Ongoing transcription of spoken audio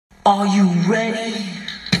Are you ready?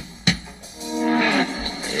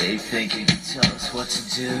 You think you can tell us what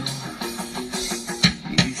to do?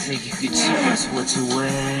 You think you can tell us what to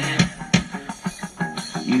wear?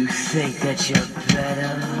 You think that you're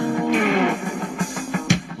better?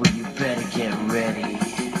 Well, you better get ready.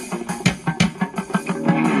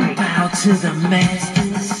 Bow to the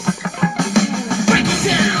masters. Break it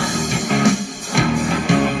down!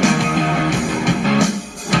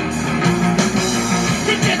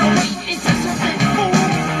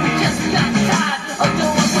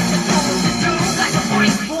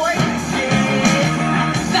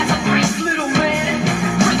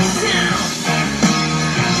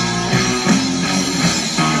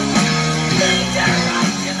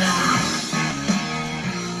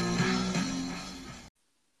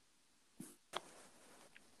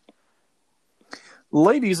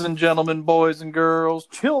 Ladies and gentlemen, boys and girls,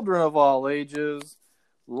 children of all ages,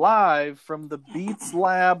 live from the Beats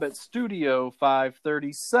Lab at Studio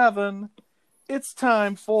 537, it's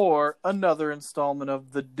time for another installment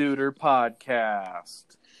of the Duder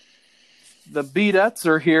Podcast. The Beatettes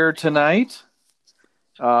are here tonight.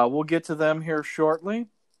 We'll get to them here shortly.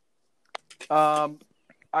 I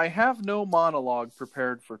have no monologue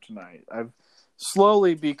prepared for tonight. I've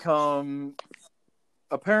slowly become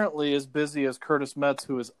apparently as busy as Curtis Metz,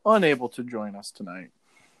 who is unable to join us tonight.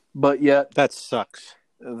 But yet... That sucks.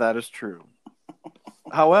 That is true.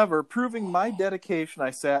 However, proving my dedication,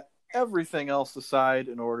 I set everything else aside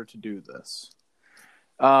in order to do this.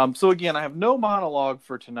 So again, I have no monologue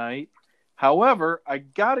for tonight. However, I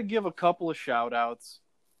got to give a couple of shout-outs.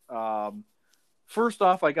 First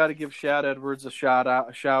off, I got to give Shad Edwards a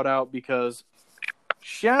shout-out because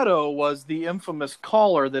Shadow was the infamous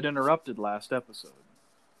caller that interrupted last episode.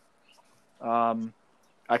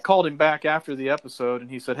 I called him back after the episode, and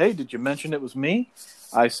he said, "Hey, did you mention it was me?"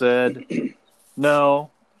 I said, "No,"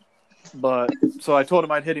 but so I told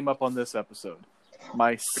him I'd hit him up on this episode.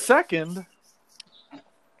 My second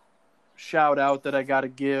shout out that I got to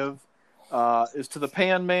give is to the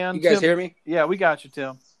Pan Man. You guys Tim. Hear me? Yeah, we got you,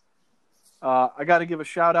 Tim. I got to give a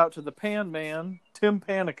shout out to the Pan Man, Tim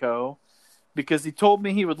Panico, because he told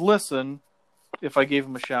me he would listen if I gave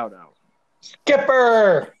him a shout out.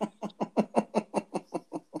 Skipper!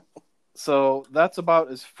 So that's about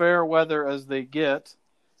as fair weather as they get.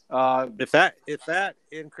 If that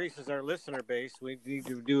increases our listener base, we need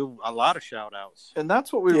to do a lot of shout outs. And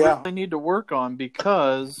that's what we really need to work on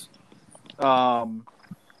because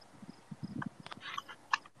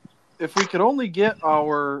if we could only get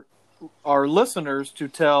our listeners to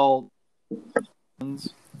tell,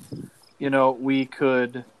 we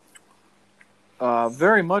could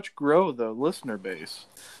very much grow the listener base.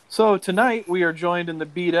 So tonight we are joined in the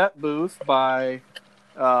Beatette booth by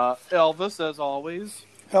Elvis, as always.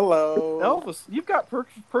 Hello. Elvis, you've got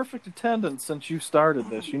perfect attendance since you started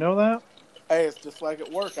this. You know that? Hey, it's just like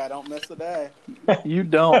at work. I don't miss a day. You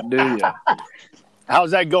don't, do you?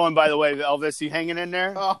 How's that going, by the way, Elvis? You hanging in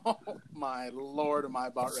there? Oh, my Lord, am I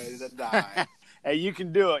about ready to die. Hey, you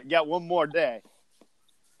can do it. You got one more day.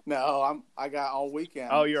 No, I got all weekend.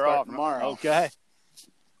 Oh, you're off tomorrow. Okay.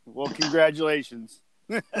 Well, congratulations.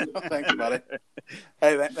 Thank you, buddy.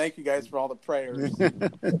 Hey, thank you guys for all the prayers.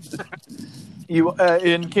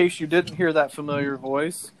 In case you didn't hear that familiar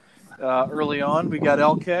voice early on, we got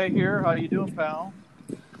LK here. How you doing, pal?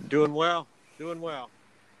 Doing well.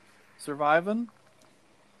 Surviving?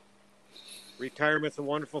 Retirement's a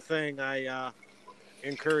wonderful thing. I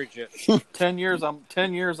encourage it. 10 years. I'm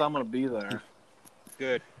going to be there.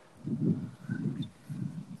 Good.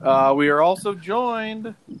 We are also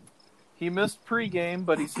joined. He missed pregame,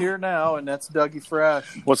 but he's here now, and that's Dougie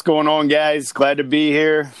Fresh. What's going on, guys? Glad to be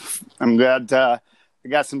here. I'm glad I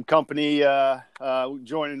got some company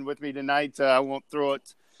joining with me tonight. I won't let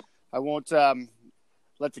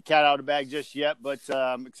the cat out of the bag just yet, but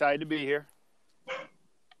I'm excited to be here.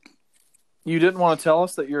 You didn't want to tell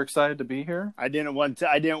us that you're excited to be here? I didn't want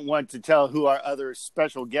to tell who our other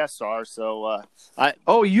special guests are, so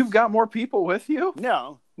Oh, you've got more people with you?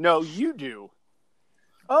 No, you do.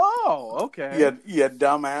 Oh, okay. You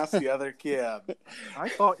dumbass, the other kid. I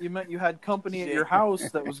thought you meant you had company at your house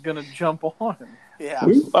that was going to jump on. Yeah.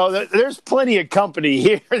 Oh, there's plenty of company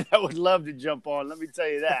here that would love to jump on. Let me tell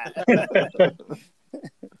you that.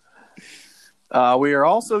 We are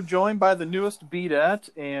also joined by the newest Beatette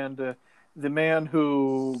and the man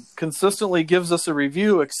who consistently gives us a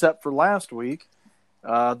review, except for last week,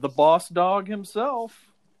 the boss dog himself.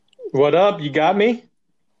 What up? You got me?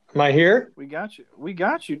 Am I here? We got you.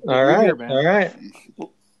 All right. Here, man. All right.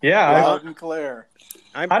 Yeah. Loud and clear.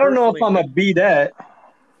 I don't know if I'm a Beatette,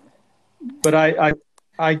 but I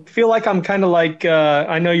I feel like I'm kind of like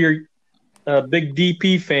I know you're a big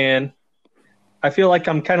DP fan. I feel like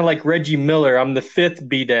I'm kind of like Reggie Miller. I'm the fifth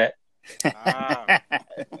BDET. Ah,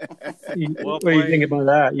 Well What do you think played. about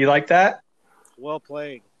that? You like that? well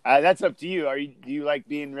played. That's up to you. Do you like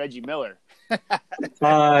being Reggie Miller?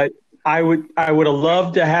 I would have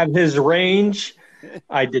loved to have his range.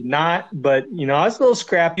 I did not, but I was a little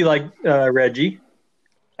scrappy like Reggie.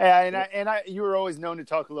 Yeah, you were always known to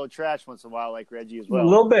talk a little trash once in a while, like Reggie as A well.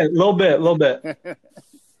 little bit.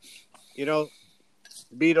 You know,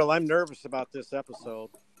 Beetle, I'm nervous about this episode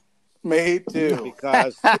Me too.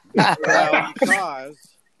 because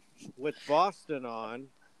with Boston on,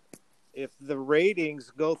 if the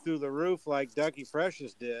ratings go through the roof like Dougie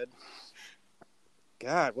Fresh's did,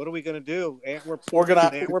 God, what are we going to do? Antwerp's going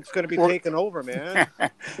to be taken over, man.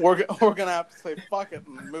 We're gonna have to say fuck it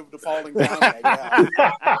and move to Paulding County.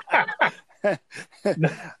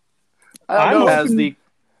 I guess.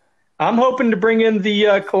 I'm hoping to bring in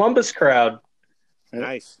the Columbus crowd.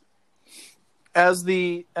 Nice. As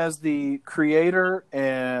the creator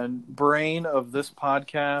and brain of this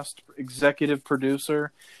podcast, executive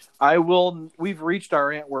producer, we've reached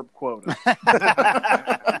our Antwerp quota.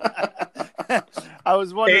 I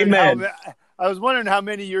was wondering. Amen. I was wondering how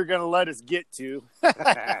many you're going to let us get to.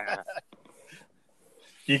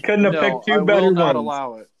 You couldn't have picked two better I will not ones.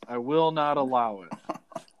 allow it. I will not allow it.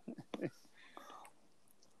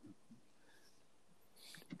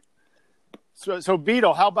 So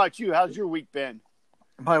Beetle, how about you? How's your week been?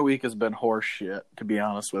 My week has been horse shit, to be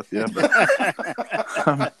honest with you.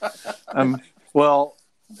 Well,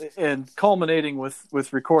 and culminating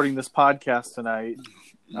with recording this podcast tonight,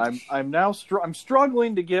 I'm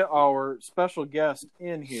struggling to get our special guest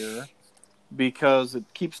in here because it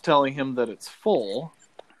keeps telling him that it's full.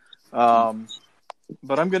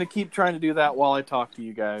 But I'm going to keep trying to do that while I talk to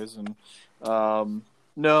you guys. And like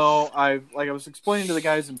I was explaining to the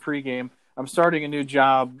guys in pregame, I'm starting a new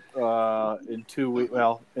job in 2 weeks.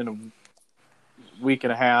 Well, in a week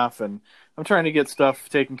and a half, and I'm trying to get stuff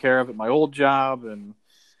taken care of at my old job and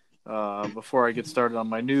before I get started on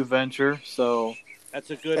my new venture. So That's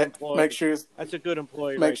a good employee. That's a good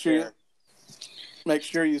employee. Make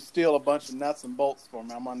sure you steal a bunch of nuts and bolts for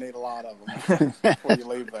me. I'm gonna need a lot of them before you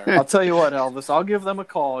leave there. I'll tell you what, Elvis, I'll give them a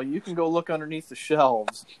call. You can go look underneath the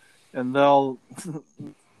shelves, and they'll.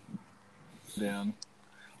 Dan,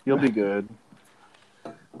 you'll be good.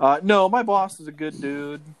 No, my boss is a good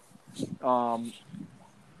dude.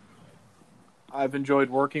 I've enjoyed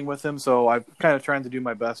working with him, so I'm kind of trying to do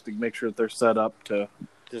my best to make sure that they're set up to.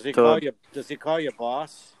 Does he call you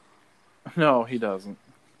boss? No, he doesn't.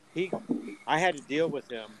 I had to deal with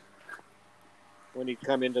him when he'd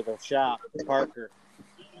come into the shop, Parker.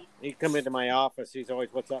 He'd come into my office. He's always,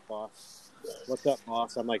 "What's up, boss? What's up,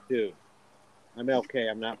 boss?" I'm like, "Dude, I'm LK.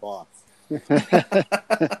 I'm not boss."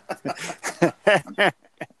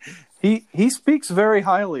 He speaks very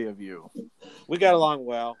highly of you. We got along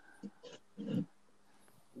well.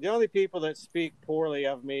 The only people that speak poorly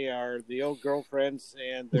of me are the old girlfriends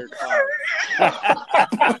and their daughters.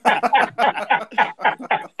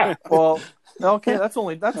 Well, okay, that's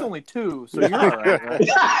only two, so you're all right, right?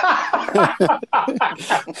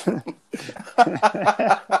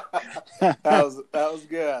 That was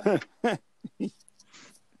good.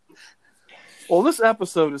 Well, this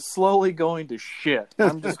episode is slowly going to shit.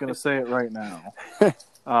 I'm just going to say it right now.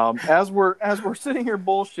 As we're sitting here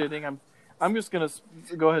bullshitting, I'm just going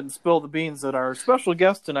to go ahead and spill the beans that our special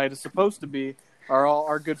guest tonight is supposed to be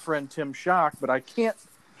our good friend Tim Schock, but I can't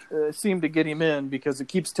seem to get him in because it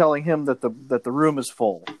keeps telling him that the room is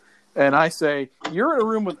full. And I say, "You're in a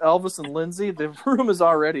room with Elvis and Lindsay. The room is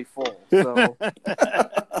already full." So,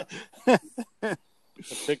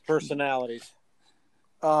 Big personalities.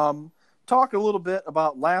 Talk a little bit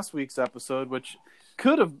about last week's episode, which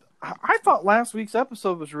I thought last week's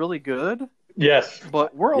episode was really good. Yes,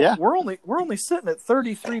 But we're only sitting at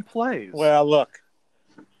 33 plays. Well, look,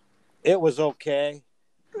 it was okay.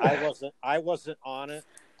 I wasn't on it.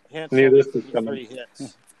 Hence, Knew this was 3 coming.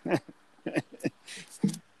 hits.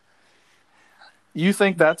 You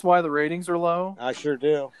think that's why the ratings are low? I sure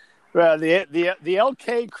do. Well, the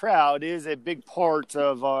LK crowd is a big part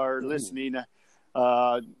of our listening.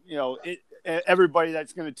 Everybody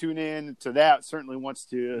that's going to tune in to that certainly wants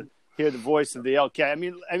to hear the voice of the LK. I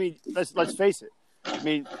mean, let's face it. I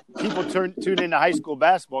mean, people tune into high school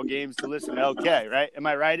basketball games to listen to LK, right? Am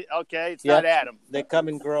I right? LK, it's not Adam. They come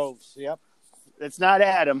in groves. Yep, It's not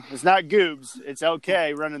Adam. It's not Goobs. It's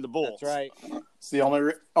LK running the Bulls. that's right. It's the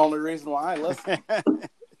only reason why I listen.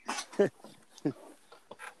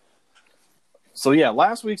 So yeah,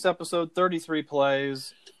 last week's episode, 33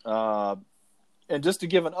 plays. And just to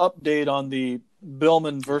give an update on the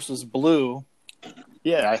Billman versus Blue,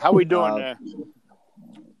 Yeah, how we doing there?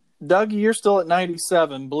 Dougie, you're still at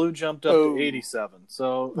 97. Blue jumped up to 87.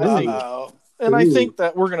 So I think, Uh-oh. and I think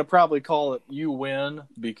that we're going to probably call it you win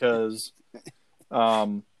because,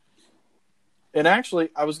 and actually,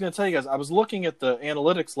 I was going to tell you guys, I was looking at the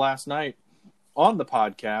analytics last night on the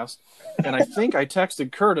podcast, and I think I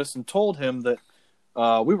texted Curtis and told him that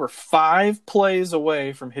we were 5 plays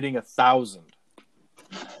away from hitting 1,000.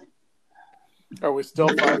 Are we still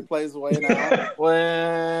 5 plays away now?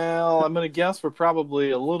 Well, I'm going to guess we're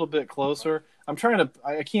probably a little bit closer. I'm trying to.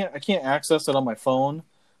 I can't access it on my phone,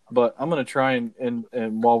 but I'm going to try and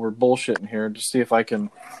while we're bullshitting here, just see if I can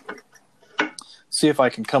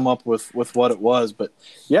come up with what it was. But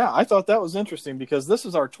yeah, I thought that was interesting because this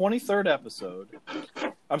is our 23rd episode.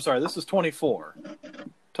 I'm sorry, this is 24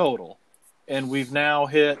 total, and we've now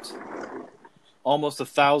hit almost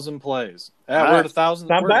 1,000 plays. Yeah, we're at 1,000.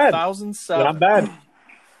 Not we're bad. At 1,007. Not bad.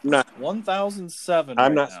 1,007. I'm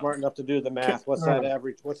right not now. smart enough to do the math. What's that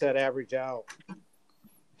average? What's that average out?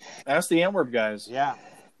 Ask the Antwerp guys. Yeah.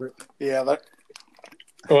 Yeah,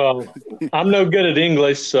 Well, I'm no good at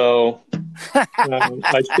English, so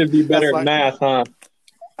I should be better at math, huh?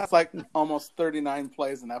 that's like almost 39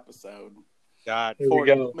 plays an episode. God. Here we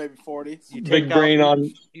go. Maybe 40. You Big take brain out, on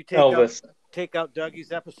you take Elvis. take out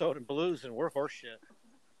Dougie's episode in Blues, and we're horse shit.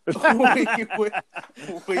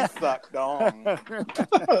 we suck dong.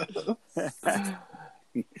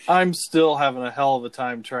 I'm still having a hell of a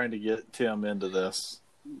time trying to get Tim into this.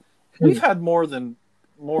 We've had more than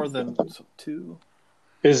 2,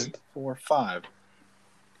 Is 4, 5.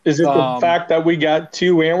 is it the fact that we got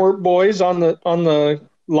 2 Antwerp boys on the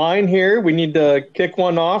line here? We need to kick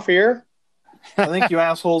one off here. I think you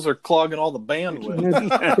assholes are clogging all the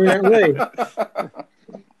bandwidth. Apparently.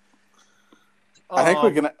 I think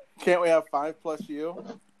we can. Can't we have 5 plus you?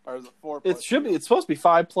 Or is it 4 plus It should be. It's supposed to be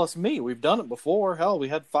 5 plus me. We've done it before. Hell, we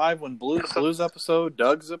had 5 when Blues episode,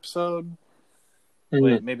 Doug's episode.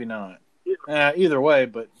 Wait, maybe not. Either way,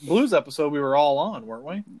 but Blues episode we were all on, weren't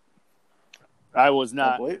we? I was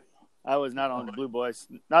not. Oh, wait. I was not on the Blue Boys.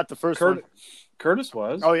 Not the first one. Curtis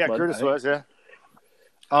was. Oh yeah, but Curtis was. Yeah.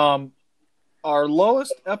 Our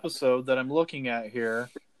lowest episode that I'm looking at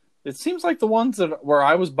here, it seems like the ones where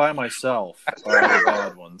I was by myself are the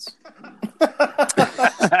bad ones.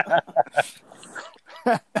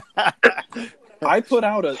 I put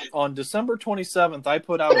out on December 27th. I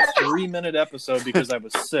put out a 3-minute episode because I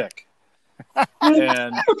was sick,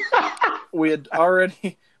 and we had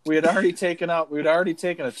already taken a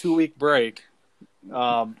 2-week break,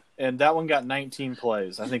 and that one got 19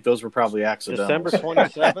 plays. I think those were probably accidental. December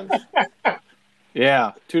 27th.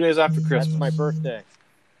 Yeah, 2 days after That's Christmas. my birthday.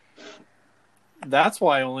 That's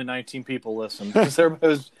why only 19 people listened, because everybody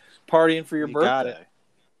was partying for your You got birthday.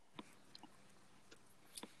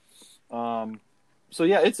 So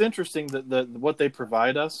yeah, it's interesting that what they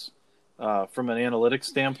provide us from an analytics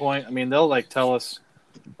standpoint. I mean, they'll tell us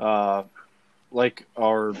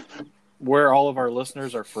where all of our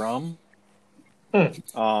listeners are from.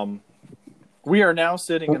 We are now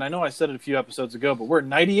sitting, and I know I said it a few episodes ago, but we're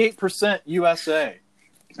 98% USA.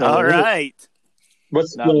 All right.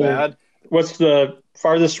 What's Not bad. What's the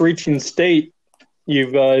farthest reaching state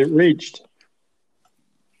you've reached?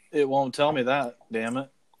 It won't tell me that. Damn it.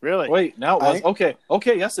 Really? Wait, now it was.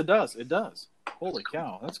 Okay. Yes, it does. It does. Holy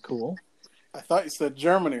cow, that's cool. I thought you said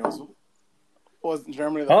Germany wasn't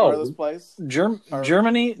Germany the farthest place?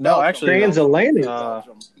 Germany? No, Belgium. actually, Transatlantic.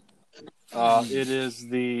 Belgium. It is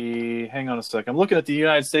the. Hang on a sec. I'm looking at the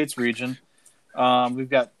United States region. We've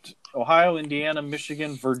got Ohio, Indiana,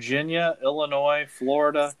 Michigan, Virginia, Illinois,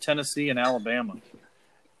 Florida, Tennessee, and Alabama.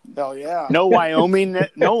 Hell yeah. No Wyoming.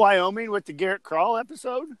 No Wyoming with the Garrett Crawl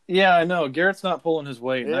episode. Yeah, I know. Garrett's not pulling his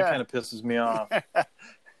weight, and that Yeah. kind of pisses me off.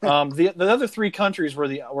 The other 3 countries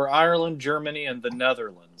were Ireland, Germany, and the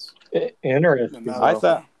Netherlands. Interesting. I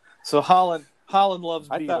thought So Holland loves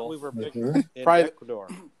I Beetle. thought we were big Mhm. in Private- Ecuador.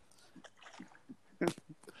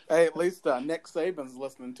 Hey, at least Nick Saban's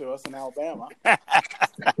listening to us in Alabama.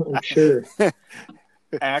 I'm sure.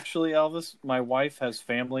 Actually, Elvis, my wife has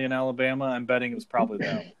family in Alabama. I'm betting it was probably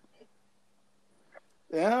them.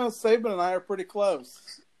 Yeah, Saban and I are pretty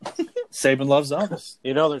close. Saban loves Elvis.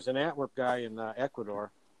 You know, there's an Antwerp guy in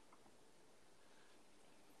Ecuador.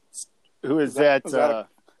 Who is Is that- that?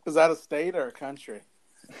 is that a state or a country?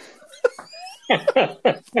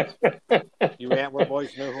 You Antwerp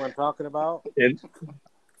boys know who I'm talking about?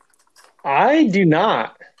 I do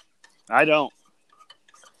not. I don't.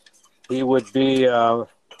 He would be.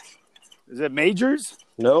 Is it Majors?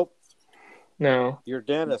 Nope. No. Your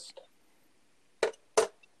dentist.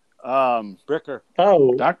 Bricker.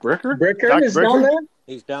 Oh, Doc Bricker? Bricker Doc is Bricker? down there?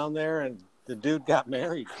 He's down there, and the dude got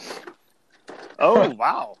married. Oh,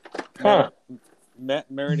 wow. Huh. Met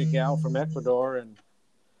and married a gal from Ecuador, and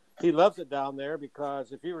he loves it down there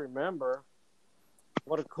because if you remember,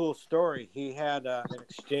 what a cool story. He had an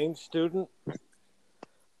exchange student,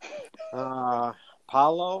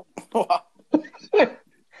 Paulo,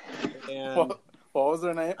 and What was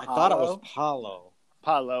her name? I thought it was Paulo.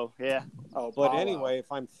 Paulo, yeah. Oh, But Paulo. anyway,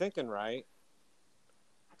 if I'm thinking right,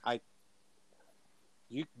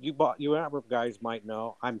 you Arab guys might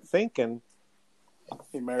know. I'm thinking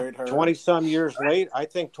He married her. 20-some years later. I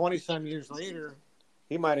think 20-some years later,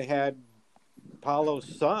 he might have had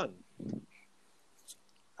Paulo's son.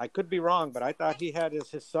 I could be wrong, but I thought he had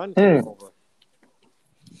his son come over.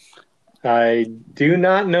 I do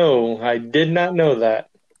not know. I did not know that.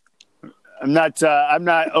 I'm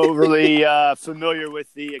not overly familiar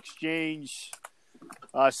with the exchange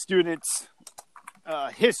students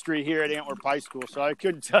history here at Antwerp High School, so I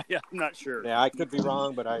couldn't tell you. I'm not sure. Yeah, I could be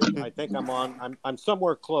wrong, but I think I'm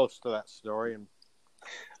somewhere close to that story. And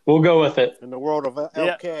We'll go with it. in the world of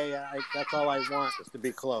LK, that's all I want is to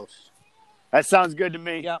be close. That sounds good to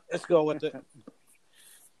me. Yeah, let's go with it.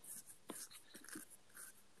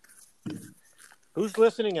 Who's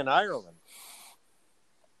listening in Ireland?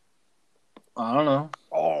 I don't know.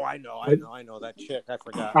 Oh, I know that chick. I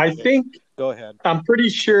forgot. I Okay, think go ahead. I'm pretty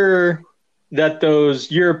sure that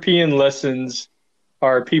those European lessons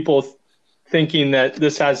are people thinking that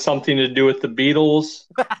this has something to do with the Beatles,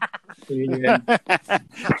 and, and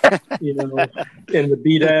the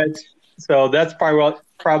Beatettes. So that's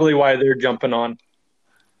probably why they're jumping on.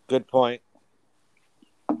 Good point.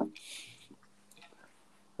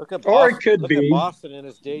 Look at Or Boston. it could Look at be. Boston in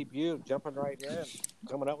his debut, jumping right in,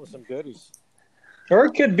 coming up with some goodies. Or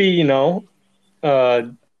it could be,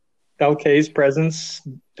 LK's presence,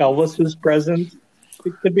 Elvis's presence.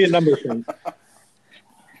 It could be a number of things.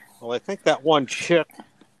 Well, I think that one chick.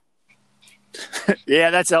 Yeah,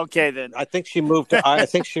 that's LK then. I think she moved to. I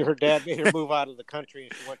think her dad made her move out of the country,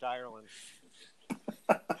 and she went to Ireland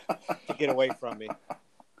to get away from me.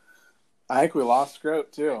 I think we lost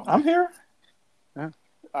Scroat too. I'm here.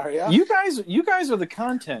 Are you? You guys are the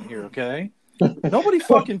content here, okay? Nobody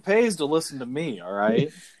fucking pays to listen to me, all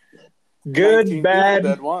right? 19 Good, people bad,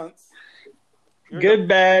 dead once. good,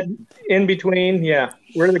 bad, in between. Yeah,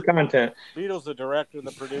 we're the content. Beatles, the director,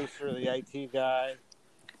 the producer, the IT guy,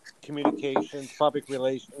 communications, public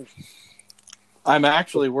relations. I'm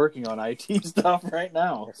actually working on IT stuff right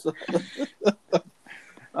now. So.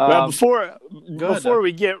 Well, before ahead.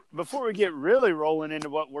 we get really rolling into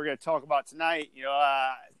what we're going to talk about tonight,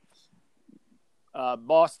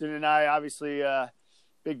 Boston and I obviously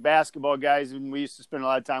big basketball guys, and we used to spend a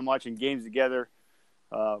lot of time watching games together.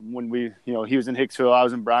 When he was in Hicksville, I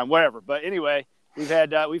was in Bryan, whatever. But anyway,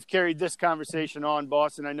 we've carried this conversation on,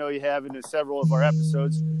 Boston. I know you have in several of our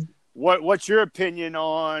episodes. What's your opinion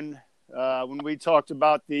on when we talked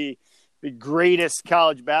about the greatest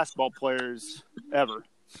college basketball players ever?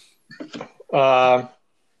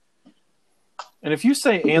 And if you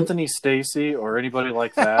say Anthony Stacy or anybody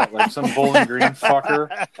like that, like some Bowling Green fucker,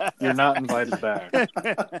 you're not invited back.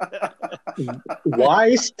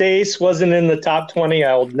 Why Stace wasn't in the top 20,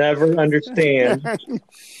 I'll never understand.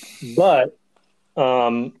 But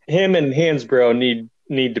him and Hansbrough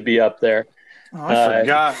need to be up there. Oh, I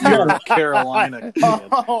forgot you're a Carolina kid.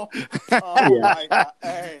 Oh my God.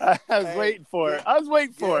 Hey, I was waiting for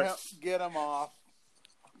it. Get him off.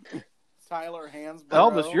 Tyler Hansbrough.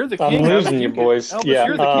 Elvis, you're the I'm king. losing of it. you, boys. Elvis, Yeah,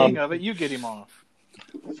 you're the king of it. You get him off.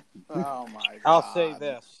 Oh my God. I'll say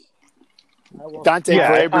this. Dante Yeah,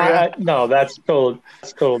 Calabria. no, that's total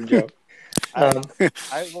joke.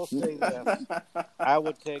 I will say this. I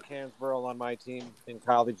would take Hansbrough on my team in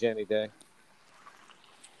college any day.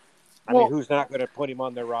 I mean, who's not going to put him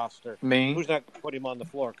on their roster? Me? Who's not going to put him on the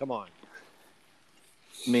floor? Come on.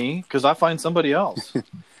 Me? Because I find somebody else.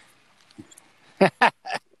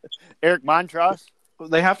 Eric Montross?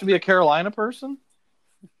 They have to be a Carolina person?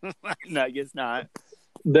 No, I guess not.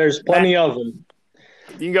 There's plenty of them.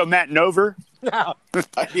 You can go Matt Nover. No.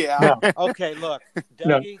 Yeah. Okay, look.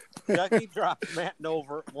 Dougie drops Matt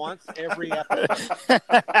Nover once every episode.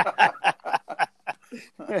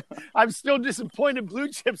 I'm still disappointed Blue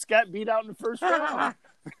Chips got beat out in the first round.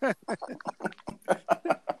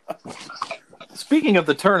 Speaking of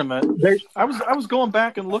the tournament, I was going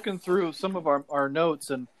back and looking through some of our notes,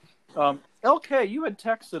 and LK, you had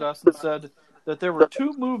texted us and said that there were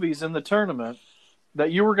 2 movies in the tournament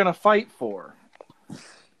that you were going to fight for.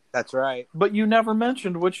 That's right. But you never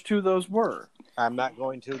mentioned which 2 those were. I'm not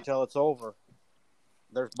going to until it's over.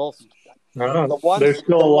 They're both No, The one, they're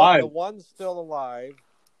still the alive. one's still alive,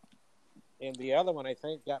 and the other one I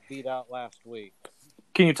think got beat out last week.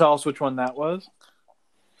 Can you tell us which one that was?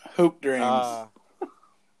 Hoop dreams.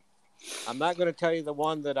 I'm not going to tell you the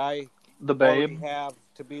one that I The already Babe. have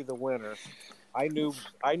to be the winner. I knew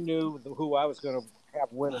who I was going to have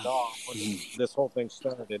win it off when this whole thing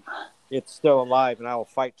started. It's still alive, and I will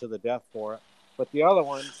fight to the death for it. But the other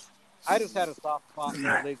one, I just had a soft spot in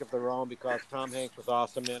a League of Their Own because Tom Hanks was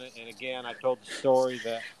awesome in it. And again, I told the story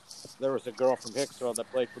that there was a girl from Hicksville that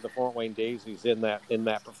played for the Fort Wayne Daisies in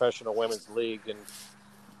that professional women's league, and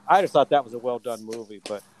I just thought that was a well done movie.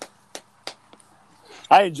 But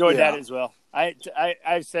I enjoyed Yeah. that as well.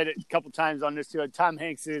 I've said it a couple times on this too. Tom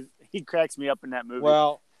Hanks he cracks me up in that movie.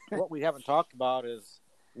 well, what we haven't talked about is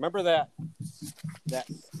remember that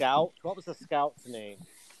scout. What was the scout's name?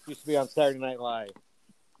 Used to be on Saturday Night Live.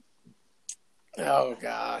 Oh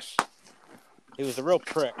gosh. He was a real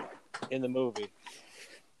prick in the movie.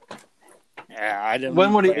 yeah, I didn't.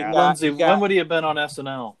 When would he, got- Lindsay? he got- When would he have been on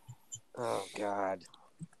SNL? Oh God,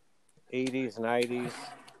 80s, 90s.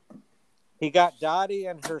 He got Dottie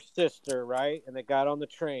and her sister right, and they got on the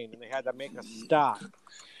train, and they had to make a stop,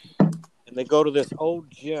 and they go to this old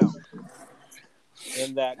gym,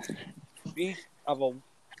 and that beast of a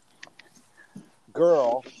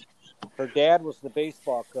girl. Her dad was the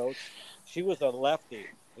baseball coach. She was a lefty.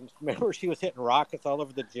 And remember, she was hitting rockets all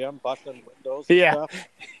over the gym, busting windows and Yeah. stuff.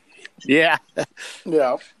 Yeah,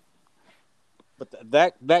 Yeah. But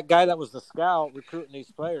that guy that was the scout recruiting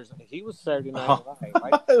these players, he was Saturday Night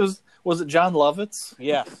Live. Was it John Lovitz?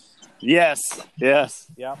 Yes. yes.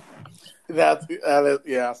 Yep. That is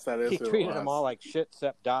yes, that is. He who it treated was. them all like shit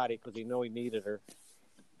except Dottie because he knew he needed her.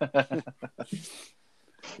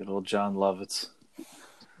 Good old John Lovitz.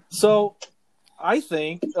 So, I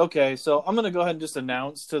think so I'm going to go ahead and just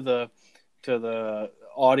announce to the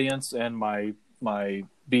audience and my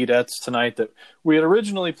beatettes tonight that we had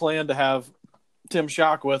originally planned to have Tim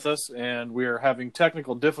Schock with us, and we are having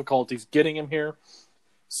technical difficulties getting him here.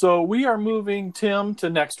 So we are moving Tim to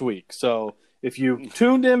next week. So if you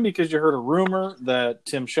tuned in because you heard a rumor that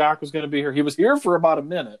Tim Schock was going to be here, he was here for about a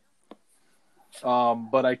minute,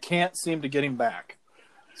 but I can't seem to get him back.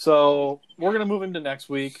 So we're going to move him to next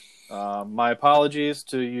week. My apologies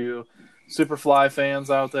to you Superfly fans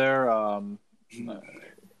out there.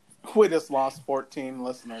 We just lost 14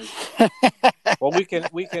 listeners. Well, we can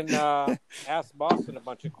ask Boston a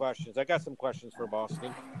bunch of questions. I got some questions for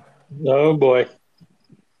Boston. Oh boy.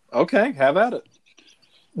 Okay, have at it.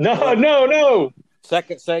 No.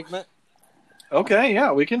 Second segment. Okay,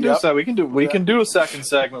 yeah, we can do Yep. so. We can do a second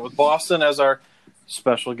segment with Boston as our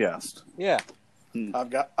special guest. Yeah. I've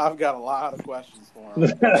got a lot of questions for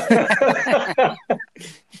him.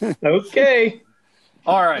 Okay.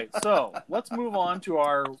 All right, so let's move on to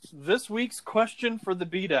our this week's question for the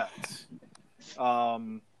beatettes.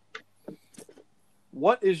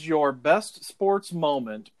 What is your best sports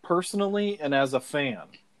moment personally and as a fan?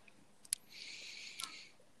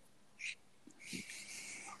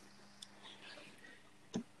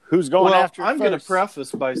 Who's going after? I'm going to first?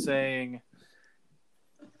 preface by saying,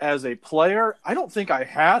 as a player, I don't think I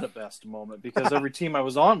had a best moment because every team I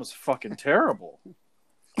was on was fucking terrible.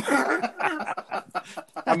 I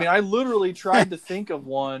mean, I literally tried to think of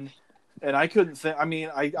one, and I couldn't think. I mean,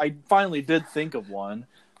 I finally did think of one,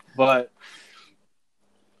 but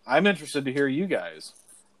I'm interested to hear you guys.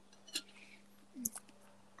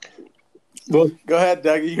 Well, Go ahead,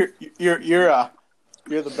 Dougie. You're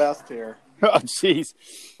the best here. Oh, jeez.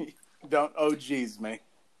 Don't OGs me.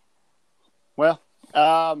 Well,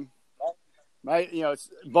 Boston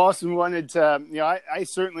wanted to, I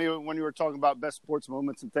certainly, when you were talking about best sports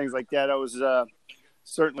moments and things like that, I was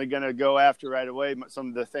certainly going to go after right away some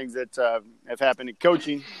of the things that have happened in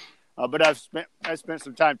coaching. But I spent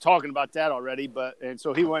some time talking about that already. And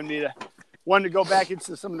so he wanted to go back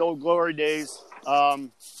into some of the old glory days. And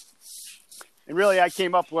really, I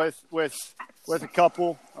came up with a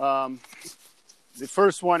couple. The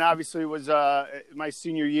first one, obviously, was my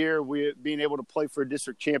senior year. We being able to play for a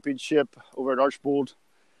district championship over at Archbold.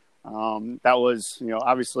 That was,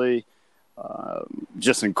 obviously,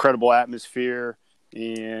 just an incredible atmosphere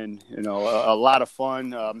and a lot of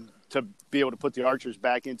fun to be able to put the Archers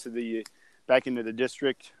back into the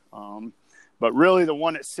district. But really, the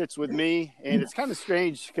one that sits with me, and it's kind of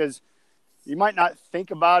strange because you might not think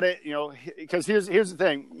about it, because here's the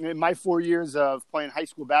thing. In my 4 years of playing high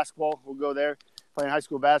school basketball, we'll go there. Playing high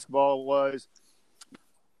school basketball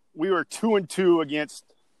we were 2-2 against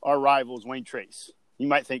our rivals, Wayne Trace. You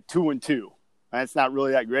might think 2-2. That's not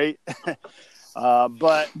really that great.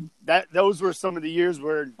 But those were some of the years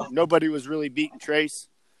where nobody was really beating Trace.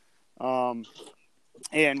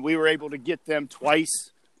 And we were able to get them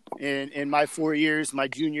twice in my 4 years, my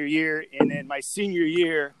junior year. And then my senior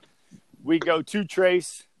year, we go to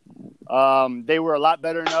Trace. They were a lot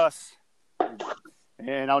better than us.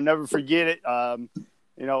 And I'll never forget it.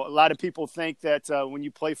 You know, a lot of people think that when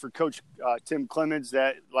you play for Coach Tim Clemens,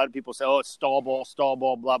 that a lot of people say, oh, it's stall ball,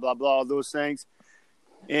 blah, blah, blah, all those things.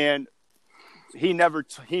 And he never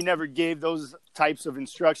gave those types of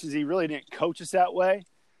instructions. He really didn't coach us that way,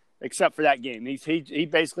 except for that game. He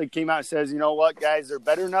basically came out and says, you know what, guys, they're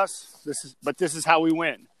better than us. This is how we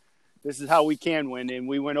win. This is how we can win. And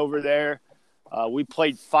we went over there. We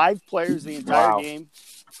played 5 players the entire game.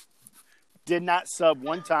 Did not sub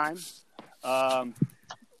one time.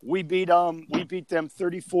 We beat them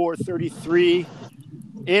 34-33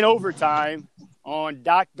 in overtime on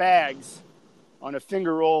Doc Baggs on a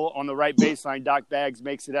finger roll on the right baseline. Doc Baggs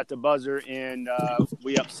makes it at the buzzer, and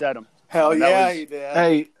we upset them. Hell yeah, he did.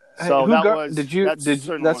 Hey, So who that guard- was did you? that's Did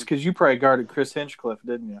certain that's one. because you probably guarded Chris Hinchcliffe,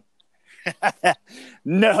 didn't you?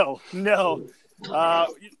 No. I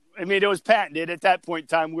mean, it was patented at that point in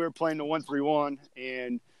time. We were playing the 1-3-1,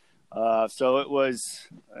 and so it was.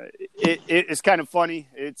 It's kind of funny.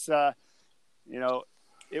 It's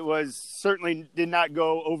it was certainly did not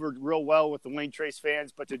go over real well with the Wayne Trace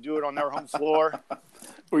fans, but to do it on their home floor.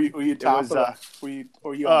 Were you top? was,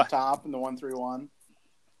 were you on top in the 1-3-1?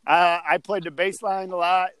 I played the baseline a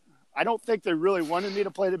lot. I don't think they really wanted me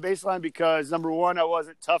to play the baseline because, number one, I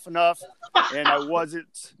wasn't tough enough, and I wasn't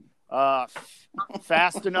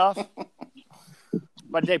fast enough.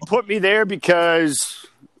 But they put me there because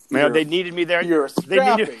they needed me there. You're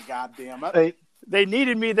scrappy, goddammit. They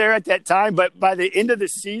needed me there at that time, but by the end of the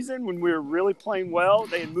season, when we were really playing well,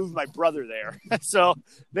 they had moved my brother there. So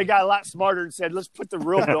they got a lot smarter and said, "Let's put the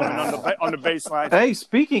real Billman on the baseline." Hey,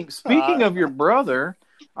 speaking of your brother,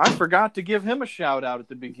 I forgot to give him a shout out at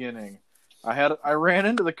the beginning. I ran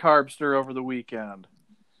into the Carbster over the weekend.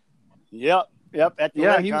 Yep. At the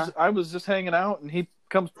lake, I was just hanging out, and he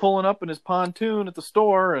comes pulling up in his pontoon at the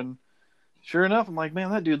store, and sure enough, I'm like,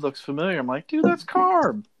 man, that dude looks familiar. I'm like, dude, that's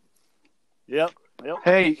Carb. Yep.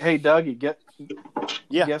 Hey, Dougie,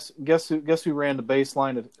 guess who ran the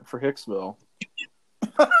baseline for Hicksville?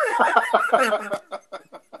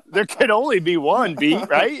 There could only be one beat,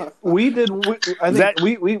 right? We did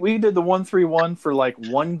the 1-3-1 for like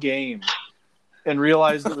one game, and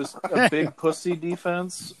realized it was a big pussy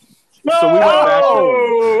defense. So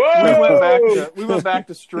we went back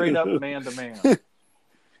to straight up man to man.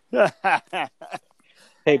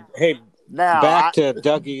 Hey, Now back to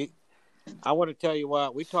Dougie. I want to tell you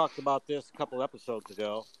what, we talked about this a couple episodes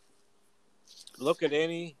ago. Look at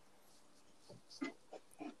any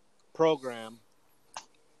program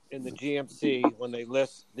in the GMC when they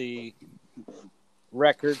list the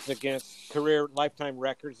records against career lifetime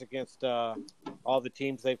records against all the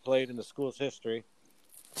teams they've played in the school's history.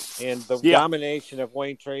 And the domination of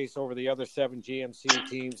Wayne Trace over the other 7 GMC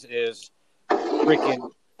teams is freaking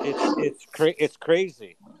it's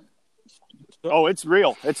crazy. Oh, it's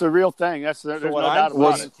real. It's a real thing. There's no doubt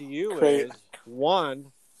about it. To you is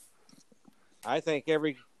one. I think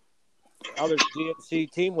every other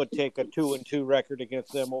GMC team would take a 2-2 record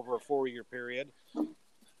against them over a 4-year period.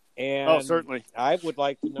 And certainly. I would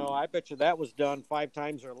like to know. I bet you that was done 5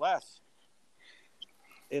 times or less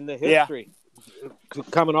in the history,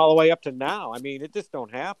 coming all the way up to now. I mean, it just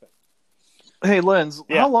don't happen. Hey, Lenz,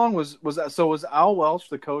 how long was that? So was Al Welch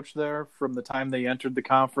the coach there from the time they entered the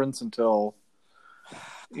conference until,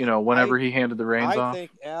 whenever he handed the reins off? I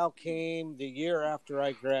think Al came the year after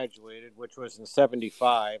I graduated, which was in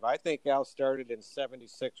 75. I think Al started in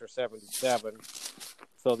 76 or 77.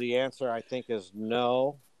 So the answer, I think, is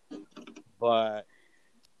no. But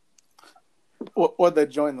what they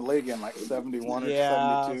join the league in, like 71 or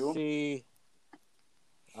 72? See,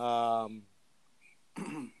 I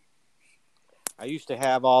used to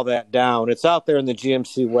have all that down. It's out there in the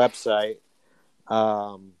GMC website.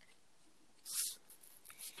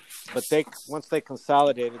 But once they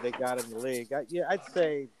consolidated, they got in the league. I'd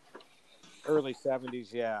say early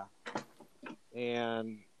 70s, yeah.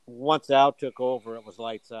 And once Al took over, it was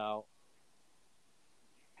lights out.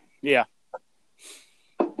 Yeah.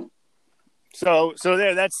 So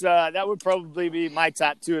there, that would probably be my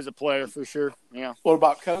top 2 as a player for sure. Yeah. What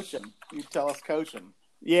about coaching? You tell us coaching.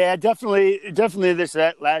 Yeah, definitely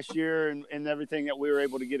that last year and everything that we were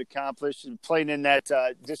able to get accomplished and playing in that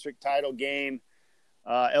district title game.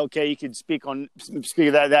 LK, you could speak of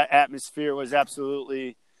that. That atmosphere was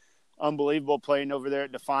absolutely unbelievable playing over there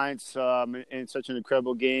at Defiance in such an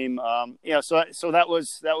incredible game. So that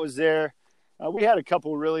was there. We had a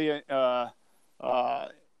couple really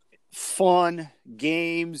fun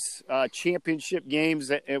games, championship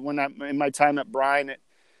games. When I'm in my time at Bryan,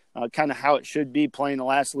 kind of how it should be, playing the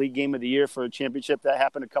last league game of the year for a championship. That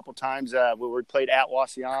happened a couple times where we played at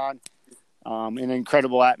Wauseon, an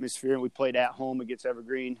incredible atmosphere, and we played at home against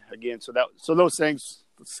Evergreen again. So those things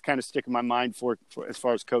kind of stick in my mind for as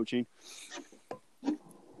far as coaching.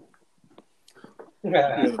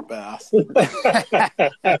 You're the best.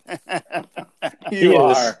 You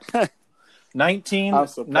are.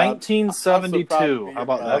 1972. How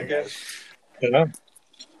about that? Okay. Yeah.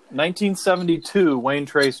 1972, Wayne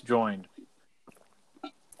Trace joined.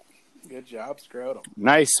 Good job, Scrotum.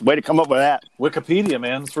 Nice way to come up with that. Wikipedia,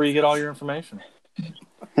 man. That's where you get all your information.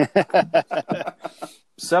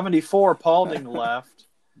 74, Paulding left,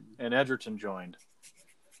 and Edgerton joined.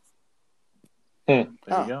 There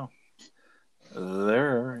you go.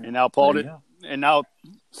 There. And now Paulding's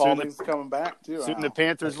Paulding's coming back too. Soon Al. the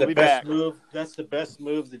Panthers That's will the be back. best move. That's the best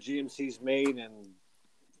move the GMC's made in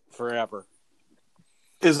forever.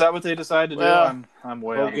 Is that what they decided to Well, do? I'm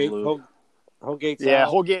way out of the loop. Holgate's Yeah, out.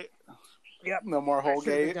 Holgate. Yep, no more Should've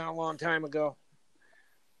been Holgate. done a long time ago.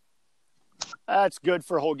 That's good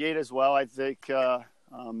for Holgate as well. I think. They'll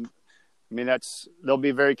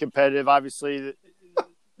be very competitive. Obviously,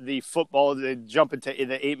 the football, the jump into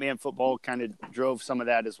the 8-man football, kind of drove some of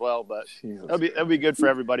that as well. But that'll be good for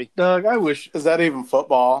everybody. Doug, I wish. Is that even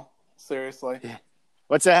football? Seriously?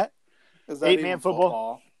 What's that? Is that 8-man even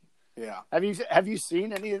football? Yeah. Have you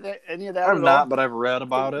seen any of that? I've at not, all? but I've read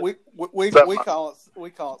about it. We call it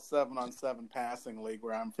 7-on-7 passing league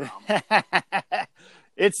where I'm from.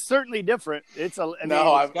 It's certainly different. It's a. I mean,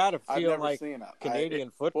 No, It's got to I've feel never like seen it. Canadian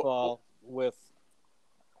football with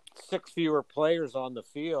 6 fewer players on the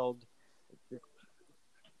field.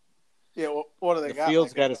 Yeah, well, what do they The got?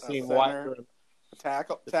 field's Like got to a seem center, wider.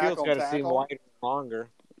 Tackle. The field's got to seem tackle, wider and longer.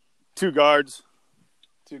 2 guards.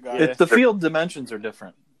 2 guys. The field dimensions are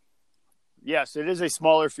different. Yes, it is a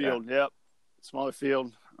smaller field. Yep, smaller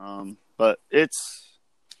field. But it's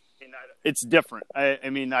different. I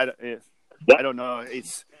don't know.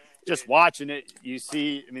 It's just watching it. You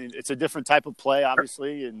see, I mean, it's a different type of play,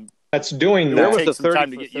 obviously, and That's doing There It'll that. was take a some time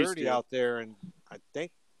 30 to for get used 30 to. out there, and I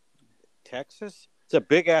think Texas. It's a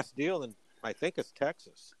big ass deal, and I think it's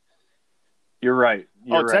Texas. You're right.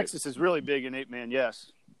 You're right. Texas is really big in 8-man.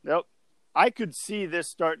 Yes. Yep. I could see this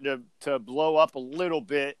starting to blow up a little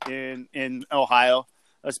bit in Ohio,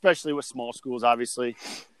 especially with small schools, obviously.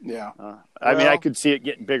 Yeah. I could see it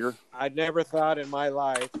getting bigger. I never thought in my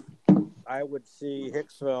life I would see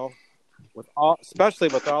Hicksville, especially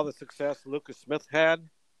with all the success Lucas Smith had,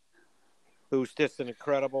 who's just an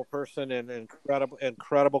incredible person and an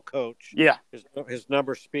incredible coach. Yeah. His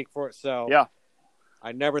numbers speak for itself. Yeah.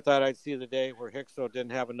 I never thought I'd see the day where Hicksville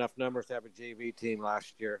didn't have enough numbers to have a JV team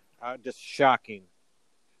last year. Just shocking.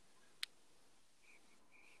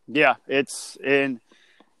 Yeah. It's and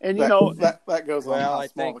That, you know, that goes on. Well, How I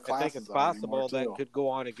small think the classes it's are possible anymore, that too. could go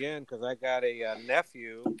on again because I got a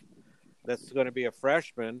nephew that's going to be a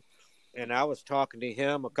freshman, and I was talking to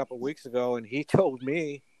him a couple of weeks ago, and he told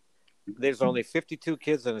me there's only 52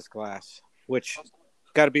 kids in his class, which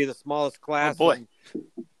got to be the smallest class. Oh, boy. in,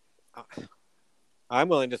 I'm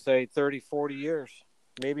willing to say 30, 40 years,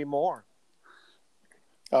 maybe more.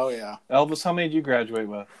 Oh yeah. Elvis, how many did you graduate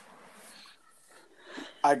with?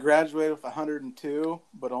 I graduated with 102,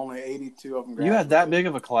 but only 82 of them graduated. You had that big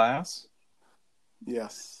of a class?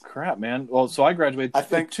 Yes. Crap, man. Well, so I graduated I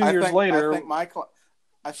think 2 years later. I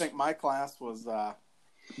think my class was the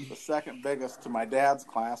second biggest to my dad's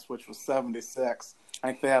class, which was 76. I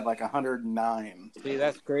think they had like 109. See,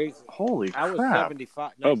 that's crazy. Holy crap. I was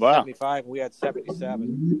 75. Oh, wow. 75, and we had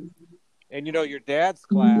 77. And, your dad's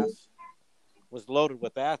class was loaded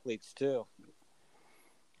with athletes, too.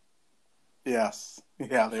 Yes.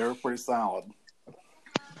 Yeah, they were pretty solid.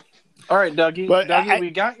 All right, Dougie. But Dougie, we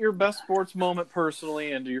got your best sports moment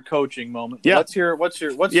personally and your coaching moment. Yeah. Let's hear what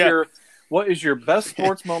is your best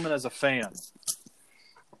sports moment as a fan?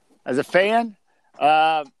 as a fan,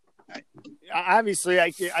 obviously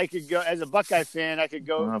I could go as a Buckeye fan. I could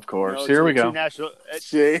go. Of course. to Here we the go. two national.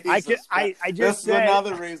 Jesus I Christ. just This is said-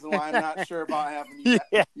 another reason why I'm not sure about having you,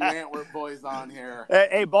 Yeah. you Antwerp boys on here.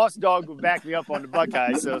 Hey, Boss Dog will back me up on the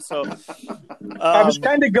Buckeyes. So I was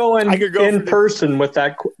kind of going I could go in for the- person with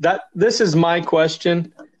that. This is my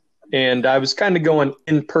question, and I was kind of going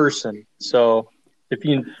in person. So if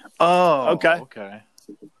you, Oh, Okay. Okay.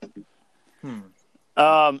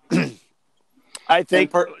 I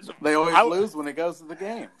think They always I- lose when it goes to the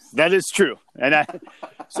games. that is true. And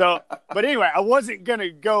but anyway, I wasn't gonna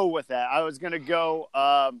go with that. I was gonna go.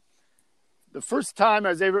 The first time I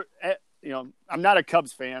was ever, I'm not a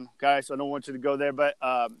Cubs fan, okay, so I don't want you to go there. But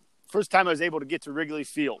first time I was able to get to Wrigley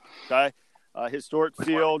Field. Okay, historic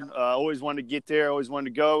field. Always wanted to get there. Always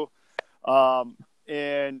wanted to go.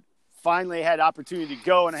 And finally had opportunity to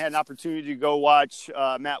go, and I had an opportunity to go watch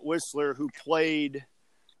Matt Whistler, who played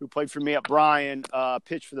for me at Bryan,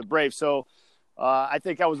 pitch for the Braves. So I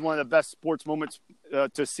think that was one of the best sports moments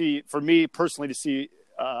to see for me personally to see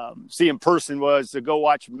in person was to go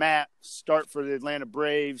watch Matt start for the Atlanta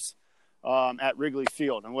Braves at Wrigley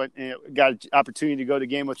Field. And got an opportunity to go to the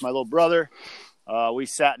game with my little brother. We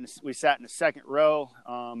sat in the second row,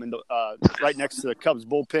 right next to the Cubs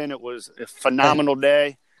bullpen. It was a phenomenal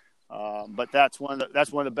day. But that's one of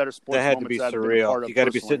the better sports That had to moments be that I've been a part surreal. of You got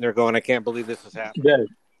to be personally. sitting there going, I can't believe this is happening. Yeah.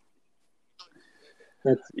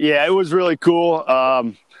 Yeah, it was really cool.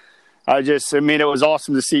 It was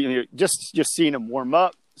awesome to see just seeing him warm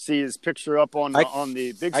up, see his picture up on the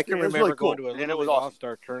big screen. I can It was remember really cool. going to a And Little it was League awesome.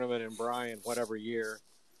 All-Star tournament in Bryan, whatever year,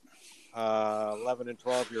 11 and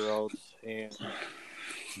 12-year-olds, and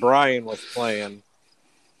Brian was playing,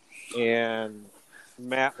 and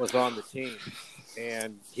Matt was on the team,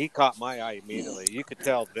 and he caught my eye immediately. You could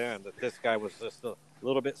tell then that this guy was just a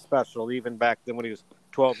little bit special, even back then when he was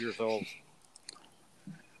 12 years old.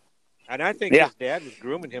 And I think his dad was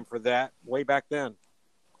grooming him for that way back then.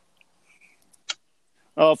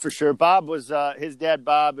 Oh, for sure. Bob was his dad.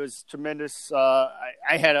 Bob was tremendous. I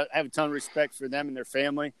have a ton of respect for them and their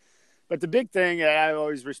family. But the big thing that I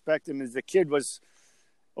always respect him is the kid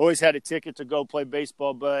always had a ticket to go play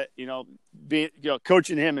baseball. But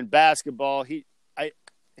coaching him in basketball,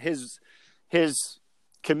 his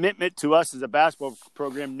commitment to us as a basketball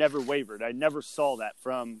program never wavered. I never saw that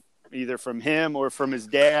from him or from his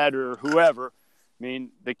dad or whoever. I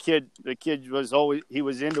mean, the kid was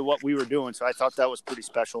was into what we were doing, so I thought that was pretty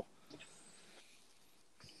special.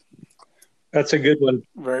 That's a good one.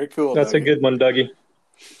 Very cool. That's Dougie. a good one, Dougie.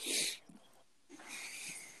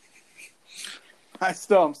 I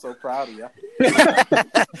still am so proud of you.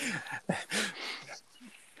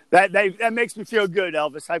 That makes me feel good,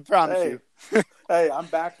 Elvis. I promise you. Hey, I'm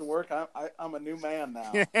back to work. I'm a new man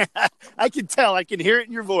now. I can tell. I can hear it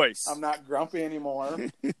in your voice. I'm not grumpy anymore.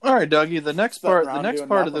 All right, Dougie. The next Sitting part around doing of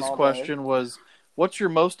this nothing all question was, what's your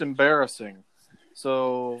most embarrassing?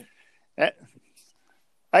 So, I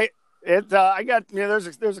got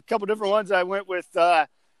there's a couple different ones. I went with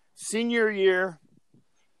senior year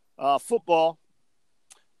football.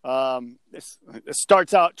 This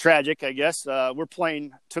starts out tragic, I guess. We're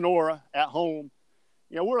playing Tenora at home.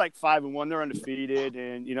 We're like 5-1. They're undefeated,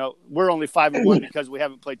 and we're only 5-1 because we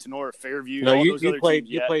haven't played Tenora, Fairview. No, all you those other played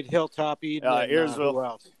teams yet. played Hilltop, Eden, and Ayersville. who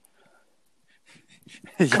else?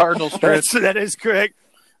 Cardinal Stritch. That is correct.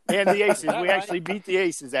 And the Aces. We actually beat the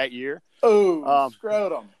Aces that year. Oh,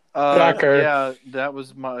 scrotum. Shocker. Yeah, that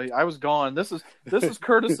was I was gone. This is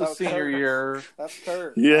Curtis's That was senior Curtis. year, That's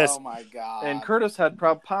Kurt. Yes. Oh, my God. and Curtis had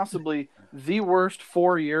possibly the worst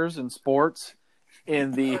 4 years in sports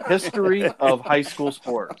in the history of high school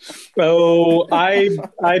sports. Oh, I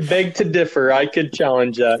beg to differ. I could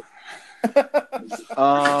challenge that.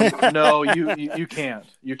 No, you can't.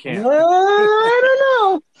 You can't. I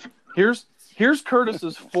don't know. Here's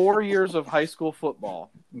Curtis's 4 years of high school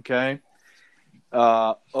football. Okay,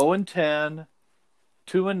 0-10,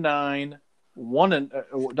 2-9,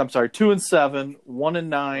 2-7, 1-9,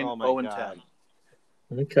 Oh, my 0-10. God.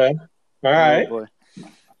 Okay. All right. Oh, boy.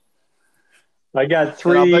 I got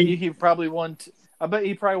And I'll bet you three. he probably won. I bet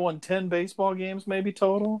he probably won 10 baseball games, maybe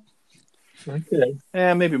total. Okay.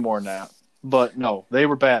 Maybe more than that. But no, they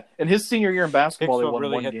were bad. And his senior year in basketball, they Hicksville won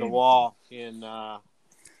really one hit game. the wall in about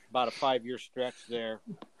a 5-year stretch there.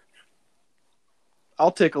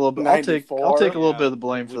 I'll take a little bit. I'll take a 94. little bit of the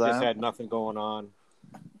blame We for just that. had nothing going on.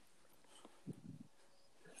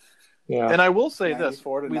 Yeah. And I will say this: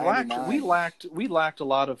 94 to we 99. lacked a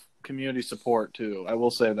lot of community support too. I will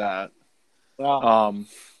say that. Well,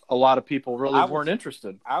 A lot of people really I was- weren't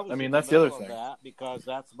interested. I was. I mean, in that's the other middle of thing. That because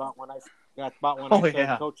that's about when I Oh, started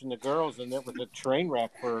yeah. coaching the girls, and it was a train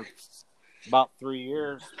wreck for about 3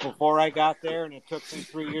 years before I got there, and it took me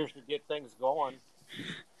 3 years to get things going.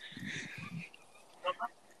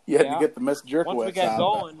 You had Yeah. to get the Miss Jerkowitz Once we got out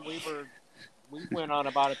of it. going, we went on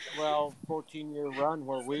about a 12, 14-year run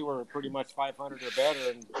where we were pretty much 500 or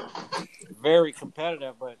better and very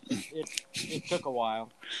competitive, but it took a while.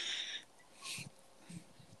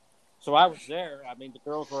 So I was there. I mean, the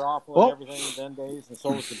girls were awful Well- and everything in them days, and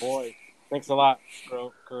so was the boys. Thanks a lot,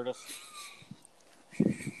 Curtis.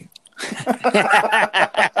 Hey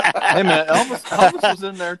man, Elvis was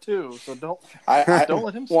in there too. So don't let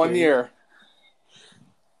him. One scare you. year.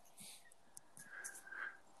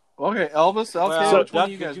 Okay, Elvis. Okay, Well, which one Duck,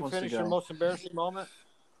 of you guys did you wants to finish go? your most embarrassing moment?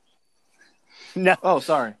 No. Oh,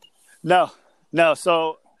 sorry. No.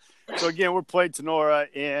 So again, we're playing Sonora,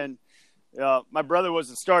 and my brother was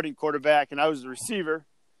the starting quarterback, and I was the receiver,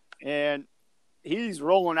 and he's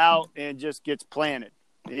rolling out and just gets planted.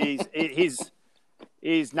 He's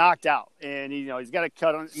knocked out, and he's got a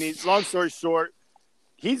cut on. I mean, long story short,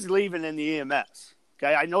 he's leaving in the EMS.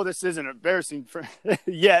 Okay, I know this isn't embarrassing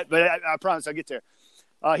yet, but I promise I'll get there.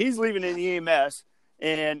 He's leaving in the EMS,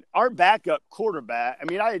 and our backup quarterback. I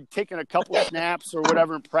mean, I had taken a couple snaps or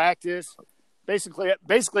whatever in practice.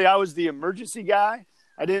 Basically, I was the emergency guy.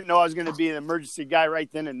 I didn't know I was going to be an emergency guy right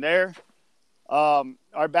then and there.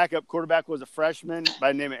 Our backup quarterback was a freshman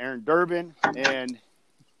by the name of Aaron Durbin, and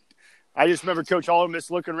I just remember Coach Aldermus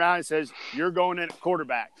looking around and says, "You're going in at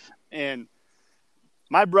quarterback." And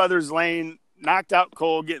my brother's laying knocked out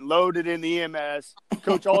cold, getting loaded in the EMS.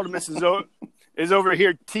 Coach Aldermus is over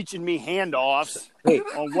here teaching me handoffs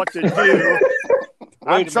on what to do.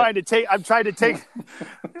 I'm trying to take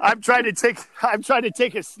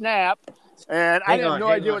a snap, and I have no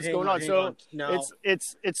idea what's going on. So now,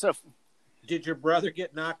 it's a. Did your brother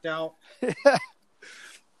get knocked out?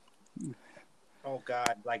 Oh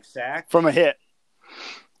God, like sack from a hit.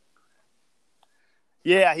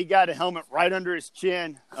 Yeah, he got a helmet right under his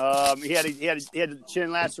chin. He had a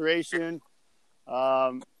chin laceration. Yeah,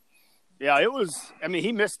 it was. I mean,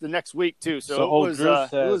 he missed the next week too, so it was a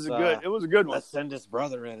good one. Let's send his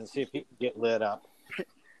brother in and see if he can get lit up.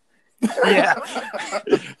 Yeah.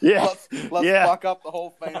 Let's fuck up the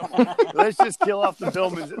whole family. Let's just kill off the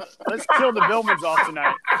Billmans. Let's kill the Billmans off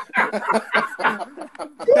tonight.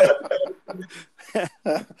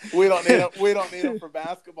 We don't need them for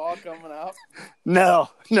basketball coming up. No.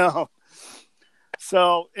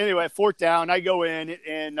 So anyway, fourth down, I go in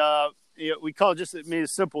and we call it just a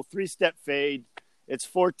simple 3-step fade. It's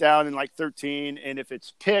fourth down and like 13, and if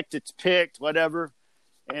it's picked, whatever.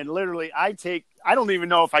 And literally, I don't even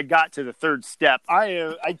know if I got to the third step.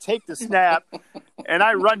 I take the snap, and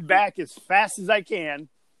I run back as fast as I can.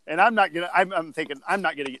 And I'm thinking I'm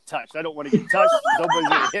not gonna get touched. I don't want to get touched. Nobody's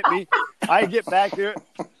gonna hit me. I get back there,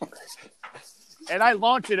 and I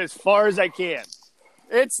launch it as far as I can.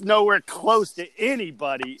 It's nowhere close to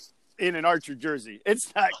anybody in an Archer jersey.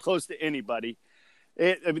 It's not close to anybody.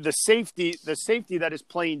 The safety that is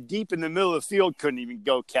playing deep in the middle of the field couldn't even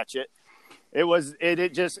go catch it. It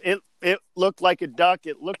looked like a duck.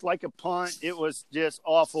 It looked like a punt. It was just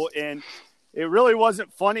awful. And it really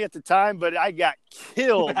wasn't funny at the time, but I got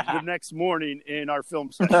killed the next morning in our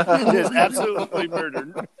film set. Just absolutely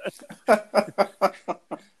murdered.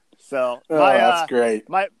 So that's great.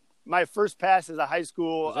 My first pass as a high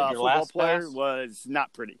school football player was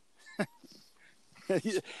not pretty.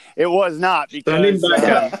 It was not because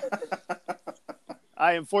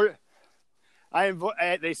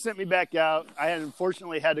they sent me back out. I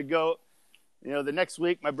unfortunately had to go. The next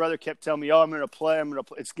week, my brother kept telling me, "Oh, I'm going to play.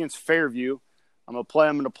 It's against Fairview. I'm going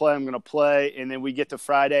to play." And then we get to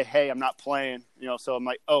Friday. Hey, I'm not playing. So I'm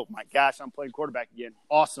like, "Oh my gosh, I'm playing quarterback again.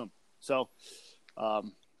 Awesome." So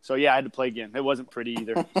yeah, I had to play again. It wasn't pretty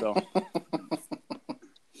either. So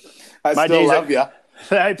I still love you.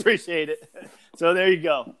 I appreciate it. So there you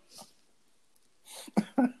go.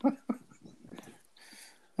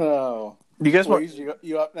 Oh. You guys want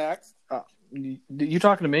you up next? You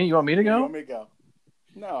talking to me? You want me to go? You want me to go?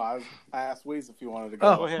 No, I asked Weez if you wanted to go.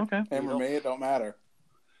 Oh, go ahead. Okay. Him or me, it don't matter.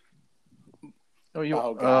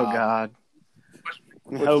 Oh God.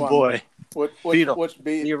 Which oh one? Boy. Which Beetle. Which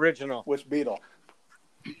The original. Which Beetle?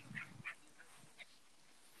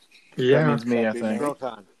 Yeah, that means me. I think.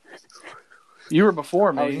 Groton. You were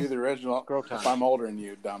before me. How are you the original? Groton. If I'm older than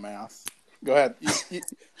you, dumbass. Go ahead. You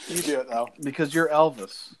do it though. Because you're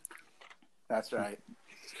Elvis. That's right.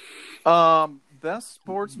 Best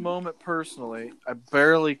sports moment personally, I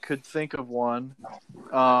barely could think of one.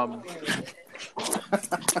 I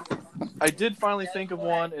did finally think of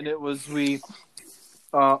one, and it was and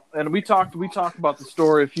we talked about the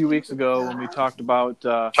story a few weeks ago when we talked about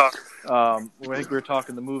I think we were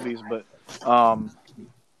talking the movies, but our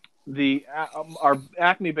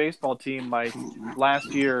Acme baseball team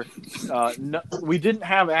last year, we didn't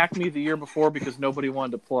have Acme the year before because nobody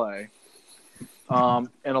wanted to play. And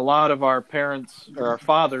a lot of our parents or our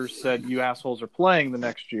fathers said, "You assholes are playing the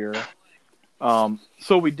next year."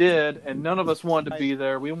 So we did, and none of us wanted to be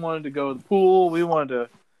there. We wanted to go to the pool. We wanted to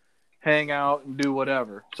hang out and do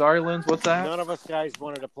whatever. Sorry, Linz, what's that? None of us guys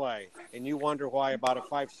wanted to play, and you wonder why about a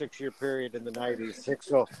 5-6 year period in the 90s,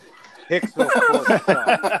 Hicksville sports.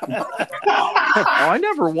 Oh, I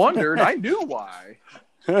never wondered. I knew why.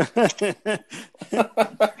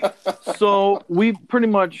 So we pretty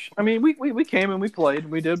much, we came and we played.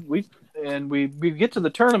 we get to the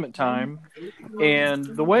tournament time, and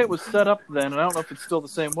the way it was set up then, and I don't know if it's still the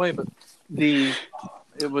same way, but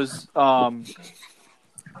it was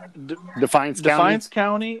Defiance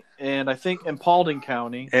County, and I think and Paulding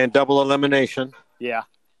County, And double elimination. Yeah.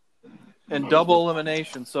 and double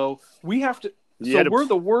elimination. So we have to. You So had to- we're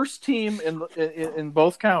the worst team in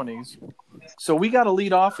both counties. So we got to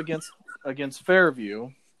lead off against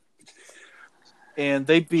Fairview, and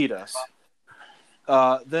they beat us.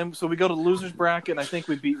 Then so we go to the losers bracket, and I think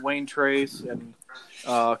we beat Wayne Trace and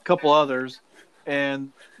a couple others,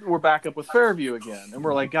 and we're back up with Fairview again. And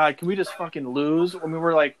we're like, God, can we just fucking lose? I mean,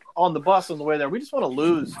 we're like on the bus on the way there. We just want to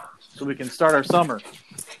lose so we can start our summer.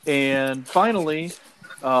 And finally,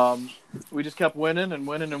 we just kept winning, and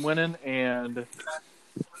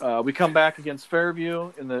we come back against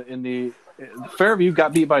Fairview Fairview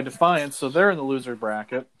got beat by Defiance, so they're in the loser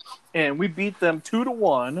bracket, and we beat them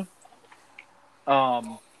 2-1.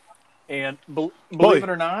 And believe it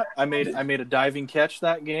or not, I made a diving catch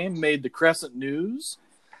that game, made the Crescent News.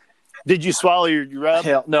 Did you swallow your rub?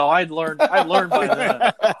 Hell, no, I'd learned by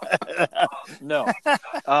then. No,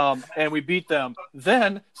 and we beat them.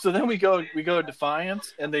 Then we go to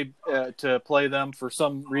Defiance, and they to play them for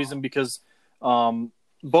some reason because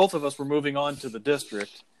both of us were moving on to the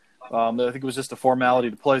district. I think it was just a formality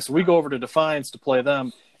to play. So we go over to Defiance to play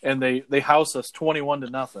them, and they house us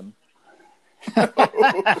 21-0.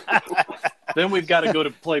 Then we've got to go to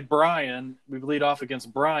play Bryan. We lead off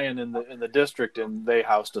against Bryan in the district, and they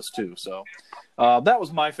housed us too. So that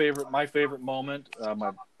was my favorite moment,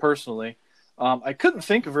 personally. I couldn't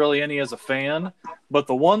think of really any as a fan, but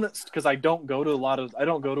the one that's because I don't go to a lot of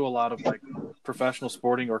like professional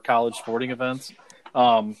sporting or college sporting events.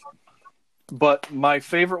 But my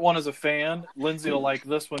favorite one as a fan, Lindsay will like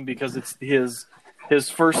this one because it's his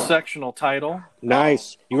first sectional title.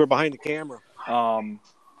 Nice. You were behind the camera.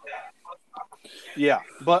 Yeah,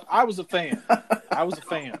 but I was a fan. That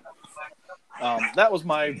was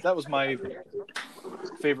my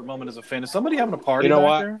favorite moment as a fan. Is somebody having a party? You know back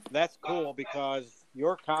what? there? That's cool because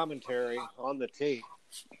your commentary on the tape,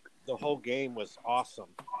 the whole game was awesome.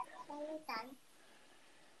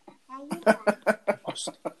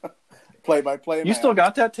 Play-by-play. You still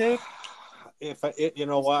got that tape? You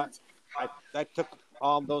know what? I took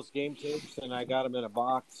all those game tapes and I got them in a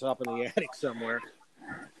box up in the attic somewhere.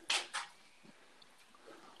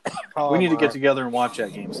 We need to get together and watch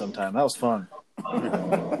that game sometime. That was fun.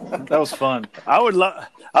 That was fun. I would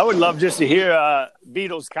love just to hear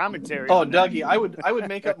Beatles commentary. Oh, on that. Dougie, I would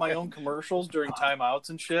make up my own commercials during timeouts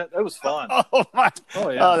and shit. It was fun. Oh my! Oh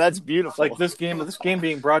yeah. Oh, that's beautiful. Like this game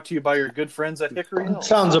being brought to you by your good friends at Hickory Hill.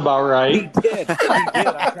 Sounds about right. He did.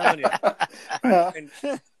 I'm telling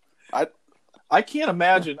you. I can't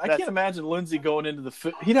imagine Lindsay going into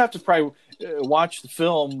the. He'd have to probably watch the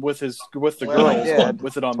film with the girls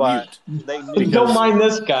with it on But mute. they knew Don't mind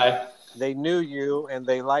this guy. They knew you and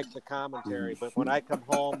they liked the commentary. But when I come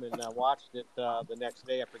home and watched it the next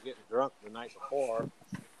day after getting drunk the night before,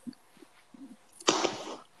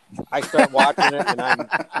 I start watching it and I'm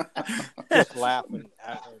just laughing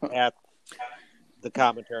at the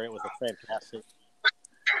commentary. It was a fantastic.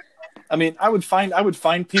 I mean, I would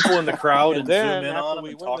find people in the crowd and then zoom in after on them we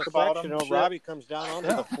and win talk the about section, them. Robbie comes down onto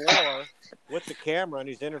the floor with the camera and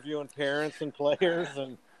he's interviewing parents and players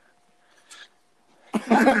and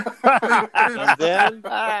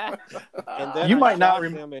then You I might not shot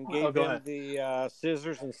rem- him and Oh, gave go him ahead. the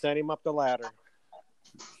scissors and sent him up the ladder.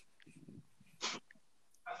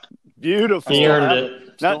 beautiful. He earned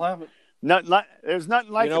it. Still have it. There's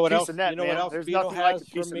nothing like You know a what piece else- of net, you know man. what else There's Vito nothing like a has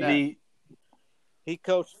piece for of me? net.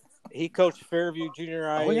 He coached Fairview Junior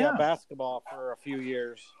High Oh, yeah. basketball for a few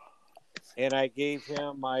years, and I gave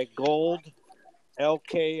him my gold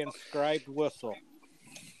LK inscribed whistle.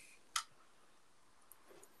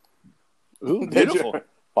 Ooh, beautiful.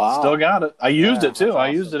 Wow. Still got it. I used it too. that's I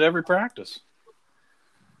awesome. used it every practice.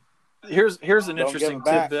 Here's an Don't interesting give it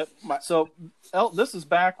back. tidbit. So this is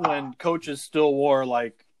back when coaches still wore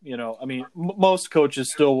most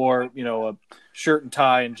coaches still wore a shirt and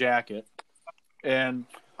tie and jacket. And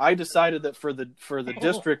I decided that for the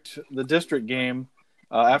district game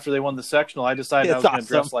after they won the sectional, I decided I was going to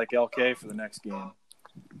dress like LK for the next game.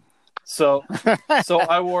 So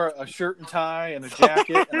I wore a shirt and tie and a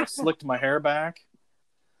jacket and I slicked my hair back.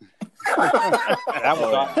 That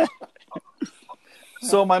was awesome.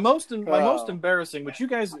 So my most embarrassing, which you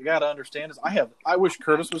guys got to understand, is I wish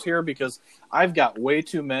Curtis was here because I've got way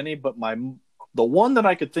too many. But the one that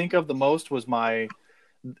I could think of the most was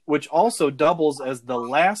which also doubles as the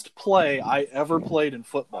last play I ever played in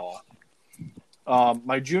football.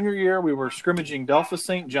 My junior year, we were scrimmaging Delphos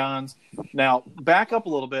St. John's. Now, back up a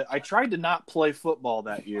little bit. I tried to not play football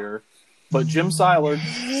that year, but Jim Seiler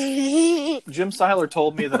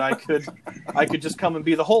told me that I could just come and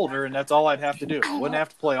be the holder, and that's all I'd have to do. I wouldn't have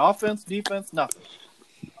to play offense, defense, nothing.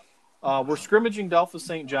 We're scrimmaging Delphos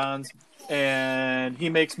St. John's, and he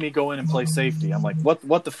makes me go in and play safety. I'm like,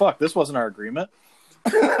 what the fuck? This wasn't our agreement.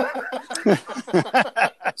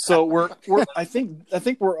 So I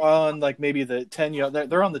think we're on like maybe the 10-yard.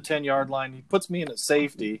 They're on the 10-yard line. He puts me in at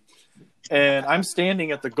safety, and I'm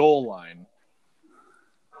standing at the goal line,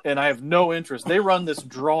 and I have no interest. They run this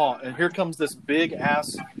draw, and here comes this big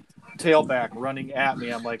ass tailback running at me.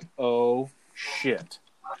 I'm like, oh shit.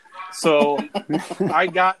 So I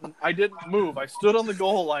didn't move. I stood on the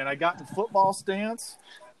goal line. I got in football stance.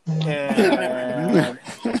 And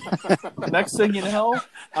next thing you know,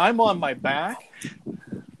 I'm on my back.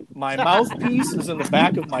 My mouthpiece is in the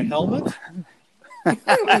back of my helmet.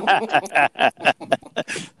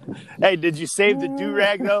 Hey, did you save the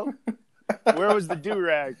do-rag, though? Where was the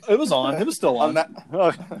do-rag? It was on. It was still on. On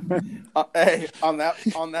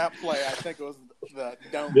that play, I think it was the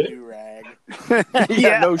don't do-rag.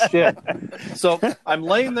 Yeah, no shit. So I'm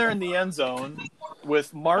laying there in the end zone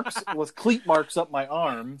with cleat marks up my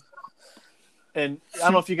arm. And I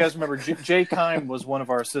don't know if you guys remember, Jay Kime was one of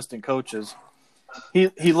our assistant coaches.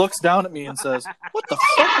 He looks down at me and says, "What the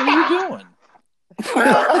fuck are you doing?"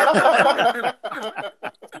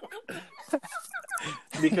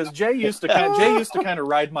 Because Jay used to kind of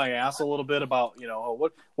ride my ass a little bit about,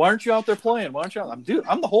 why aren't you out there playing? Why aren't you?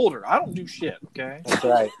 I'm the holder. I don't do shit. Okay, that's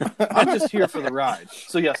right. I'm just here for the ride.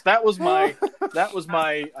 So yes, that was my.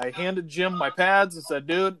 I handed Jim my pads and said,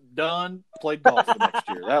 "Dude, done. Played golf for next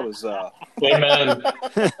year." That was. Amen.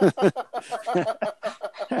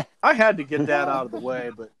 I had to get that out of the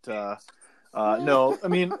way, but no, I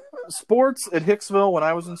mean, sports at Hicksville when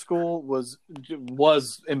I was in school was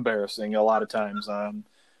embarrassing a lot of times.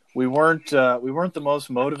 We weren't the most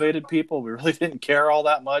motivated people. We really didn't care all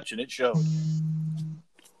that much, and it showed.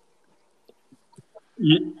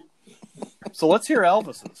 Yeah. So let's hear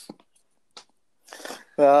Elvis's.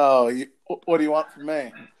 Oh, what do you want from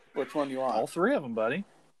me? Which one do you want? All three of them, buddy.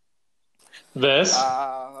 This?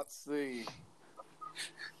 Let's see.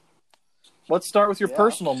 Let's start with your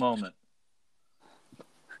personal moment.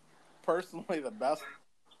 Personally, the best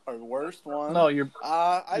or worst one? No, your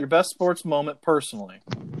best sports moment personally.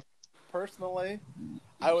 Personally,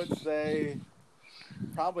 I would say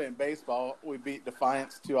probably in baseball, we beat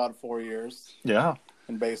Defiance 2 out of 4 years. Yeah.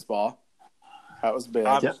 In baseball. That was big.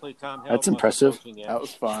 Obviously, Tom Hill that's impressive. That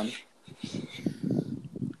was fun.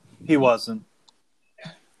 He wasn't.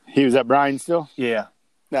 He was at Bryan still? Yeah.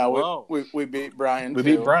 No, we beat Bryan. We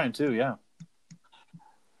beat Bryan too, yeah.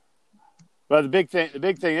 Well, the big thing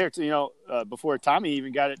there, before Tommy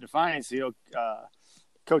even got at Defiance,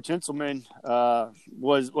 Coach Inselman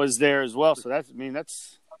was there as well. So that's a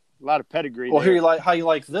lot of pedigree. Well, there. how you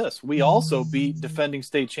like this? We also beat defending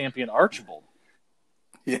state champion Archibald.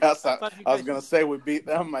 Yes, I was going to say we beat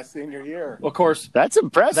them my senior year. Of course, that's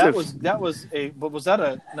impressive. That was a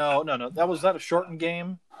shortened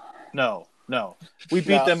game? No. We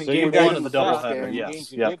beat them in game one of the doubleheader.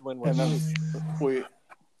 Yes, yeah. And then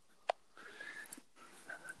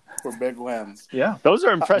were big wins. Yeah, those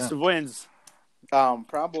are impressive wins.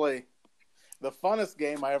 Probably the funnest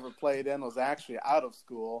game I ever played in was actually out of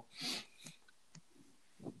school.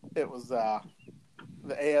 It was the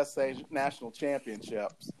ASA National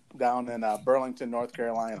Championships down in Burlington, North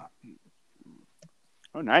Carolina.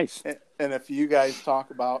 Oh, nice. And if you guys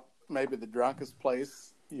talk about maybe the drunkest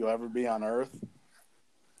place you'll ever be on earth,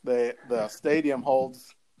 the stadium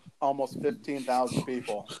holds almost 15,000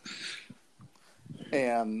 people.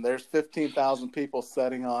 And there's 15,000 people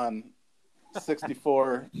sitting on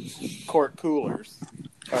 64 quart coolers.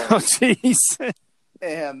 Oh, jeez.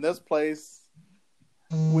 And this place,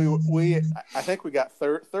 I think we got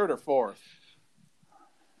third or fourth.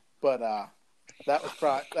 But that was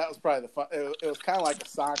probably the fun. It was kind of like a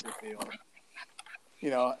soccer field.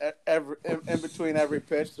 In between every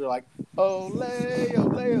pitch, they're like, ole,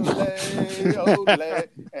 ole, ole, ole.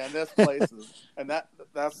 And this place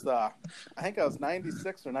that's I think I was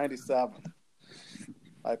 96 or 97.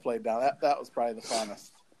 I played down. That was probably the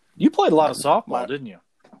funnest. You played a lot of softball, didn't you?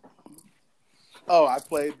 Oh, I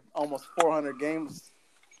played almost 400 games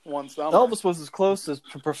one summer. Elvis was as close as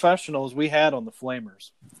professional as we had on the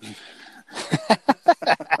Flamers.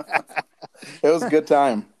 It was a good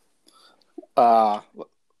time. The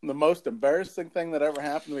most embarrassing thing that ever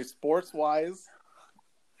happened to me sports-wise,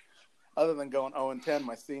 other than going 0-10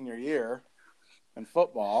 my senior year in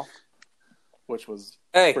football, which was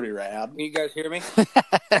Hey, pretty rad. can you guys hear me?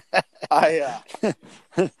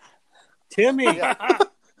 Timmy. Yeah.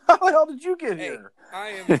 How the hell did you get Hey, here? I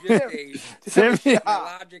am just a Timmy.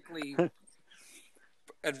 technologically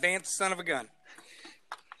advanced son of a gun.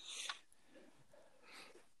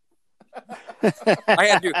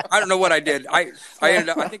 I don't know what I did. I ended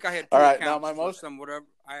up. I think I had 2 All right, now accounts my for most- some whatever.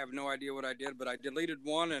 I have no idea what I did, but I deleted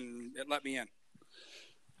one and it let me in.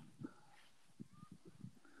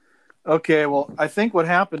 Okay, well, I think what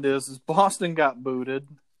happened is Boston got booted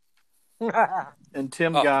and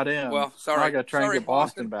Tim Oh, ap in. well, sorry. Now I got to try and Sorry, get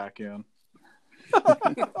Boston back in.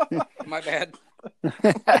 My bad.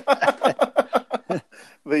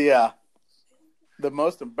 The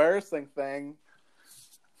most embarrassing thing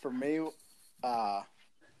for me, not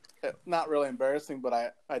really embarrassing,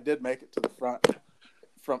 but I did make it to the front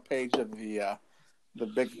page of the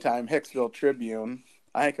big time Hicksville Tribune.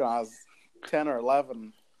 I think when I was 10 or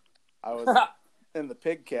 11, I was in the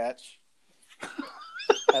pig catch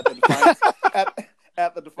at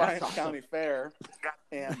the Defiance County Fair,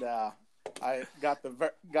 and I got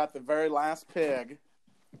the very last pig,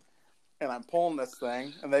 and I'm pulling this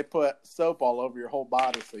thing, and they put soap all over your whole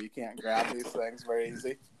body, so you can't grab these things very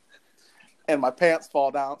easy. And my pants fall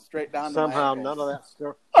down straight down. Somehow, to my none ankles.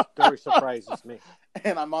 of that story surprises me.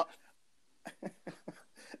 And I'm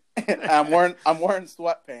wearing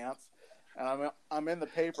sweatpants, and I'm in the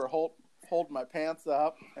paper holding my pants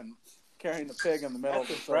up and carrying the pig in the middle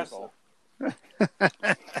That's of the circle.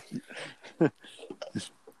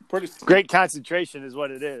 Pretty Great concentration is what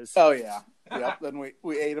it is. Oh yeah, yep. Then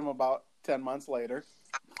we ate them about 10 months later.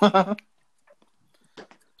 What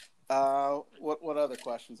other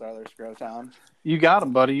questions are there, Scrowtown? You got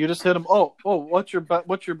him, buddy. You just hit him. Oh, what's your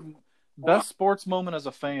best sports moment as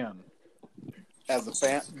a fan? As a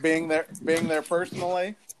fan, being there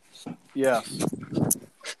personally. Yes.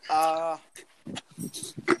 I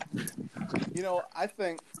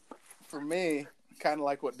think for me, kind of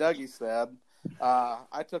like what Dougie said,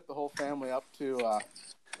 I took the whole family up to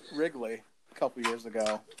Wrigley a couple years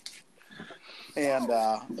ago, and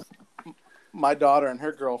my daughter and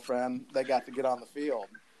her girlfriend, they got to get on the field,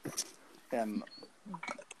 and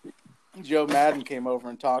Joe Madden came over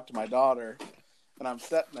and talked to my daughter, and I'm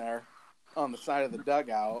sitting there on the side of the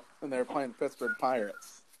dugout, and they were playing the Pittsburgh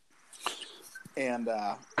Pirates, and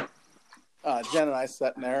Jen and I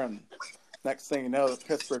sitting there, and next thing you know, the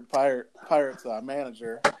Pittsburgh Pirates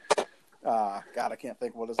manager, God, I can't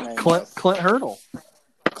think what his name is. Clint Hurdle.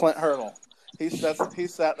 Clint Hurdle. He sat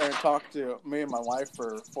there and talked to me and my wife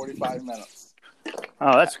for 45 minutes.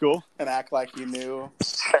 Oh, that's cool. And act like he knew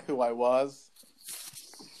who I was.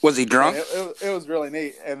 Was he drunk? It was really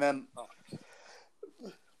neat. And then,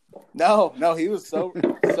 no, he was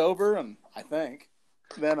sober, and I think.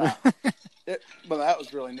 Then, but that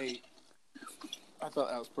was really neat. I thought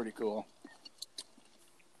that was pretty cool.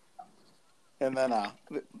 And then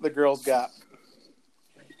the girls got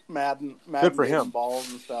Madden Good for him.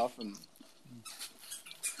 balls and stuff, and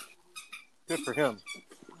Good for him.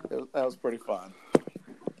 that was pretty fun.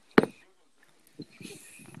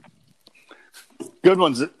 Good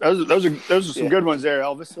ones. Those are some Yeah. good ones there,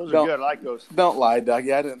 Elvis. Those are Don't- good. I like those. Don't lie,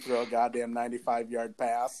 Dougie. I didn't throw a goddamn 95-yard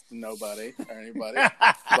pass to nobody or anybody.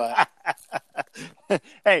 But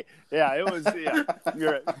Hey, yeah, it was. Yeah,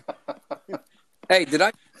 you're right. Hey, did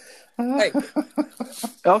I? Hey,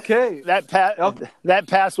 Okay. That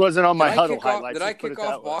pass wasn't on my did I huddle kick off, highlights. did I let's put kick it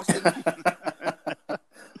that off way. Boston?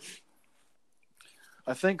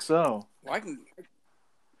 I think so. Well, I can.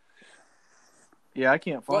 Yeah, I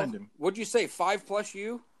can't find him. What'd you say? 5+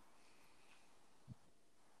 you?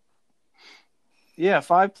 Yeah,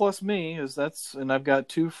 5 plus me and I've got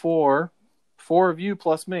 2, 4 of you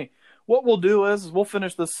plus me. What we'll do is we'll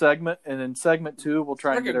finish this segment, and in segment 2, we'll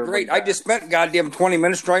try and get Freaking everybody great! I back. just spent goddamn 20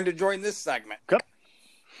 minutes trying to join this segment.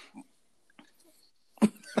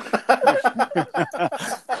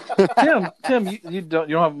 Tim, you don't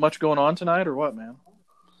have much going on tonight, or what, man?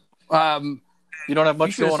 You don't have You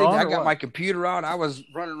much should have going seen on. I or got what? my computer on. I was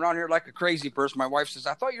running around here like a crazy person. My wife says,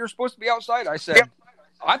 "I thought you were supposed to be outside." I said,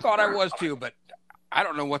 "I thought I was too, but I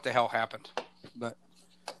don't know what the hell happened."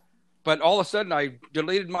 But all of a sudden, I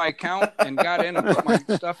deleted my account and got in and put my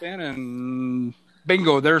stuff in, and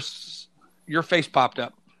bingo, there's your face popped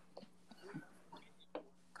up.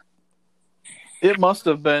 It must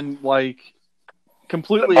have been like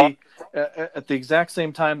completely at the exact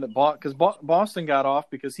same time that because Boston got off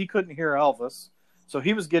because he couldn't hear Elvis, so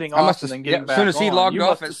he was getting I off must and have, then getting as back soon as he on. logged You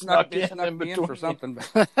off, must it have snuck me in for between. something.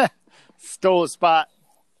 But Stole a spot.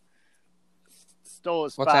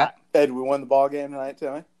 What's that? hey, did we win the ball game tonight,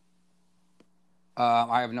 Timmy?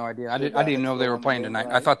 I have no idea. I didn't even know they were playing tonight.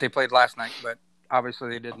 I thought they played last night, but obviously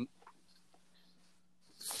they didn't.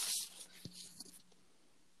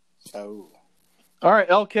 Oh. All right,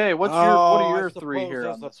 LK, what are your three here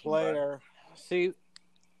as on a this one, bud? player? See,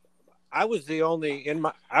 I was the only junior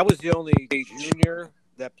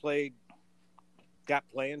that got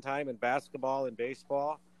playing time in basketball and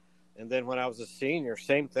baseball, and then when I was a senior,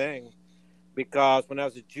 same thing. Because when I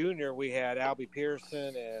was a junior, we had Albie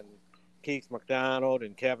Pearson and Keith McDonald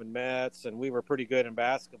and Kevin Metz, and we were pretty good in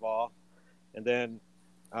basketball. And then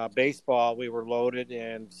baseball, we were loaded,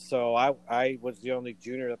 and so I was the only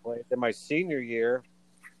junior that played. In my senior year,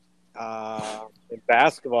 in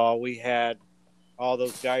basketball, we had all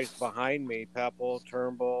those guys behind me, Pepple,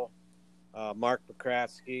 Turnbull, Mark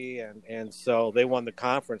Pokratsky, and so they won the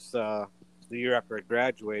conference the year after I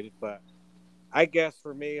graduated. But I guess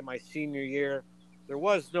for me, in my senior year, there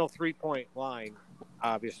was no three-point line,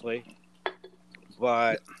 obviously.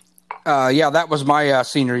 But that was my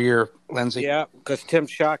senior year, Lindsay. yeah, because Tim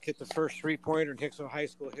Schock hit the first three-pointer in Hicksville High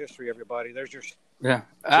School history. Everybody, there's your Yeah.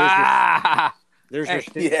 there's Hey.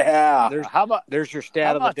 your Yeah. there's your stat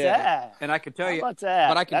How of the about day. that? And I can tell How you, about that?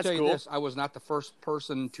 but I can That's tell you cool. this: I was not the first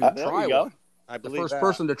person to There try you go. one. I The believe first that.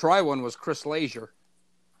 person to try one was Chris Lazier.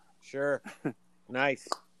 Sure. Nice.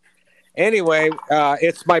 Anyway,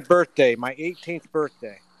 it's my birthday, my 18th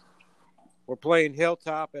birthday. We're playing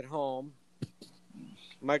Hilltop at home.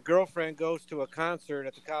 My girlfriend goes to a concert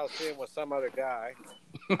at the Coliseum with some other guy.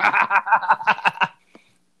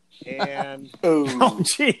 And Oh,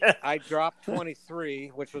 gee. I dropped 23,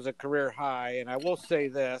 which was a career high. And I will say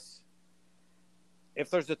this. If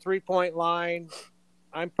there's a three-point line,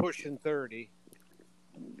 I'm pushing 30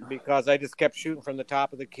 because I just kept shooting from the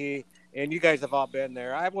top of the key. And you guys have all been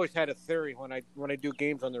there. I've always had a theory when I do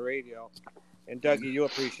games on the radio. And Dougie, you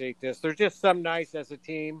appreciate this. There's just some nights as a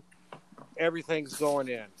team, everything's going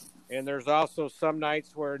in. And there's also some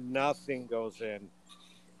nights where nothing goes in.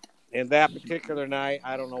 And that particular night,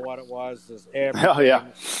 I don't know what it was. Is everything Oh, yeah.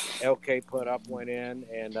 LK put up went in,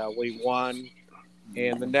 and we won.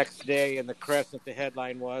 And the next day in the Crescent, the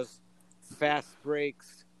headline was Fast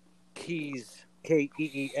Breaks, Keys, Kees,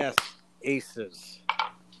 Aces.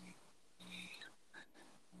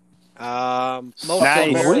 Most Nice.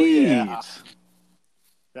 embarrassing- Yeah.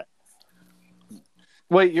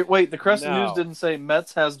 Wait, the Crescent No. News didn't say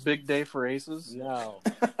Mets has big day for aces? No.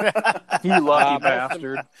 You lucky most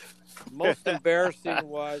bastard. Most embarrassing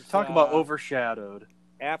was Talk about overshadowed.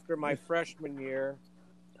 after my freshman year,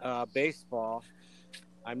 baseball.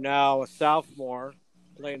 I'm now a sophomore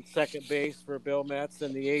playing second base for Bill Metz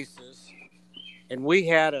and the Aces. And we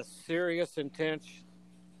had a serious,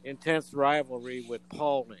 intense rivalry with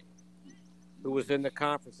Paulding, who was in the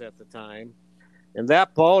conference at the time. And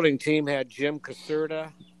that Paulding team had Jim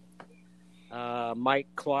Caserta, Mike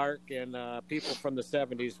Clark, and people from the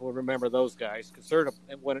 70s will remember those guys. Caserta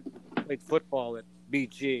played football at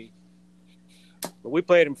BG. But we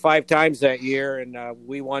played him 5 times that year, and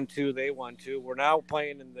we won 2, they won 2. We're now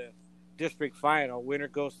playing in the district final. Winner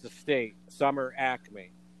goes to state, Summer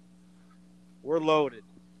Acme. We're loaded.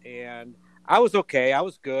 And I was okay. I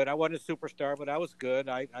was good. I wasn't a superstar, but I was good.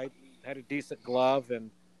 I had a decent glove and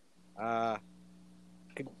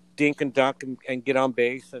could dink and dunk and get on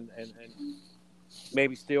base and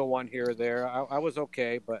maybe steal one here or there. I was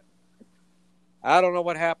okay, but I don't know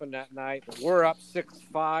what happened that night. But we're up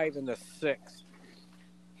 6-5 in the 6th.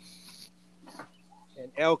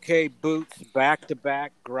 And LK boots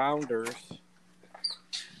back-to-back grounders.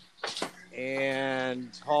 And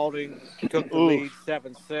Paulding took the lead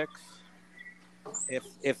 7-6.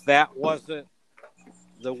 If that wasn't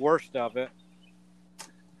the worst of it,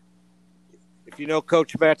 if you know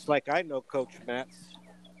Coach Metz like I know Coach Metz,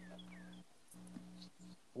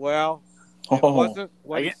 well, it wasn't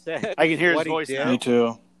what he said. I can hear his what he voice did. now. Me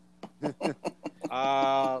too.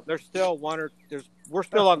 There's still we're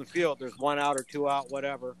still on the field. There's 1 out or 2 out,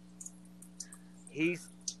 whatever. He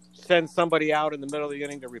sends somebody out in the middle of the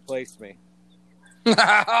inning to replace me.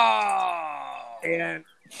 And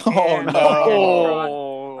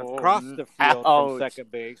Oh, across the field ouch. from second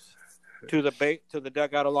base to the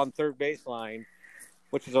dugout along third baseline,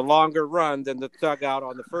 which is a longer run than the dugout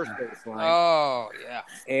on the first baseline. Oh, yeah.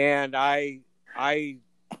 And I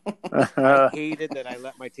hated that I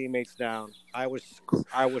let my teammates down. I was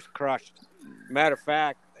crushed. Matter of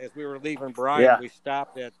fact, as we were leaving Bryan, Yeah. we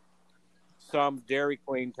stopped at some Dairy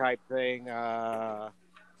Queen type thing on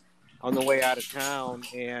the way out of town,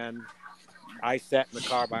 and I sat in the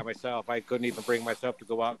car by myself. I couldn't even bring myself to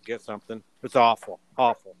go out and get something. It's awful.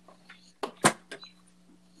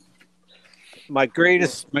 My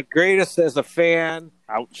greatest as a fan.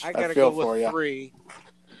 Ouch. I gotta feel go for with ya. 3.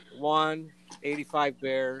 1, 85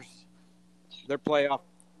 Bears. Their playoff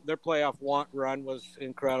run was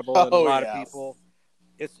incredible, and a Oh, lot yes. of people.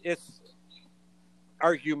 It's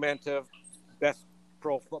argumentative. Best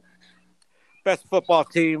football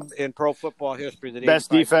team in pro football history. The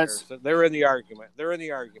Best 85 defense. Bears. They're in the argument.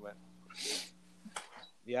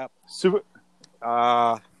 Yep.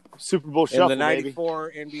 Super Bowl In shuffle, the baby.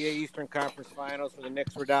 '94 NBA Eastern Conference Finals, where the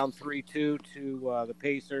Knicks were down 3-2 to the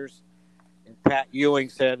Pacers, and Pat Ewing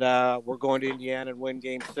said, "We're going to Indiana and win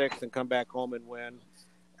Game 6 and come back home and win."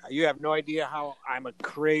 You have no idea how I'm a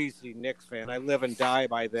crazy Knicks fan. I live and die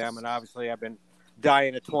by them, and obviously I've been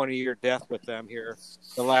dying a 20-year death with them here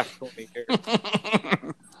the last 20 years.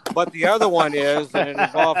 But the other one is, and it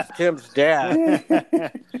involves Tim's dad.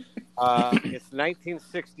 It's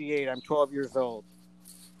 1968. I'm 12 years old.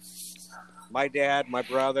 My dad, my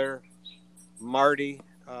brother, Marty,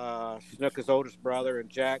 Snook's oldest brother, and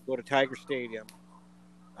Jack go to Tiger Stadium.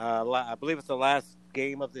 I believe it's the last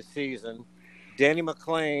game of the season. Danny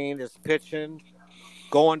McClain is pitching,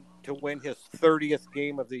 going to win his 30th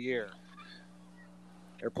game of the year.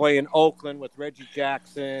 They're playing Oakland with Reggie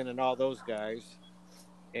Jackson and all those guys.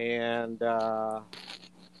 And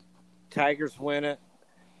Tigers win it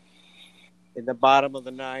in the bottom of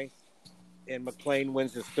the ninth. And McClain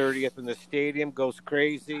wins his 30th, and the stadium goes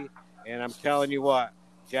crazy. And I'm telling you what,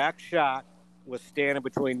 Jack Schott was standing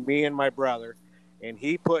between me and my brother, and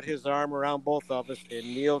he put his arm around both of us and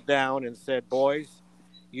kneeled down and said, "Boys,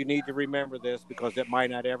 you need to remember this because it might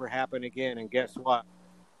not ever happen again." And guess what?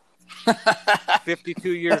 52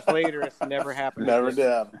 years later, it's never happened Never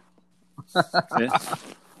again. did. Yeah,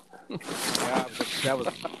 that was.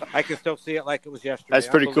 I can still see it like it was yesterday. That's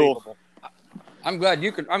pretty cool. Unbelievable. I'm glad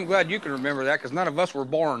you can remember that because none of us were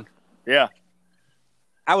born. Yeah.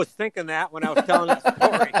 I was thinking that when I was telling that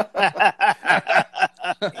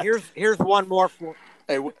story. Here's one more for.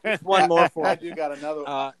 Hey, Here's one more for. I do got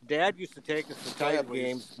another. Dad used to take us to Go ahead, Tiger please.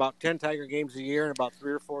 games, about 10 Tiger games a year, and about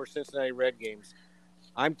 3 or 4 Cincinnati Red games.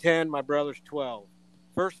 I'm 10, my brother's 12.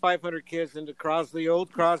 First 500 kids into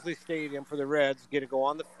old Crosley Stadium for the Reds get to go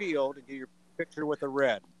on the field and get your picture with a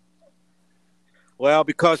Red. Well,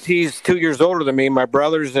 because he's 2 years older than me, my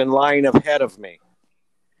brother's in line ahead of me.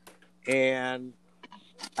 And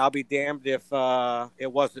I'll be damned if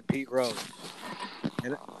it wasn't Pete Rose.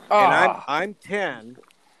 And I'm 10,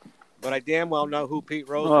 but I damn well know who Pete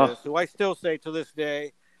Rose is, who I still say to this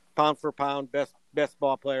day, pound for pound, best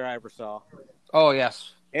ball player I ever saw. Oh,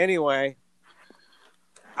 yes. Anyway,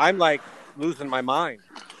 I'm like losing my mind,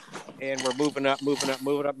 and we're moving up.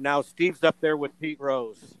 Now Steve's up there with Pete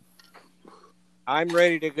Rose. I'm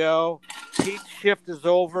ready to go. Pete's shift is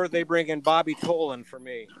over. They bring in Bobby Tolan for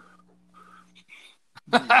me.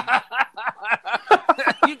 You got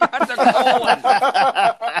the colon.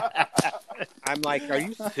 I'm like, are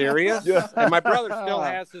you serious? And my brother still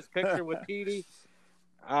has his picture with Petey.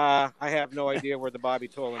 I have no idea where the Bobby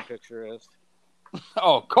Tolan picture is.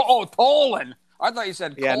 Tolan. I thought you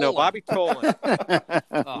said Yeah, no, colon. Bobby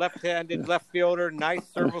Tolan. Left-handed left fielder, nice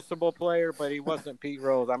serviceable player, but he wasn't Pete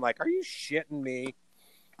Rose. I'm like, are you shitting me?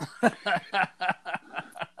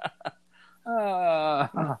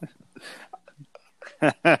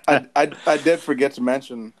 I did forget to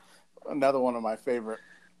mention another one of my favorite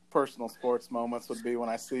personal sports moments would be when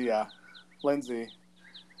I see Lindsay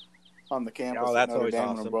on the campus Oh, at that's Notre always Dame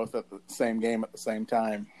when awesome. we're both at the same game at the same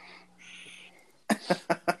time.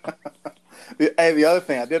 The other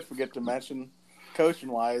thing I did forget to mention,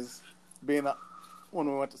 coaching wise, being when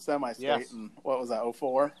we went to semi-state Yes. and what was that,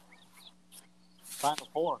 04? Final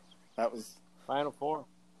Four. That was Final Four.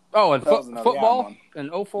 Oh, and That was another football one.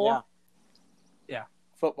 in 04? Yeah.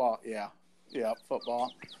 football. Yeah,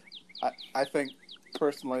 football. I think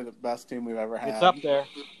personally the best team we've ever had. It's up there.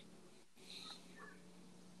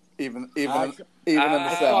 Even I- in the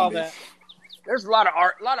I saw 70s. that. There's a lot of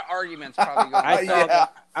arguments probably going on. I saw Yeah.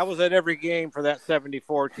 that. I was at every game for that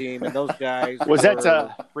 74 team, and those guys Was were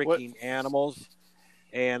that, freaking animals.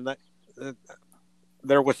 And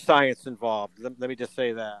there was science involved. Let me just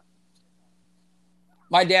say that.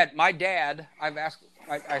 My dad,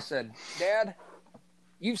 I said, Dad,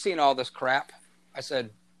 you've seen all this crap. I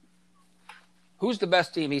said, who's the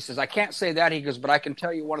best team? He says, I can't say that. He goes, but I can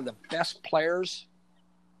tell you one of the best players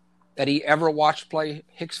that he ever watched play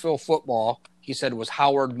Hicksville football, he said, was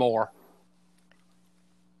Howard Moore.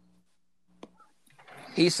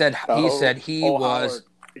 He said he was Howard.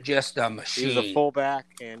 just a He machine. was a fullback,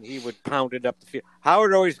 and he would pound it up the field.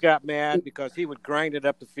 Howard always got mad because he would grind it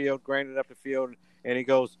up the field, and he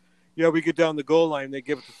goes, yeah, we get down the goal line, they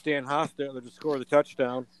give it to Stan Hostetler to score the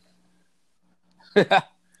touchdown.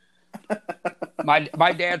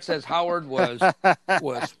 My dad says Howard was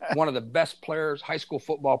one of the best players, high school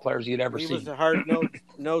football players he'd ever He seen. was a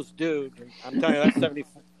hard-nosed dude. And I'm telling you,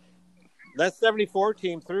 that 74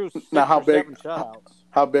 team threw 6 Now, or 7 shutouts.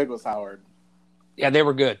 How big was Howard? Yeah, they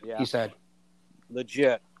were good. Yeah. He said.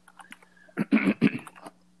 Legit.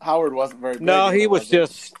 Howard wasn't very big. No, he was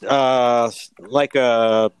just like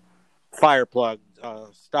a fire plug,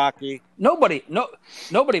 stocky. Nobody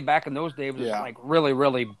back in those days was Yeah. like really,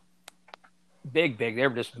 really big. They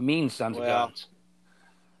were just mean sons of Well, guns.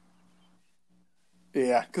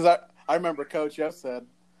 Yeah, because I remember Coach F said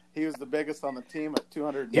he was the biggest on the team at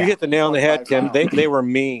 200. You hit the nail on the head, Tim. pounds. They were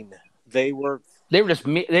mean. They were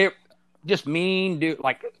Just mean, dude.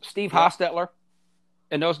 Like Steve Hostetler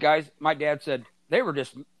and those guys. My dad said they were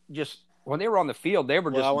just when they were on the field, they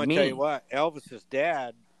were Well, I just want to mean. tell you what, Elvis's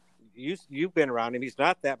dad, you've been around him. He's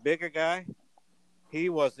not that big a guy. He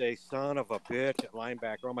was a son of a bitch at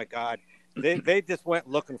linebacker. Oh, my God. They just went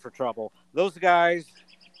looking for trouble. Those guys,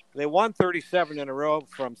 they won 37 in a row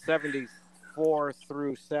from 74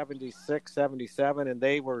 through 76, 77, and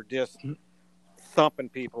they were just thumping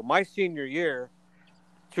people. My senior year,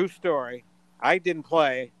 true story, I didn't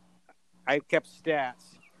play. I kept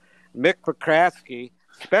stats. Mick Pokrasky,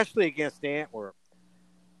 especially against Antwerp,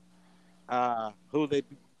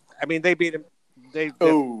 they beat him.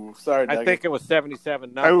 Oh, sorry, I Doug. think it was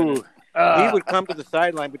 77-0. Oh, He would come to the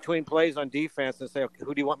sideline between plays on defense and say, okay,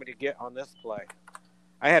 who do you want me to get on this play?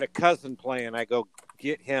 I had a cousin playing. I go,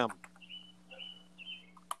 get him.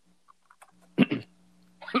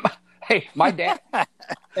 Hey, my dad.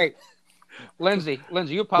 Hey, Lindsay,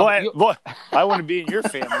 you probably. boy, I want to be in your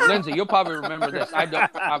family. Lindsay, you'll probably remember this. I don't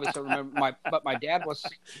obviously remember but my dad was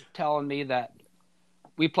telling me that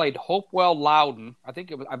we played Hopewell Loudon. I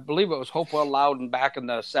believe it was Hopewell Loudon back in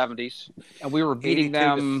the 70s, and we were beating 82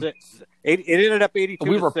 them. to 6. It ended up 82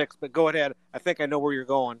 We to were- 6, but go ahead. I think I know where you're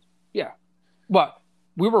going. Yeah, but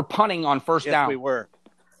we were punting on first Yes, down. we were.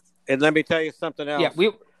 And let me tell you something else. Yeah,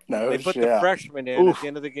 we. No, They put shit. the freshman in at the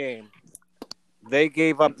end of the game. They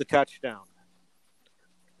gave up the touchdown.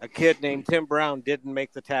 A kid named Tim Brown didn't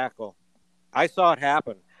make the tackle. I saw it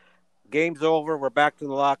happen. Game's over. We're back to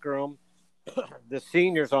the locker room. The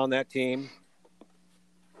seniors on that team,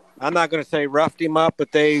 I'm not going to say roughed him up,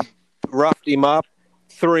 but they roughed him up,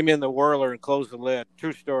 threw him in the whirler, and closed the lid.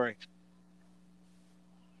 True story.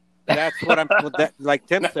 That's what I'm. Like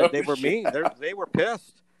Tim said, they were mean. They were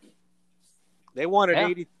pissed. They wanted Yeah.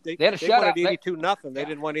 80. They had a they shutout. wanted 82-0. They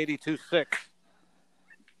didn't want 82-6.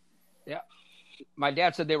 My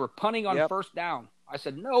dad said they were punting on Yep. first down. I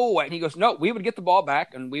said, no way. And he goes, no, we would get the ball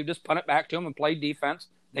back, and we would just punt it back to him and play defense.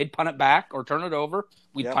 They'd punt it back or turn it over.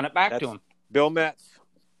 We'd Yep, punt it back to that's- him. Bill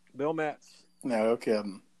Metz. No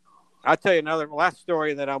kidding. I'll tell you another last story,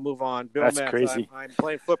 and then I'll move on. Bill That's Metz. crazy. I'm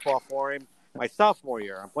playing football for him my sophomore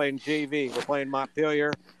year. I'm playing JV. We're playing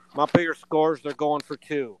Montpelier. Montpelier scores. They're going for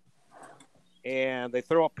 2. And they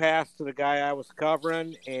throw a pass to the guy I was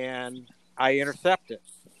covering, and I intercept it.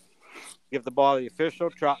 Give the ball to the official,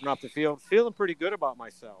 trotting off the field, feeling pretty good about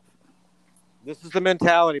myself. This is the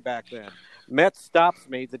mentality back then. Metz stops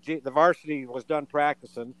me. The varsity was done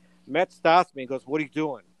practicing. Metz stops me and goes, what are you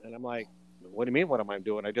doing? And I'm like, what do you mean, what am I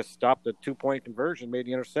doing? I just stopped the 2-point conversion, made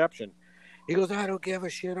the interception. He goes, I don't give a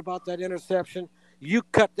shit about that interception. You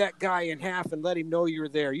cut that guy in half and let him know you're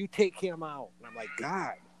there. You take him out. And I'm like,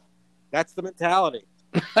 God, that's the mentality.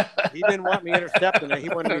 He didn't want me intercepting it. He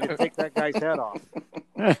wanted me to take that guy's head off.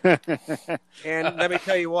 And let me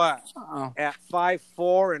tell you what, Uh-oh. at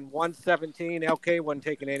 5'4" and 117, LK wasn't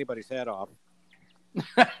taking anybody's head off.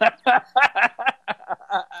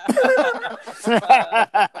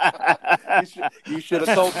 You should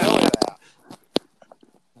have told Bill that.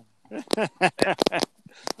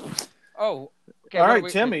 Oh, okay. All what right, we-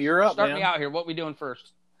 Timmy, you're up, Start man. me out here. What we doing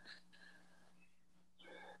first?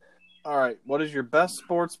 All right. What is your best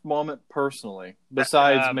sports moment personally,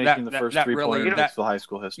 besides making the first that 3 really- pointer in that- Hicksville high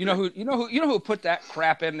school history? You know who put that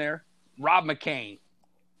crap in there? Rob McCain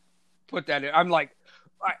put that in. I'm like,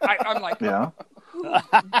 I'm like, Yeah.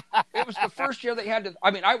 it was the first year they had to.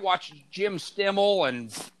 I mean, I watched Jim Stimmel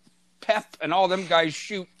and Pep and all them guys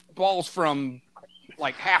shoot balls from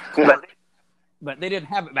like half court, but they didn't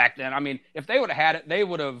have it back then. I mean, if they would have had it, they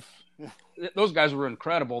would have. Those guys were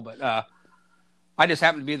incredible, but I just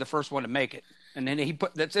happened to be the first one to make it. And then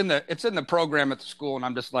it's in the program at the school, and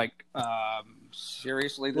I'm just like,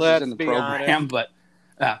 seriously, this Let's is in the be program, honest. but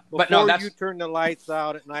Before no, that's you turn the lights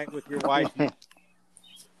out at night with your wife,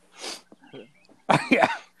 yeah.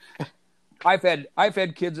 I've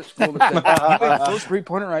had kids at school that said, "You made the first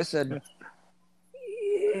 3-pointer." I said,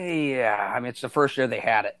 "Yeah, I mean, it's the first year they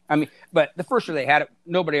had it. I mean, but the first year they had it,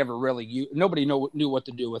 nobody ever really knew what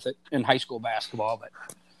to do with it in high school basketball. But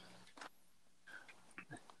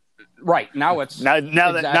right now it's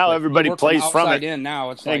now everybody plays from it. In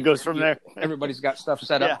now it's and like it goes from there. Everybody's got stuff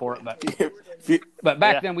set up for it, If but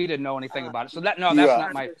back then we didn't know anything about it. So that's not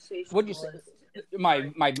my. What'd you say?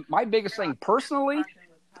 My biggest thing personally,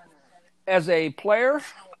 as a player.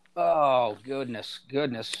 Oh goodness.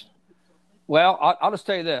 Well, I'll just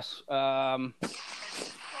tell you this. I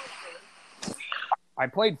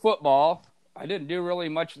played football. I didn't do really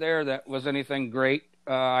much there that was anything great.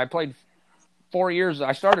 I played 4 years.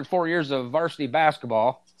 I started 4 years of varsity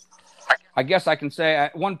basketball. I guess I can say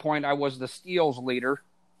at one point I was the steals leader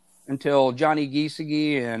until Johnny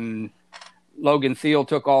Giesige and Logan Thiel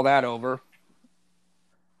took all that over.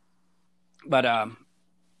 But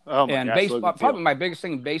baseball, probably my biggest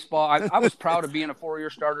thing in baseball. I was proud of being a 4-year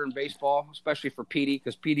starter in baseball, especially for Petey,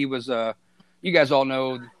 because Petey was you guys all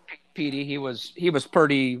know Petey. He was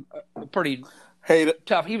pretty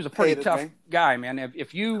tough. He was a pretty tough guy, man.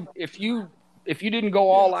 If you didn't go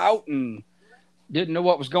all out and didn't know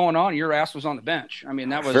what was going on, your ass was on the bench. I mean,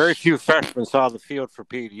 that was very few freshmen saw the field for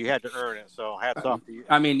Petey. You had to earn it. So hats off to you.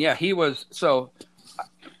 I mean, yeah, he was. So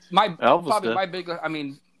my big. I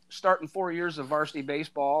mean, starting 4 years of varsity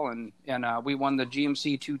baseball, and we won the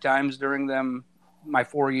GMC 2 times during my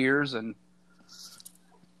 4 years, and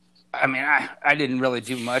I mean, I didn't really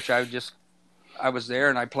do much. I was there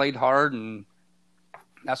and I played hard, and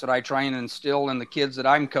that's what I try and instill in the kids that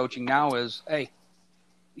I'm coaching now is, hey,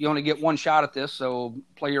 you only get one shot at this, so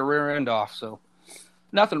play your rear end off. So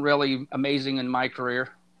nothing really amazing in my career.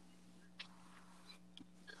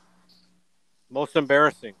 Most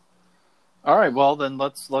embarrassing. All right, well then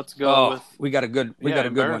let's go with. We got a good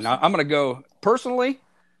one. Now, I'm going to go personally.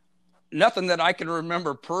 Nothing that I can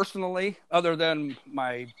remember personally, other than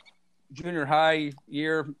my junior high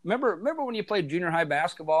year. Remember when you played junior high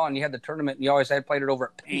basketball and you had the tournament and you always played it over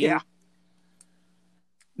at Payne? Yeah.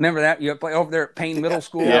 Remember that? You played over there at Payne Middle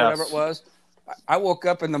School, Yes. or whatever it was. I woke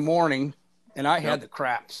up in the morning and I had the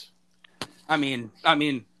craps. I mean,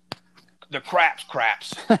 the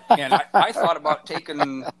craps. And I thought about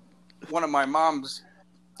taking one of my mom's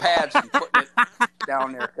pads and putting it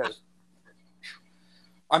down there because,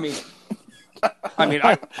 I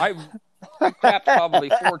crapped probably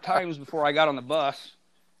 4 times before I got on the bus,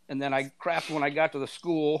 and then I crapped when I got to the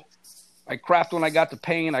school. I crapped when I got to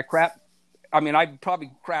Payne. I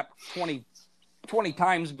probably crapped 20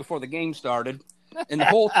 times before the game started. And the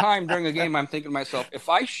whole time during the game, I'm thinking to myself, if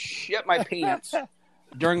I shit my pants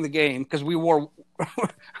during the game, because we wore,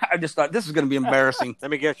 I just thought this is going to be embarrassing.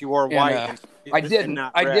 Let me guess, you wore white. I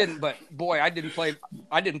didn't, but boy, I didn't play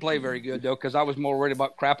very good though, because I was more worried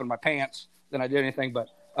about crapping my pants than I did anything. But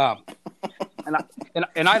and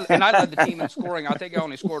I led the team in scoring. I think I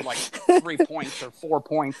only scored like 3 points or 4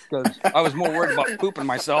 points because I was more worried about pooping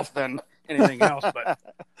myself than anything else.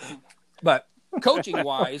 But coaching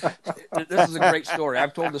wise, this is a great story.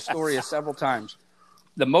 I've told the story several times.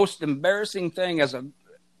 The most embarrassing thing as a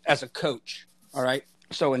coach. All right.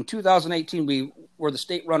 So in 2018, we were the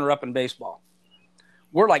state runner-up in baseball.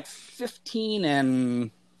 We're like 15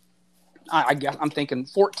 and I guess I'm thinking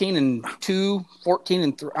 14-2,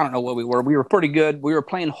 14-3. I don't know what we were. We were pretty good. We were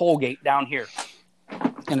playing Holgate down here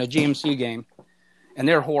in a GMC game, and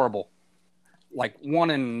they're horrible, like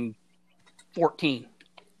 1-14.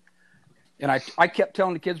 And I kept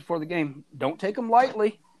telling the kids before the game, don't take them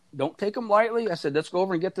lightly. Don't take them lightly. I said, let's go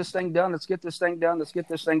over and get this thing done. Let's get this thing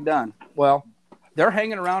done. Well, they're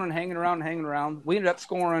hanging around. We ended up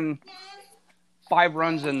scoring 5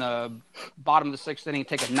 runs in the bottom of the 6th inning,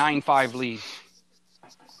 take a 9-5 lead.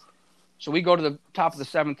 So we go to the top of the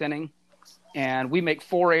 7th inning, and we make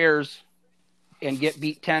 4 errors and get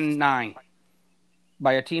beat 10-9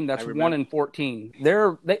 by a team that's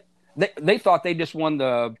 1-14. They thought they just won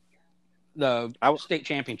the state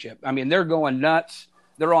championship. I mean, they're going nuts.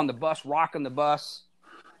 They're on the bus, rocking the bus.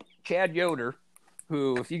 Chad Yoder,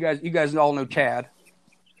 who, if you guys all know Chad.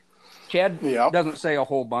 Chad doesn't say a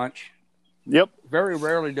whole bunch. Yep. Very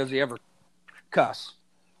rarely does he ever cuss.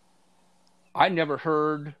 I never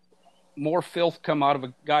heard more filth come out of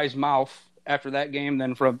a guy's mouth after that game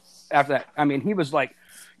than after that. I mean, he was like,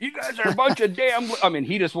 you guys are a bunch of damn... I mean,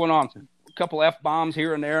 he just went on a couple F-bombs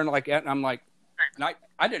here and there and like that. And I'm like,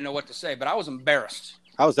 I didn't know what to say, but I was embarrassed.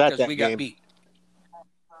 I was at because that we game. Got beat.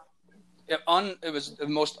 It was the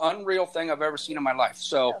most unreal thing I've ever seen in my life.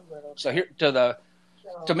 So here to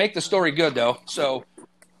make the story good though. So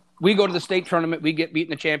we go to the state tournament, we get beat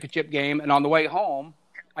in the championship game, and on the way home,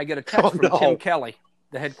 I get a text from Tim Kelly,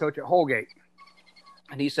 the head coach at Holgate.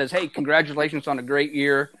 And he says, hey, congratulations on a great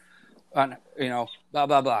year. you know, blah,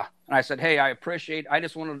 blah, blah. And I said, hey, I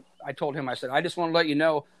told him, I said, I just want to let you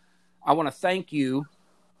know, I want to thank you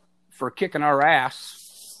for kicking our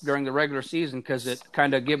ass during the regular season because it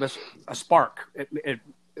kind of gave us a spark. It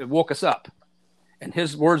woke us up. And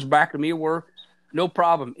his words back to me were, no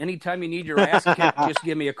problem. Anytime you need your ass kicked, just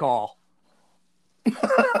give me a call.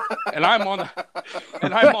 And I'm on the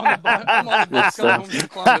bus coming home to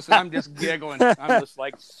Columbus, and I'm just giggling. I'm just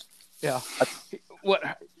like, yeah, what?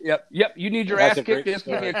 Yep. You need your That's ass kicked, just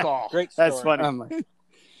give me a call. Great story. That's funny. I'm like,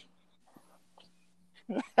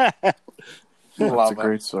 That's a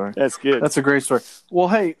great story. That's good. That's a great story. Well,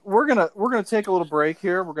 hey, we're gonna take a little break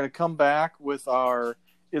here. We're gonna come back with our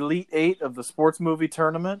Elite Eight of the sports movie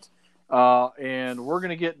tournament, and we're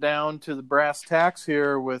gonna get down to the brass tacks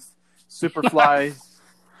here with Superfly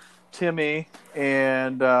Timmy,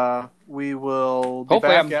 and we will be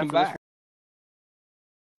hopefully back I'm after coming this. back.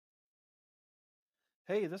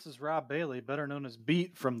 Hey, this is Rob Bailey, better known as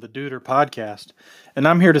Beat from the Duder podcast, and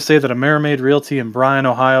I'm here to say that Amerimaid Realty in Bryan,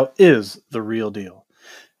 Ohio is the real deal.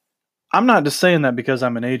 I'm not just saying that because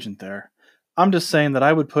I'm an agent there. I'm just saying that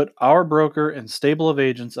I would put our broker and stable of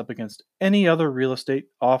agents up against any other real estate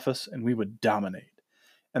office and we would dominate.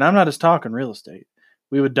 And I'm not just talking real estate.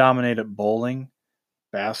 We would dominate at bowling,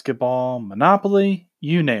 basketball, Monopoly,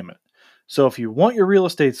 you name it. So if you want your real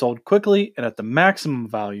estate sold quickly and at the maximum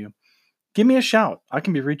value, give me a shout. I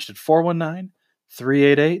can be reached at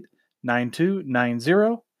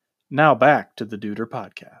 419-388-9290. Now back to the Duder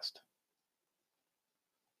podcast.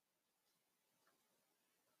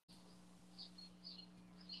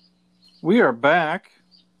 We are back.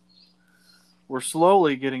 We're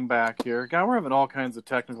slowly getting back here. God, we're having all kinds of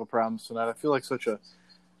technical problems tonight. I feel like such a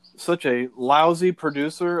lousy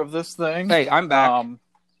producer of this thing. Hey, I'm back.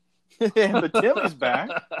 But Timmy's back.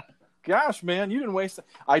 Gosh, man, you didn't waste.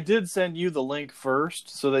 I did send you the link first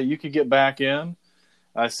so that you could get back in.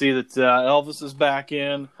 I see that Elvis is back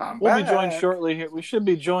in. We'll be joined shortly here. We should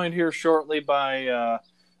be joined here shortly by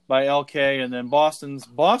LK, and then Boston's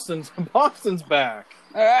back.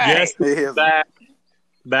 Yes, He is. back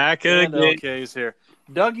And again. LK's here.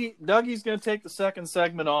 Dougie's going to take the second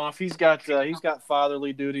segment off. He's got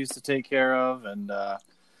fatherly duties to take care of, and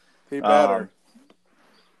He better.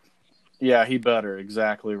 yeah, he better.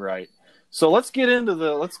 Exactly right. So let's get into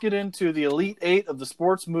the Elite Eight of the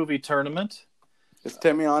sports movie tournament. Is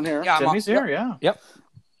Timmy on here? Yeah, I'm Timmy's on- here. Yeah. Yep.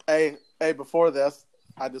 Hey, before this,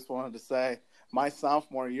 I just wanted to say my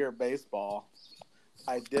sophomore year of baseball,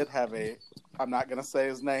 I did have I'm not going to say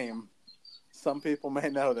his name. Some people may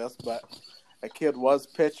know this, but a kid was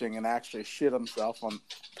pitching and actually shit himself on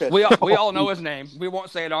pitch. We all know his name. We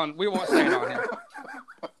won't say it on him.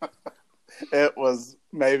 It was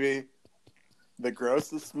maybe the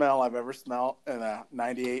grossest smell I've ever smelled in a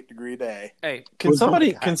 98-degree day. Hey, Can one of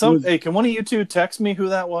you two text me who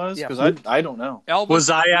that was? Yeah. Because I don't know. Elvis. Was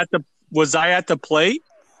I at the plate?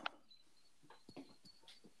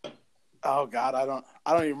 Oh God, I don't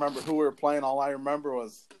even remember who we were playing. All I remember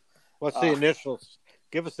was What's the initials?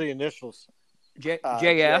 Give us the initials. JS.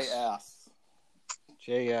 JS.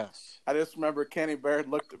 JS. I just remember Kenny Baird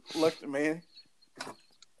looked at me.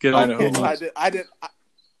 Get I on know. the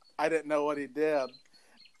I didn't know what he did,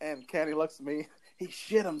 and Kenny looks at me. He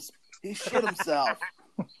shit himself.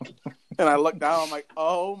 And I looked down. I'm like,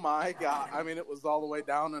 oh my God! I mean, it was all the way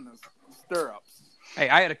down in his stirrups. Hey,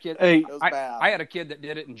 I had a kid. Hey, It was bad. I had a kid that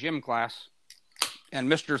did it in gym class, and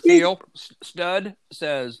Mr. Thiel Stud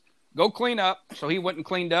says, "Go clean up." So he went and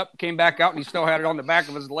cleaned up, came back out, and he still had it on the back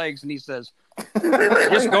of his legs. And he says,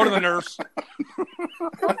 "Just go to the nurse."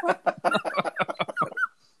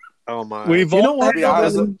 Oh my! We've You know all what? be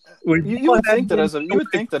honest. You would think that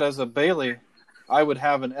as a Bailey, I would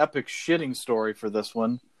have an epic shitting story for this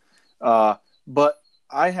one, but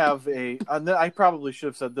I have I probably should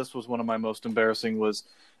have said this was one of my most embarrassing. Was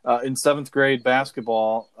in 7th grade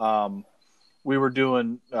basketball. We were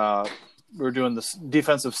doing this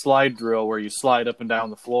defensive slide drill where you slide up and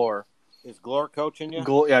down the floor. Is Glor coaching you?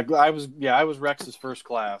 I was Rex's first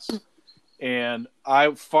class. And I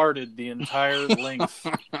farted the entire length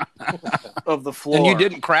of the floor. And you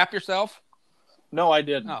didn't crap yourself? No, I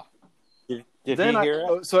didn't. Oh. Did he hear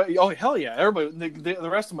it? So hell yeah! Everybody, the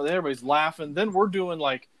rest of them, everybody's laughing. Then we're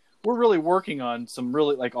really working on some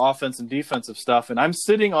really like offense and defensive stuff. And I'm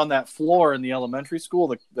sitting on that floor in the elementary school,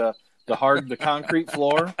 the concrete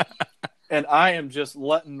floor, and I am just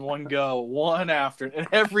letting one go, one after. And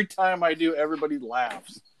every time I do, everybody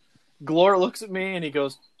laughs. Glor looks at me and he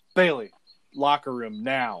goes, "Bailey, locker room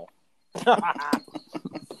now."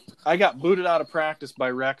 I got booted out of practice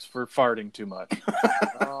by Rex for farting too much.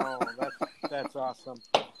 Oh, that's awesome.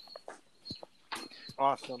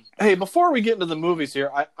 Awesome. Hey, before we get into the movies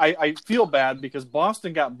here, I feel bad because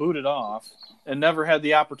Boston got booted off and never had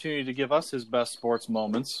the opportunity to give us his best sports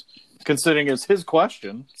moments, considering it's his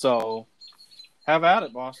question. So, have at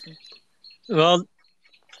it, Boston. Well,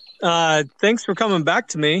 thanks for coming back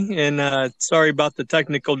to me, and sorry about the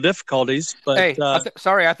technical difficulties. But Hey,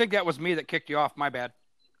 sorry, I think that was me that kicked you off. My bad.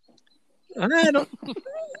 I don't.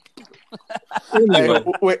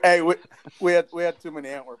 Hey, we had too many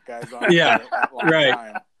Antwerp guys on. Yeah, for a long right.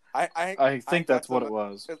 time. I think that's what it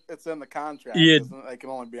was. It's in the contract. Yeah. Isn't it? They can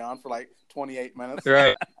only be on for like 28 minutes.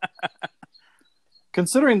 Right.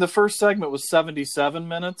 Considering the first segment was 77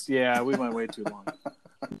 minutes, yeah, we went way too long.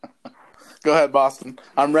 Go ahead, Boston.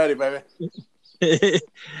 I'm ready, baby.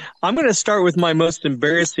 I'm going to start with my most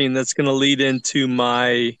embarrassing. That's going to lead into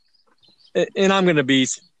my, and I'm going to be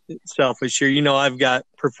selfish here. You know, I've got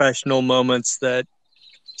professional moments that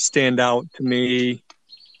stand out to me,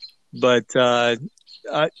 but I'm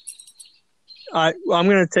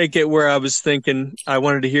going to take it where I was thinking. I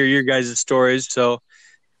wanted to hear your guys' stories, so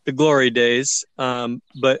the glory days.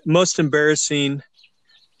 But most embarrassing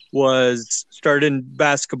was starting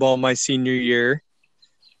basketball my senior year.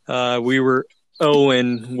 We were 0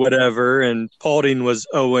 and whatever, and Paulding was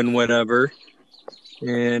 0 and whatever,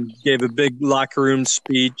 and gave a big locker room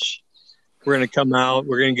speech. We're going to come out.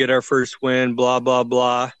 We're going to get our first win, blah, blah,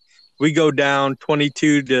 blah. We go down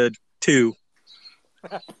 22-2.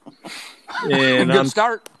 And Good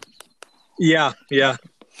start. Yeah.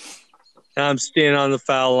 I'm standing on the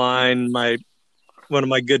foul line. One of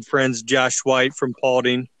my good friends, Josh White from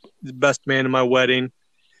Paulding, the best man in my wedding.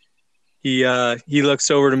 He looks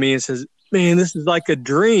over to me and says, "Man, this is like a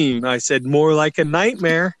dream." I said, "More like a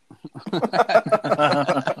nightmare."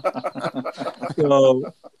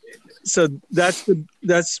 So that's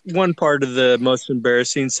one part of the most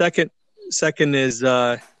embarrassing. Second is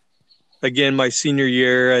again my senior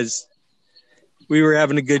year, as we were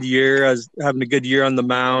having a good year. I was having a good year on the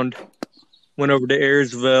mound. Went over to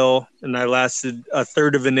Ayersville, and I lasted a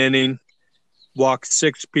third of an inning. Walked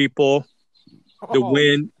 6 people. The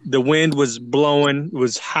wind was blowing,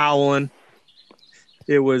 was howling.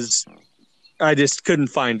 I just couldn't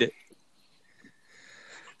find it.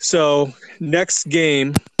 So next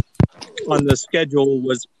game on the schedule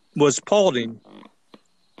was Paulding.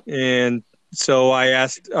 And so I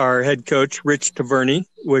asked our head coach, Rich Taverney,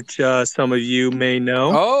 which some of you may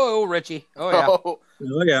know. Oh, Richie. Oh, yeah. Oh,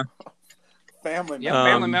 Oh, yeah. family. Yeah, member.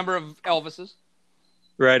 family member of Elvis's.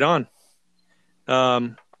 Right on.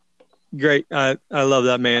 Great. I love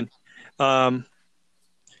that man. I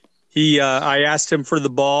asked him for the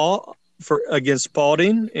ball against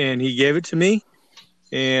Paulding, and he gave it to me.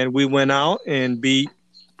 And we went out and beat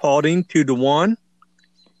Paulding 2-1.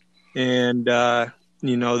 And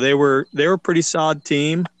they were a pretty solid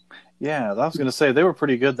team. Yeah, I was going to say they were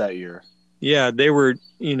pretty good that year. Yeah, they were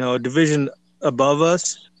a division above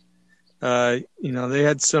us. They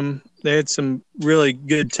had some really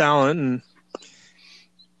good talent, and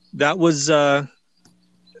that was my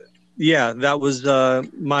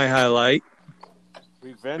highlight.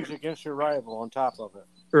 Revenge against your rival on top of it.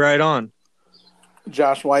 Right on.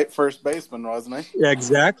 Josh White, first baseman, wasn't he? Yeah,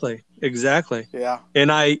 exactly. Yeah.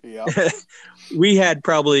 And we had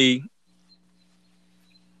probably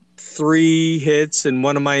 3 hits, and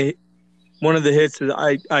one of the hits is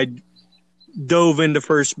I dove into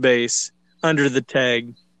first base under the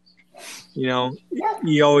tag. You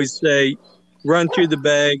always say run through the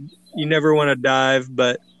bag. You never want to dive,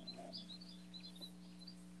 but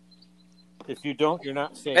If you don't, you're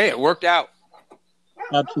not safe. Hey, it worked out.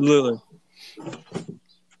 absolutely.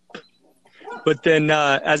 But then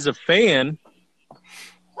as a fan,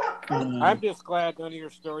 I'm just glad none of your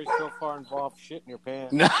stories so far involve shit in your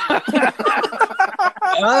pants.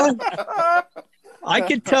 I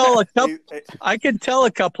could tell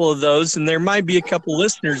a couple of those, and there might be a couple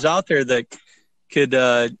listeners out there that could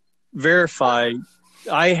verify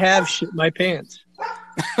I have shit my pants.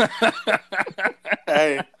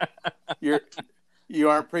 Hey, you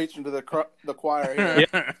aren't preaching to the choir here.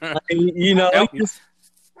 Yeah.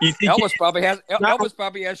 You think Elvis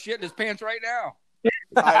probably has shit in his pants right now.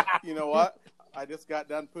 You know what? I just got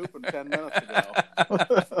done pooping 10 minutes ago.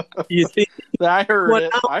 you think I heard What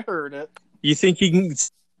it. else? I heard it. you think you can?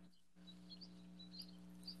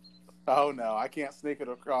 Oh no, I can't sneak it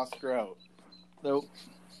across throat. Nope.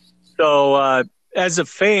 So as a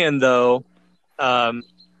fan, though, I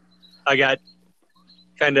got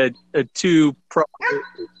kind of two.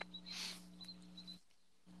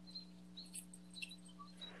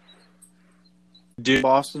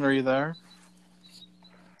 Boston, are you there?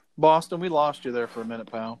 Boston, we lost you there for a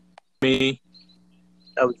minute, pal. Me,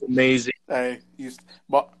 that was amazing. Hey,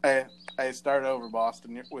 start over,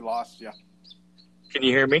 Boston. We lost you. Can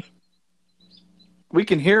you hear me? We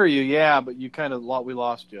can hear you, yeah, but we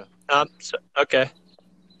lost you. Okay.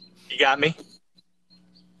 You got me?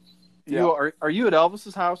 Are you at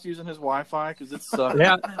Elvis's house using his Wi-Fi? Because it's sucking.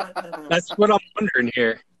 Yeah, that's what I'm wondering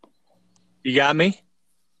here. You got me?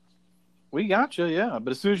 We got you, yeah.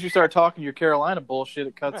 But as soon as you start talking your Carolina bullshit,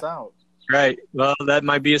 it cuts out. Right. Well, that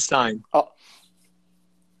might be a sign. Oh,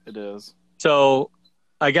 it is. So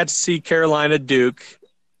I got to see Carolina Duke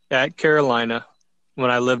at Carolina when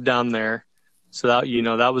I lived down there. So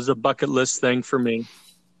that was a bucket list thing for me.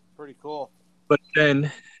 Pretty cool. But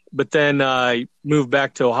then I moved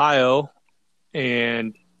back to Ohio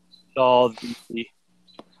and saw the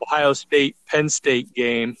Ohio State Penn State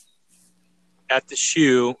game at the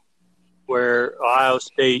Shoe, where Ohio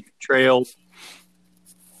State trailed.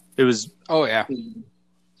 It was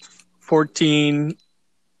 14,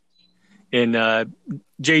 and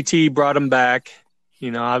JT brought them back.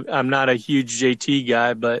 I'm not a huge JT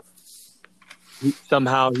guy, but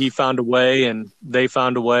somehow he found a way, and they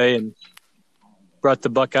found a way, and brought the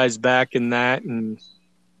Buckeyes back in that. And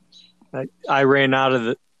I ran out of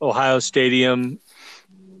the Ohio Stadium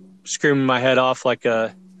screaming my head off like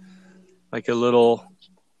a little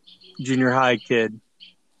junior high kid.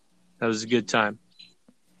 That was a good time.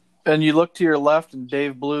 And you look to your left, and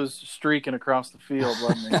Dave Blue's streaking across the field,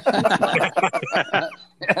 wasn't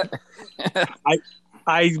he?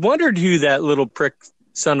 I wondered who that little prick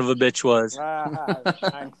son of a bitch was.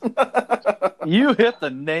 You hit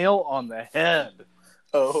the nail on the head.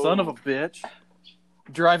 Oh. Son of a bitch.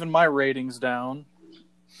 Driving my ratings down.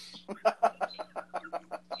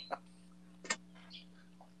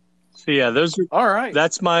 So yeah, those are all right.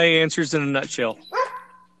 That's my answers in a nutshell.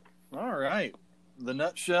 All right. The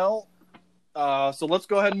nutshell. So let's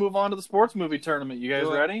go ahead and move on to the sports movie tournament. You guys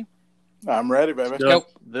ready? I'm ready, baby. Nope.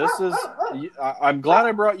 I'm glad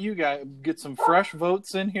I brought you guys, get some fresh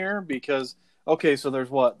votes in here because, okay, so there's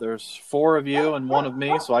 4 of you and 1 of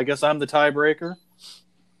me, so I guess I'm the tiebreaker.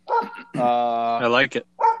 I like it.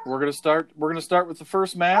 We're gonna start with the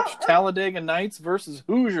first match: Talladega Nights versus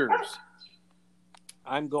Hoosiers.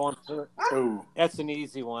 I'm going for. Ooh, that's an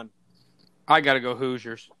easy one. I got to go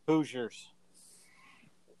Hoosiers. Hoosiers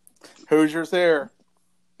here.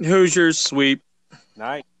 Hoosiers sweep.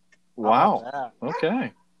 Nice. Wow.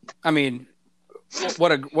 Okay. I mean,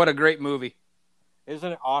 what a great movie.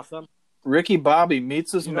 Isn't it awesome? Ricky Bobby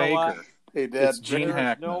meets his maker. What? He did. It's Gene There's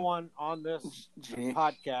Hackman. no one on this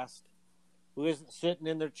podcast who isn't sitting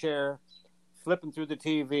in their chair, flipping through the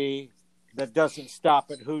TV, that doesn't stop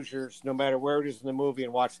at Hoosiers, no matter where it is in the movie,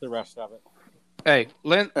 and watch the rest of it. Hey,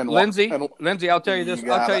 Lindsay, I'll tell you this.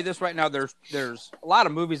 I'll tell you this right now. There's a lot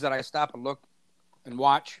of movies that I stop and look and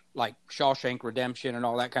watch, like Shawshank Redemption and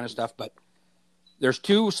all that kind of stuff. But there's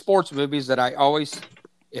 2 sports movies that I always,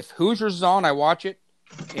 if Hoosiers is on, I watch it.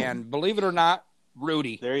 And believe it or not,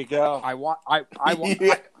 Rudy. There you go. I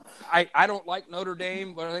don't like Notre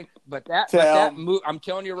Dame, but that movie, I'm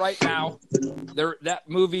telling you right now, that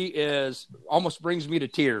movie almost brings me to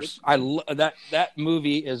tears. That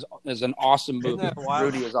movie is an awesome movie.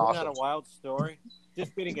 Rudy is awesome. Isn't that a wild story?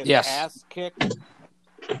 Just getting his ass kicked.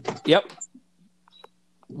 Yep.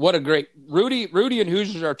 What a great Rudy and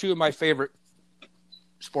Hoosiers are 2 of my favorite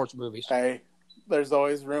sports movies. Hey, there's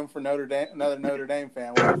always room for another Notre Dame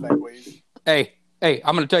fan. What do you think, Weeze? Hey,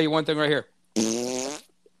 I'm going to tell you one thing right here.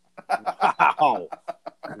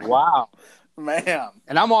 Wow, man!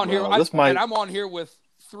 And I'm on here. I'm on here with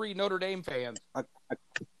 3 Notre Dame fans.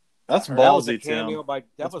 That's ballsy, Tim.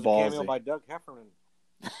 That was a cameo by Doug Heffernan.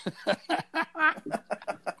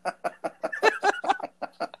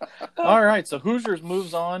 All right, so Hoosiers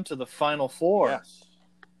moves on to the Final Four. Yes.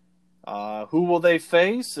 Who will they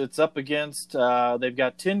face? It's up against. They've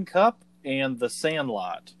got Tin Cup and the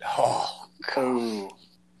Sandlot. Oh, cool.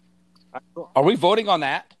 Are we voting on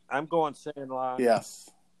that? I'm going Sandlot. Yes.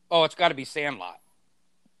 Oh, it's got to be Sandlot.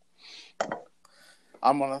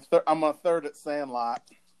 I'm gonna third at Sandlot.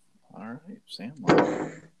 All right,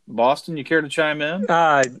 Sandlot. Boston, you care to chime in?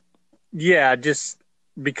 Yeah, just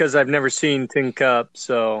because I've never seen Tin Cup,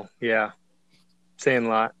 so yeah,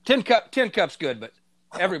 Sandlot. Tin Cup's good, but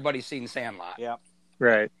everybody's seen Sandlot. Yeah,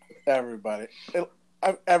 right. Everybody's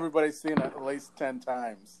seen it at least 10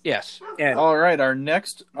 times. Yes. And all right, our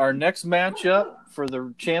next matchup for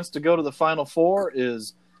the chance to go to the Final Four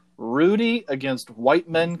is Rudy against White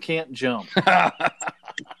Men Can't Jump.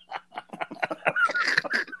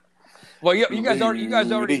 Well, you guys already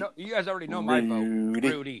know my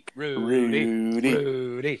vote.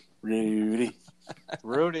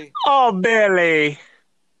 Rudy. Oh, Billy.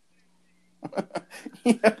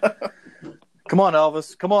 Come on,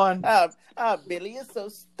 Elvis. Come on. Billy is so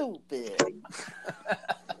stupid.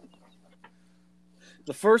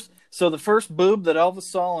 The first boob that Elvis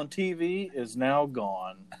saw on TV is now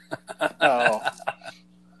gone. Oh,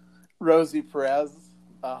 Rosie Perez.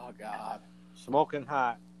 Oh God. Smoking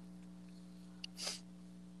hot.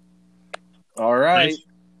 All right. Nice.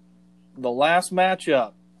 The last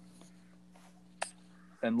matchup.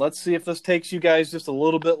 And let's see if this takes you guys just a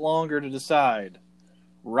little bit longer to decide.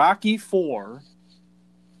 Rocky IV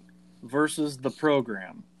versus The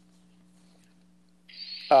Program.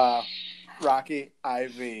 Rocky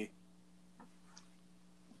IV.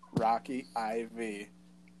 Rocky IV.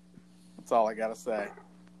 That's all I gotta say.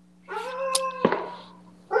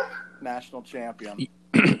 National champion.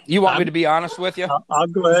 You want me to be honest with you? I'll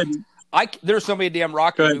go ahead. There's so many damn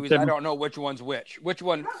Rocky Go ahead, movies. Tim. I don't know which one's which. Which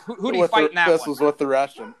one? Who do you fight in that This one? was with the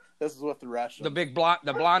Russian. This is with the Russian. The big blonde,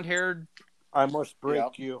 the blonde-haired. I must break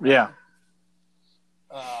Yep. you. Yeah.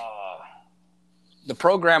 The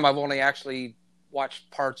Program. I've only actually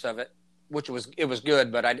watched parts of it, which was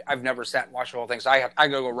good, but I've never sat and watched the whole thing. So I gotta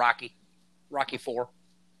go Rocky IV.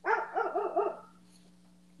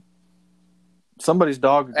 Somebody's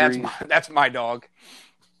dog agrees. That's my dog.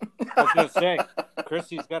 I was going to say,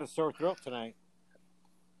 Chrissy's got a sore throat tonight.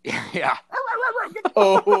 Yeah.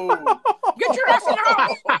 Oh, Get your ass in the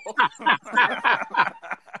house.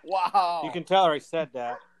 wow. You can tell her I said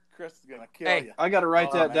that. Chris is gonna kill Hey, you. I got to write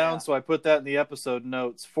Oh, that down, man. so I put that in the episode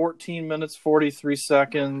notes. 14 minutes, 43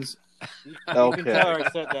 seconds. You can Okay. tell her I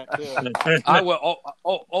said that too. I will.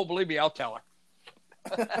 Oh, believe me, I'll tell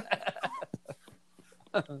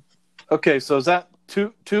her. Okay, so is that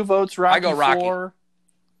two votes, Rocky? I go Rocky. IV?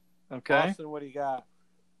 Okay. Austin, what do you got?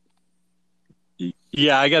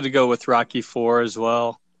 Yeah, I got to go with Rocky IV as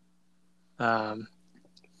well. Clean,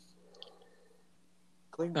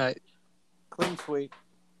 Uh, clean sweep.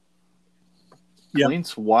 Yep.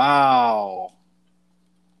 Cleans. Wow.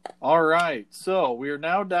 All right, so we are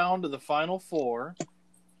now down to the final four,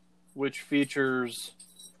 which features,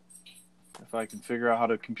 if I can figure out how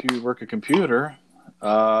to work a computer,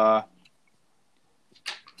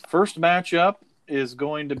 first matchup is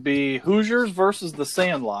going to be Hoosiers versus the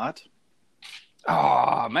Sandlot.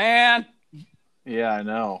 Oh man. Yeah, I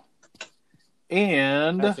know.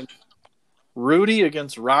 And That's Rudy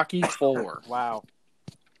against Rocky IV. Wow.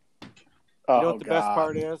 Oh, You know what the best God.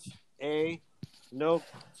 part is? A,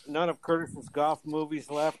 none of Curtis's golf movies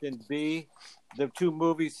left, and B, the two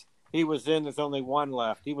movies he was in, there's only one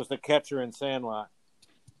left. He was the catcher in Sandlot.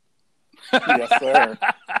 Yes, sir.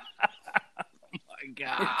 My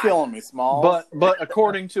God. You're killing me, Smalls. But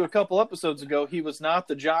according to a couple episodes ago, he was not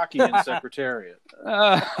the jockey in Secretariat.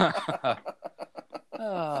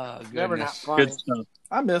 Oh, Never not goodness. funny. Good stuff.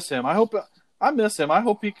 I miss him. I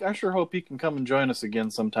sure hope he can come and join us again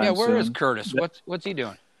sometime Yeah, where soon. is Curtis? What's he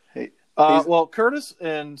doing? Well, Curtis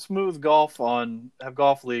and Smooth Golf have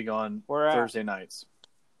Golf League on Where at? Thursday nights.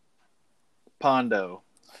 Pondo.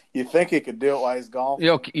 You think he could do it while he's golfing?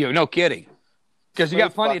 No kidding. Because you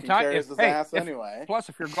got plenty of Fucking time. carries his ass anyway. Plus,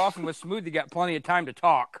 if you're golfing with Smooth, you got plenty of time to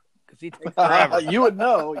talk. Because he takes forever. You would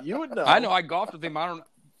know. You would know. I know. I golfed with him.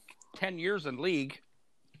 10 years in league.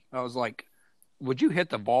 I was like, "Would you hit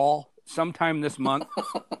the ball sometime this month?"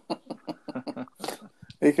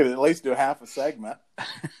 He could at least do half a segment.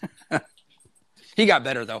 He got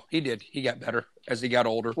better though. He did. He got better as he got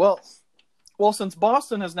older. Well, since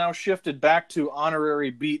Boston has now shifted back to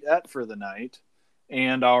honorary beat et for the night,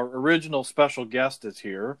 and our original special guest is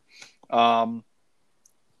here,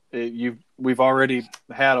 we've already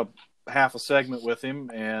had a half a segment with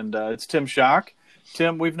him, and it's Tim Schock.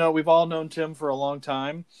 Tim, we've all known Tim for a long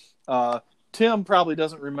time. Tim probably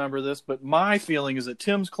doesn't remember this, but my feeling is that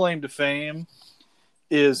Tim's claim to fame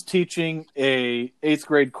is teaching a 8th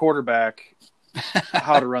grade quarterback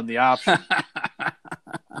how to run the option.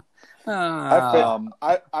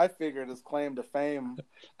 I figured his claim to fame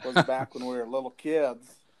was back when we were little kids,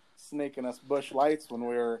 sneaking us bush lights when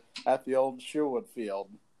we were at the old Sherwood field.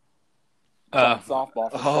 Playing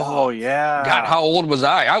softball. For Oh, shots. yeah. God, how old was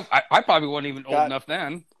I? I probably wasn't even old God. enough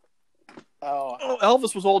then. Oh,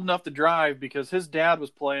 Elvis was old enough to drive because his dad was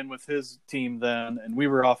playing with his team then, and we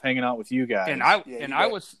were off hanging out with you guys. And I Yeah,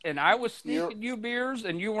 was sneaking you beers,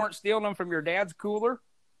 and you weren't stealing them from your dad's cooler.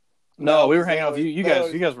 no, we were they hanging out with you. You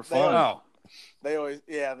always- guys were fun. Oh, they always,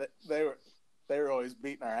 yeah, they were always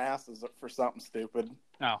beating our asses for something stupid.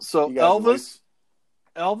 no. So You guys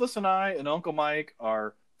Elvis and I and Uncle Mike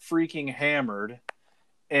are freaking hammered,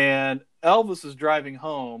 and Elvis is driving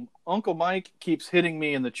home. Uncle Mike keeps hitting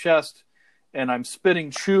me in the chest, and I'm spitting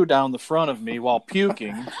chew down the front of me while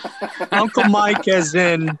puking. Uncle Mike, as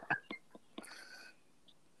in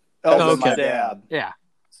Elvis, Okay. my dad. Yeah.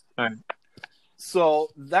 So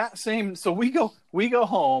we go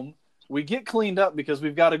home, we get cleaned up because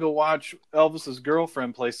we've got to go watch Elvis's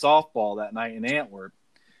girlfriend play softball that night in Antwerp.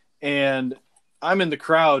 And I'm in the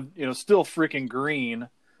crowd, still freaking green,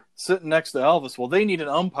 sitting next to Elvis. Well, they need an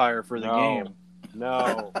umpire for the game.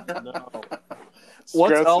 No.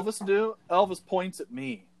 What's Gross. Elvis do? Elvis points at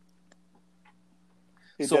me.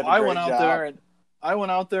 He So did a I great went out job.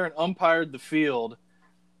 there and umpired the field.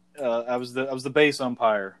 I was the base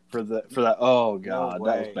umpire for that. Oh God, No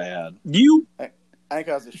that was way. bad. You I think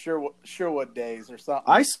I was the Sherwood days or something.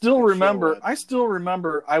 I still Like remember. Sherwood. I still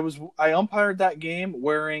remember. I umpired that game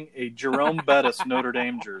wearing a Jerome Bettis Notre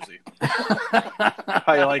Dame jersey.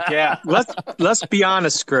 How you like that? let's be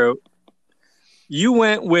honest, Scroat. You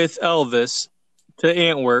went with Elvis to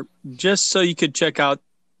Antwerp just so you could check out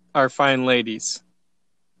our fine ladies.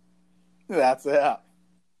 That's it.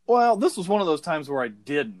 Well, this was one of those times where I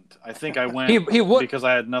didn't. I think I went He would because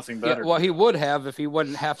I had nothing Yeah, better. well, he would have if he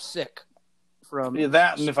wasn't half sick from. Yeah,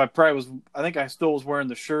 that, and if I probably was, I think I still was wearing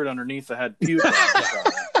the shirt underneath that had puke on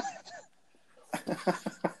it.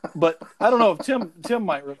 But I don't know if Tim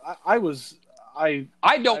might. I was. I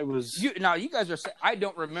don't. I was. You guys are. I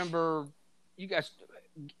don't remember you guys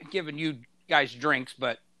giving you guys drinks,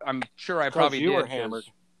 but I'm sure I probably you did. were 'cause- hammered.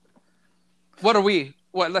 What are we?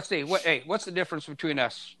 What? Let's see. What's the difference between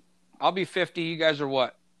us? I'll be 50. You guys are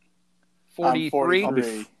what? I'm 43.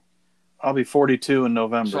 43. I'll be 42 in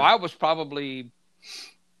November. So I was probably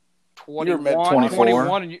 21, mid-twenties.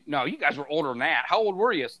 21. And no, you guys were older than that. How old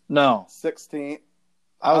were you? no, 16.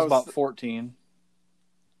 I was I was- about 14.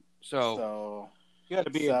 So So You got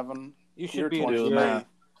to be. 7. You should You're be in 23. Do the math.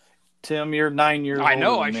 Tim, you're 9 years. I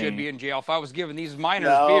know older I than should me. be in jail if I was giving these minors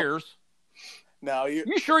No. beers. No, you.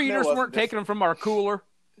 You sure you There just wasn't weren't this- taking them from our cooler?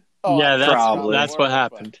 Oh, Yeah, I'm sure Probably. that's you what were,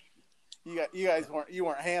 happened. but You guys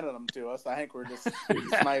weren't handing them to us. I think we're just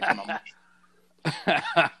sniping them.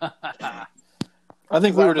 I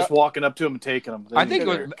think we were just walking up to him and taking them. I think it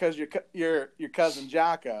was- Because your cousin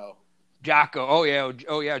Jocko. Jocko.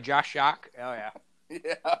 Oh yeah, Josh Shock. Oh yeah,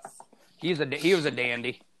 Yes. he was a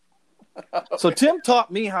dandy. so. Tim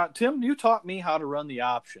taught me how. Tim, you taught me how to run the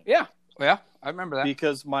option Yeah, I remember that.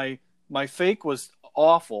 because my fake was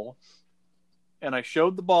awful, and I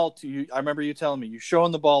showed the ball to you. I remember you telling me you're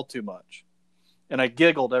showing the ball too much, and I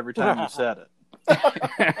giggled every time you said it.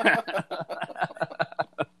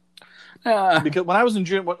 Because when I was in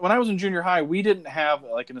junior high, we didn't have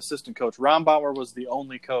like an assistant coach. Ron Bauer was the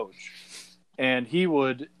only coach, and he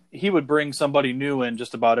would bring somebody new in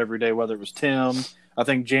just about every day, whether it was Tim. I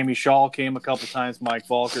think Jamie Shaw came a couple times. Mike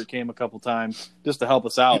Volkert came a couple times just to help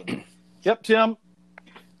us out. Yep, Tim.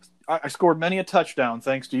 I scored many a touchdown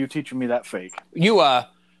thanks to you teaching me that fake. I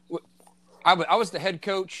was the head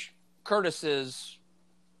coach Curtis's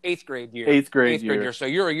 8th grade year. 8th grade year. So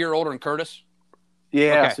you're a year older than Curtis.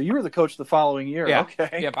 Yeah, Okay. so you were the coach the following year. Yeah.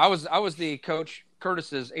 Okay. Yep. I was the coach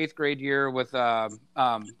Curtis's 8th grade year with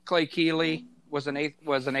Clay Keeley was an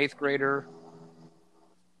eighth grader.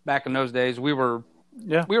 Back in those days, we were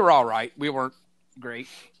all right. We weren't great.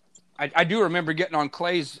 I do remember getting on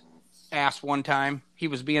Clay's ass one time. He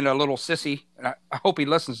was being a little sissy, and I hope he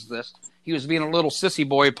listens to this. He was being a little sissy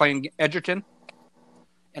boy playing Edgerton,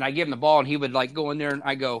 and I gave him the ball, and he would like go in there, and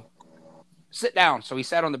I go, sit down. So he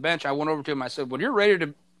sat on the bench. I went over to him. I said, when you're ready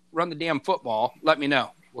to run the damn football, let me know.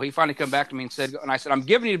 Well, he finally come back to me and said, and I said, I'm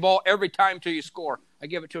giving you the ball every time till you score. I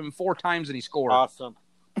gave it to him 4 times and he scored. Awesome.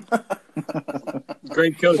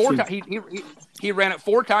 Great coaching. He ran it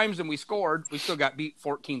 4 times and we scored. We still got beat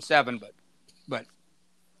 14-7,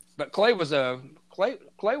 but Clay was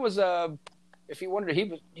if you wondered,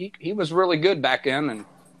 he was really good back then, and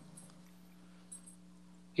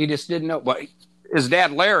he just didn't know. But his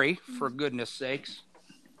dad Larry, for goodness sakes,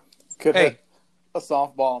 Could Hey. hit a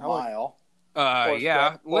softball a mile. Or yeah,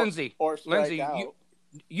 strike- or- Lindsay, or strike Lindsay, out.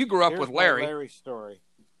 you grew up Here's with my Larry. Larry's story.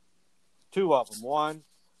 2 of them. One,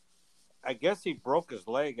 I guess he broke his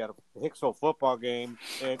leg at a Hicksville football game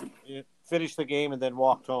and finished the game and then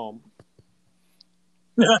walked home.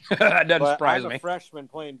 That doesn't But surprise I'm me. a freshman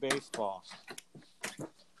playing baseball.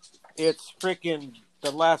 It's freaking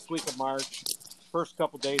the last week of March, first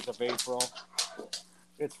couple days of April.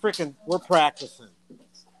 It's freaking, we're practicing.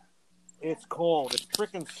 It's cold. It's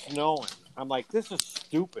freaking snowing. I'm like, this is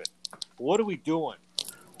stupid. What are we doing?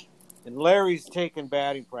 And Larry's taking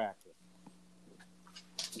batting practice.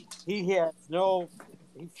 He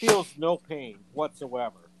feels no pain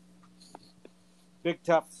whatsoever. Big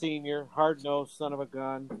tough senior, hard-nosed son of a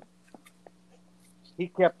gun. He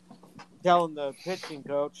kept telling the pitching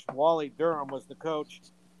coach, Wally Durham was the coach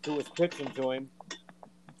who was pitching to him.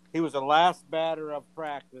 He was the last batter of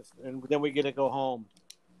practice, and then we get to go home.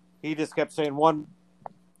 He just kept saying one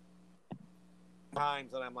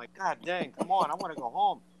times, and I'm like, God dang, come on, I want to go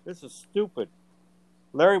home. This is stupid.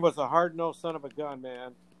 Larry was a hard-nosed son of a gun,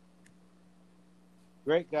 man.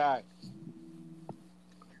 Great guy.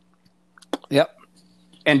 Yep.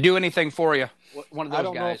 And do anything for you. One of those guys. I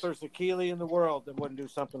don't know if there's a Keeley in the world that wouldn't do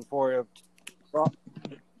something for you.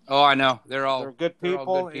 Oh, I know. They're good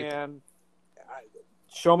people, and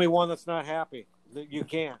show me one that's not happy. You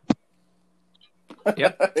can't.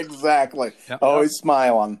 Yep. Exactly. Yep. Always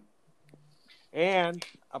smiling. And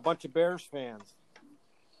a bunch of Bears fans.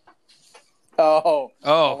 Oh,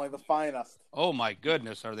 only the finest. Oh my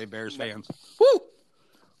goodness, are they Bears fans? Woo!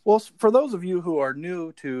 Well, for those of you who are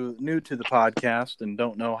new to the podcast and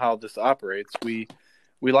don't know how this operates, we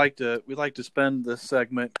like to spend this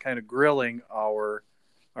segment kind of grilling our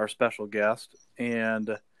special guest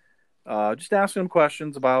and just asking them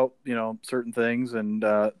questions about certain things. And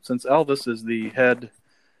since Elvis is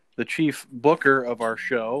the chief booker of our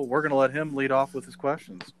show, we're going to let him lead off with his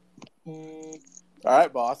questions. All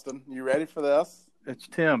right, Boston, you ready for this? It's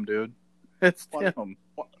Tim, dude. It's Tim.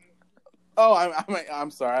 Oh,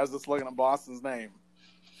 I'm sorry. I was just looking at Boston's name.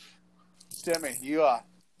 Timmy, you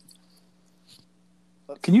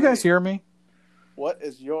Can you guys hear me? What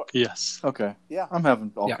is your? Yes. Okay. Yeah. I'm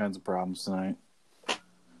having all kinds of problems tonight.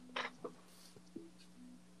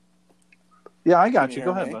 Yeah, I got you.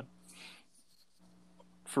 Go ahead, bud.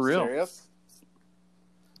 For real. Serious?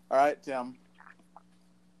 All right, Tim.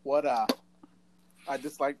 What? I'd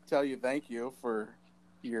just like to tell you thank you for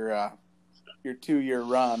your 2-year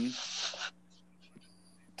run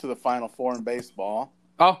to the Final Four in baseball.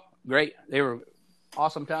 Oh, great! They were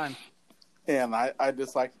awesome time. And I'd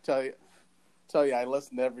just like to tell you I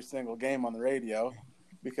listened to every single game on the radio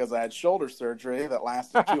because I had shoulder surgery that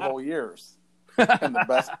lasted 2 whole years. And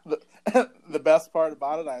the best part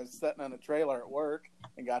about it, I was sitting in a trailer at work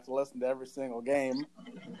and got to listen to every single game.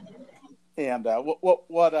 And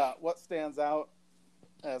what stands out,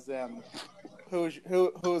 as in who's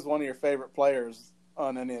one of your favorite players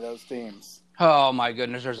on any of those teams? Oh my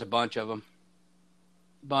goodness, there's a bunch of them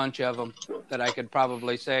that I could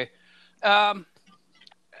probably say.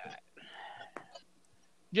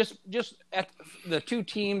 Just at the 2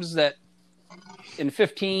 teams that in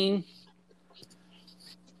 15.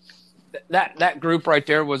 That group right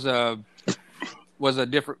there was a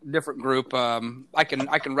different group. I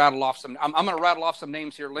can rattle off some. I'm going to rattle off some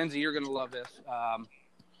names here. Lindsay, you're going to love this.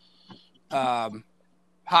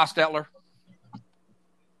 Hostetler,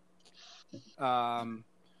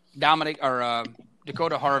 Dominic or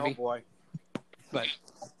Dakota Harvey. Oh boy. But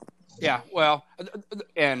yeah, well,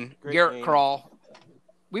 and Great Garrett name. Krall.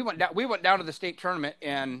 We went down to the state tournament,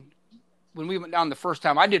 and when we went down the first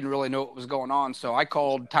time, I didn't really know what was going on, so I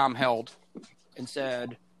called Tom Held and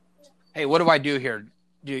said, "Hey, what do I do here?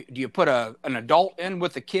 Do you put an adult in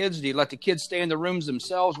with the kids? Do you let the kids stay in the rooms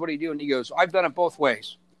themselves? What do you do?" And he goes, "I've done it both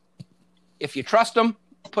ways. If you trust them,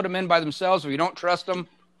 put them in by themselves. If you don't trust them,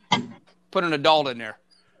 put an adult in there."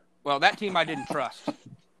 Well, that team I didn't trust.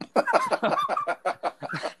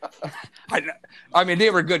 I mean, they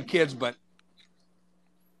were good kids, but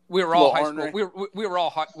we were all high school. We were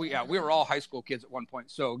all high school kids at one point.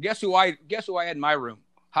 So guess who I had in my room?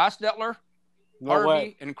 Hostetler,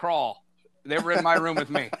 Harvey, and Krall. They were in my room with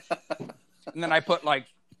me. And then I put like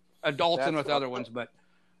adults in with other ones, but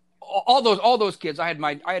all those kids. I had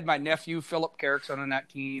my nephew Philip Carrickson on that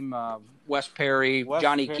team. Wes Perry,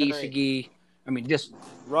 Johnny Kisegi. I mean, just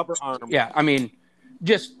rubber arm. Yeah, I mean,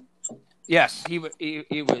 just yes, he was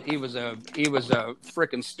a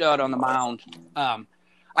freaking stud on the mound.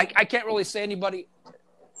 I can't really say anybody.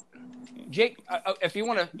 Jake, if you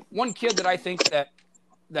want one kid that I think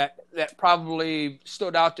that probably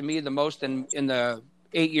stood out to me the most in the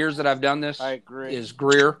 8 years that I've done this, I agree, is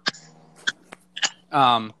Greer.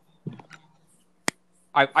 I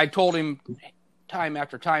told him time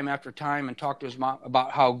after time after time and talked to his mom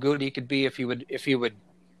about how good he could be if he would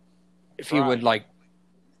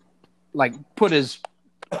like put his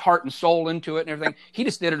heart and soul into it and everything. He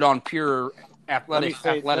just did it on pure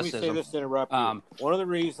athleticism. Let me say this to interrupt you. One of the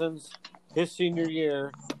reasons his senior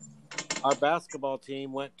year, our basketball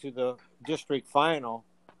team went to the district final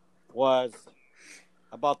was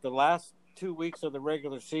about the last 2 weeks of the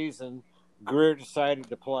regular season, Greer decided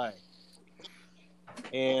to play.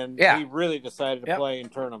 And he really decided to play in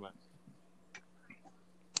tournament.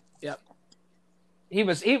 Yep.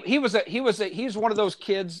 He's one of those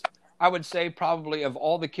kids, I would say probably of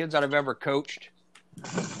all the kids that I've ever coached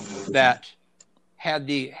that had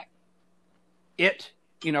if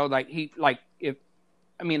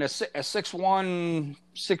I mean, a 6'1",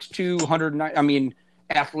 6'2", 109. I mean,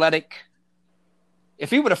 athletic.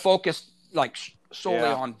 If he would have focused like solely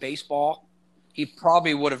on baseball, he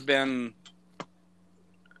probably would have been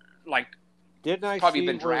like Didn't I probably see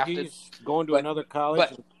been where drafted. he's going to But- another college?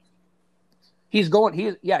 but- He's going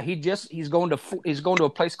to a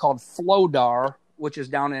place called Flodar, which is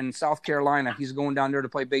down in South Carolina. He's going down there to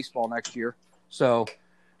play baseball next year. So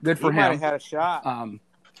good he for might him. have had a shot.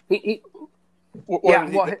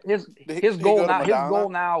 His goal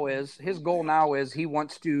now is he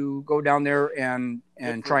wants to go down there and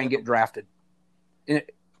try and get drafted.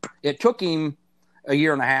 It took him a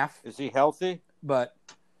year and a half, Is he healthy? but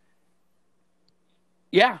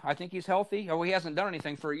yeah, I think he's healthy. Oh, he hasn't done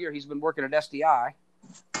anything for a year. He's been working at SDI,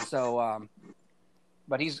 so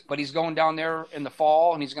but he's going down there in the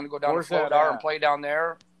fall, and he's going to go down Where's to that Flodar at? and play down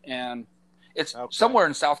there, and it's Okay. somewhere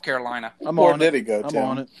in South Carolina. I'm Where on did it. he go, I'm Tim?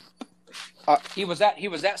 on it. He was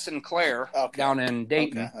at Sinclair Okay. down in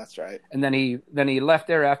Dayton. Okay, that's right. And then he left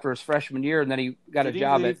there after his freshman year, and then he got Did a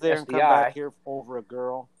job he leave at there and come back SDI. here over a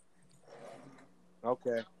girl?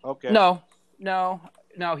 Okay. No.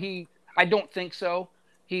 I don't think so.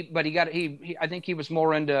 I think he was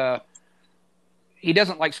more into. He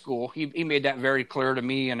doesn't like school. He made that very clear to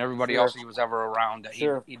me and everybody Sure. else he was ever around that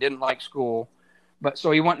Sure. he didn't like school. But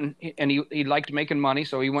so he went and he liked making money,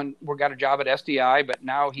 so he went. We got a job at SDI, but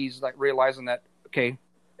now he's like realizing that okay,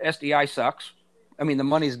 SDI sucks. I mean, the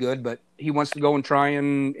money's good, but he wants to go and try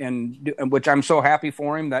and do, which I'm so happy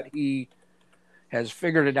for him that he has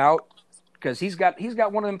figured it out, because he's got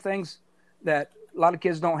one of them things that a lot of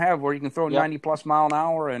kids don't have, where you can throw Yep. 90 plus mile an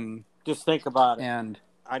hour and Just think about it.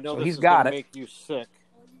 I know so this he's is got going to it. make you sick,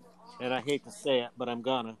 and I hate to say it, but I'm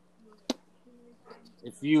gonna.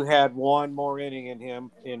 If you had one more inning in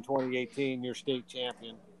him in 2018, you're state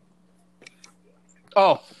champion.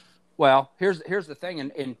 Oh, well, here's the thing.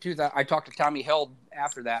 In 2000, I talked to Tommy Held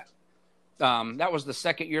after that. That was the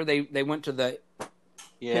second year they went to the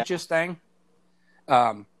pitches thing.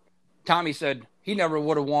 Tommy said he never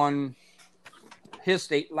would have won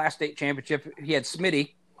his last state championship. He had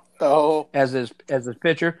Smitty Oh, as his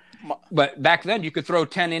pitcher, but back then you could throw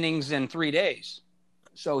 10 innings in 3 days.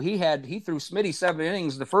 So he threw Smitty 7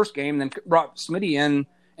 innings the first game, then brought Smitty in,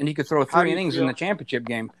 and he could throw How do 3 you innings feel? in the championship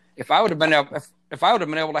game. If I would have been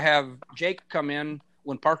able to have Jake come in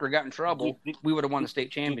when Parker got in trouble, we would have won the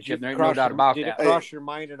state championship. There ain't no doubt about Did that. it cross your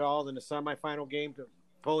mind at all in the semifinal game to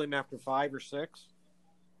pull him after 5 or 6?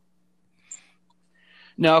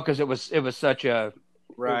 No, because it was such a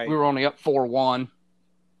Right. We were only up 4-1.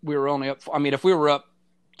 We were only up. I mean, if we were up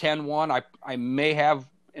 10-1, I may have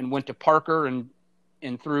and went to Parker and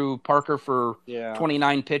threw Parker for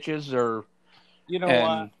 29 pitches or You know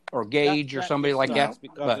what? or Gage or That somebody just like that. sucks,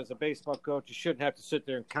 because But as a baseball coach, you shouldn't have to sit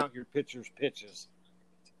there and count your pitcher's pitches.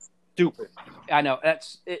 Stupid. I know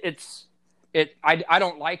I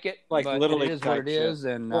don't like it, Like but Little it League is what type it is,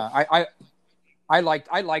 shit. and I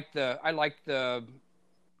like the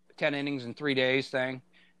 10 innings in 3 days thing.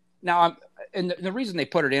 Now, the reason they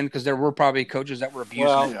put it in, because there were probably coaches that were abusing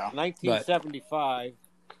Well, it. 1975,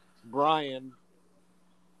 Brian,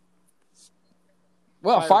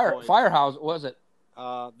 Well, Fireboy. Firehouse was it?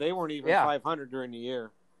 they weren't even Yeah. 500 during the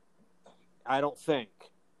year. I don't think.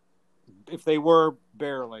 If they were,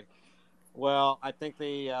 barely. Well, I think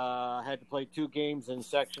they had to play 2 games in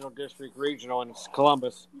sectional district regional in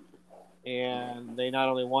Columbus, and they not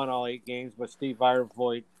only won all 8 games, but Steve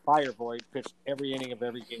Firevoid pitched every inning of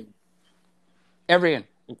every game. Every inning.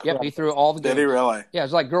 Yep, Incredible. he threw all the games. did he really? Yeah,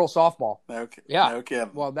 it's like girls softball. No, Yeah. no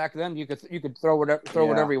kidding. Well, back then you could throw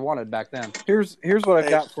whatever you wanted back then. Here's what I've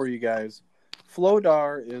got for you guys.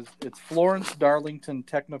 Flodar it's Florence Darlington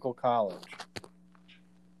Technical College.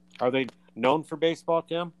 Are they known for baseball,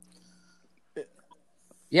 Tim?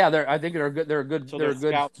 Yeah, I think they're good. They're a good. So they're a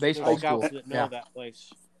good scouts, baseball scouts school. that know Yeah, that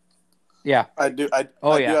place. yeah. I do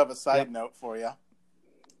yeah. have a side Yep. note for you.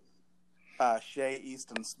 Shea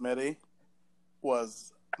Easton Smitty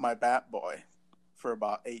was my bat boy for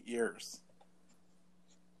about 8 years.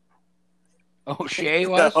 Oh, Shea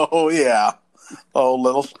was. Oh yeah, the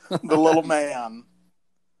little man,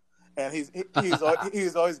 and he's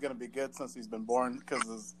always going to be good since he's been born, because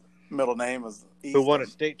his middle name is Easton. Who won a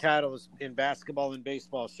state title in basketball and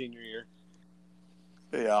baseball senior year.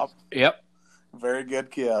 Yeah, Yep. very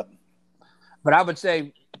good kid. But I would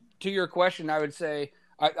say, to your question, I would say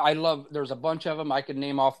I love. There's a bunch of them. I could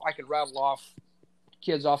rattle off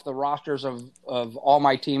kids off the rosters of all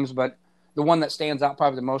my teams, but the one that stands out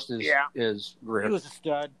probably the most is Greer. He was a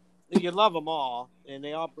stud. You love them all, and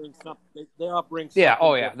they all bring something. They all bring something. Yeah.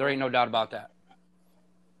 Oh, yeah. different. There ain't no doubt about that.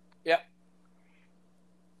 Yep.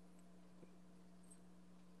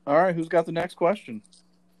 All right, who's got the next question?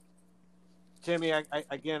 Timmy, I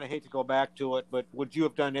hate to go back to it, but would you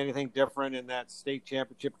have done anything different in that state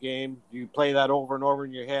championship game? Do you play that over and over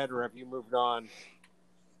in your head, or have you moved on?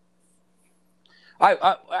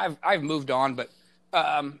 I've moved on, but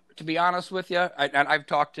to be honest with you, and I've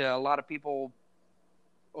talked to a lot of people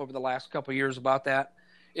over the last couple of years about that.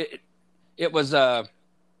 It was a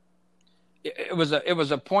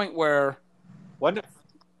point where, wasn't it?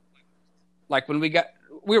 Like when we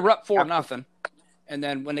were up 4-0, and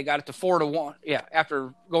then when they got it to 4-1,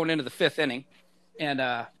 after going into the fifth inning, and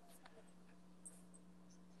I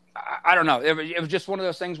don't know, it was just one of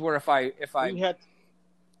those things where it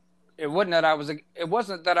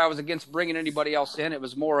wasn't that I was against bringing anybody else in. It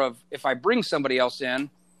was more of, if I bring somebody else in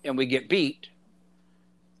and we get beat,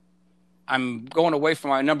 I'm going away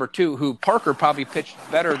from my number 2, who Parker probably pitched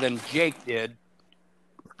better than Jake did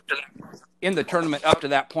in the tournament up to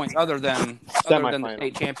that point, other than the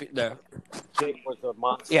state champion. Jake was a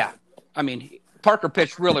monster. Yeah, I mean, Parker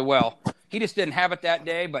pitched really well. He just didn't have it that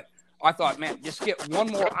day, but I thought, man, just get one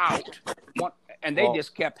more out. And they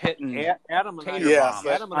just kept hitting Adam and bombs.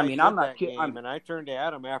 Adam and I mean, I'm not kidding. And I turned to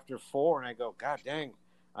Adam after 4, and I go, God dang,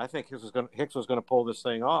 I think Hicks was going to pull this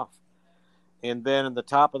thing off. And then in the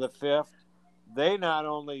top of the 5th, they not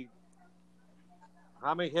only –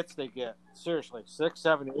 how many hits they get? Seriously, 6,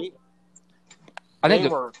 7, 8? I think they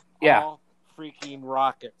were all freaking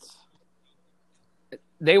rockets.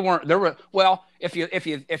 They weren't – there were – well, if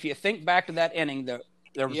you think back to that inning,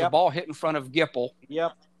 there was a ball hit in front of Gipple.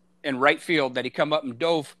 Yep. In right field that he come up and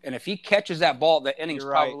dove, and if he catches that ball, the inning's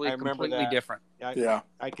probably completely different. I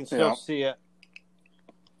can still see it.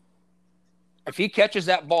 If he catches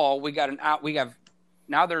that ball, we got an out.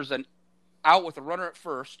 Now there's an out with a runner at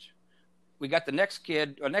first. We got the next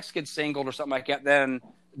kid singled or something like that. Then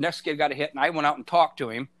the next kid got a hit, and I went out and talked to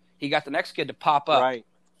him. He got the next kid to pop up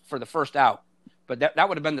for the first out, but that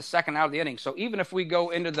would have been the second out of the inning. So even if we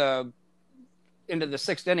go into the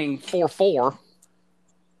 6th inning 4-4.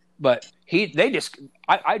 But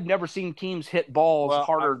I'd never seen teams hit balls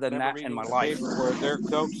harder than that in my life. Where their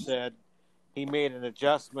coach said he made an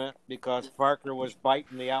adjustment because Parker was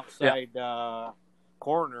biting the outside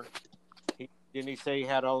corner. Didn't he say he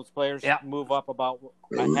had all those players move up about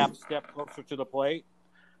a half step closer to the plate?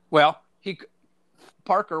 Well,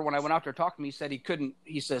 Parker, when I went out there to talk to him, he said he couldn't.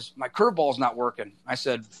 He says, my curveball's not working.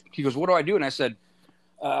 He goes, what do I do? And I said,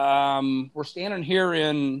 we're standing here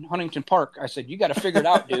in Huntington Park. I said, you got to figure it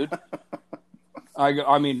out, dude. I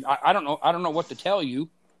don't know what to tell you.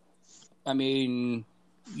 I mean,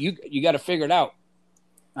 you got to figure it out.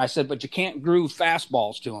 I said, but you can't groove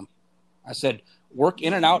fastballs to him. I said, work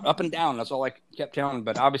in and out, up and down. That's all I kept telling him.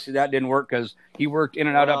 But obviously that didn't work because he worked in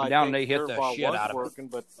and out, up and down, and they hit the shit out of him.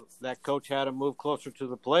 But that coach had him move closer to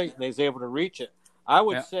the plate, and they was able to reach it. I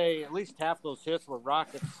would say at least half those hits were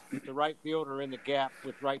rockets to right field or in the gap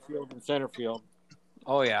with right field and center field.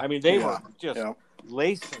 Oh, yeah. I mean, they were just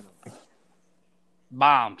lacing them.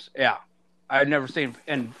 Bombs, yeah. I'd never seen –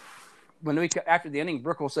 and when after the inning,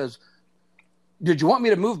 Brickell says, did you want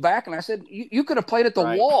me to move back? And I said, you could have played at the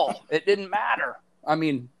wall. It didn't matter. I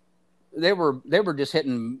mean, they were just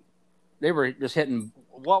hitting –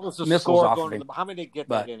 what was the missiles score off going of him. How many did they get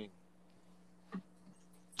that inning?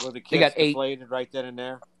 Were the kids got 8. deflated right then and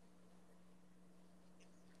there?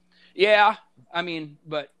 Yeah, I mean,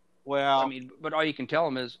 but all you can tell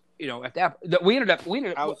them is, at that we had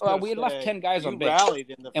left 10 guys on base. Rallied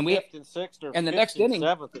in the 5th and 6th or and the 5th next and inning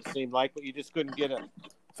 7th, it seemed like, but you just couldn't get it.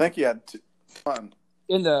 I think you had fun.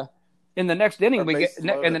 In the next inning we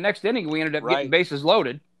ended up getting bases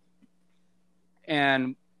loaded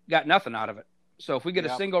and got nothing out of it. So if we get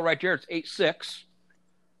a single right there, it's 8-6.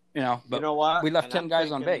 But you know what? We left 10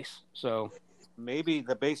 guys on base, so maybe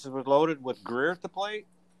the bases were loaded with Greer at the plate.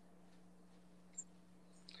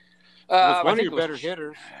 Was one of your better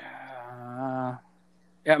hitters.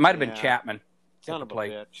 It might have been Chapman. Son of a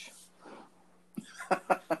bitch.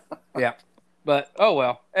 Yeah, but oh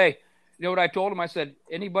well. Hey, you know what I told him? I said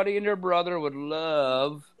anybody and their brother would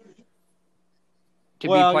love to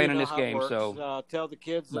be playing in this game. So tell the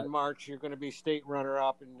kids in March you're going to be state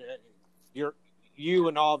runner-up, and you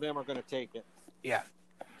and all of them are going to take it. Yeah.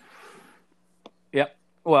 Yep.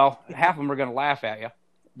 Well, half of them are going to laugh at you,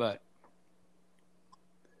 but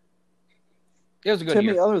it was a good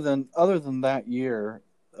Timmy, year. other than that year,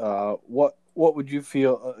 what would you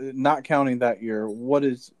feel? Not counting that year, what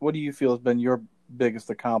do you feel has been your biggest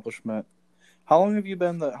accomplishment? How long have you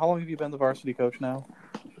been the varsity coach now?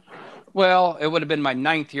 Well, it would have been my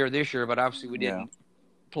 9th year this year, but obviously we didn't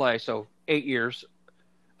play, so 8 years.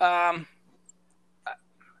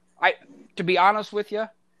 To be honest with you,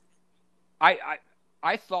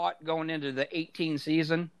 I thought going into the 18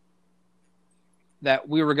 season that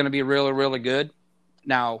we were going to be really, really good.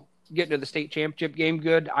 Now, getting to the state championship game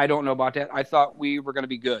good, I don't know about that. I thought we were going to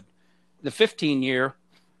be good. The 15 year,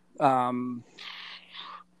 I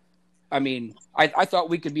thought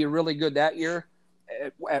we could be really good that year.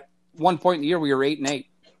 At one point in the year, we were 8-8.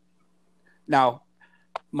 Now,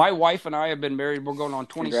 my wife and I have been married. We're going on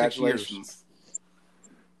 26 years.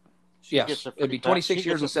 She Yes, gets a it'd be free 26 pass- she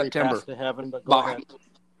years gets in a free September. pass to heaven, but go Bah. ahead.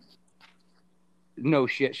 No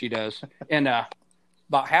shit, she does. And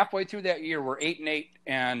about halfway through that year, we're 8-8,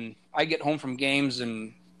 and I get home from games,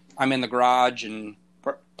 and I'm in the garage, and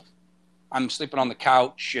I'm sleeping on the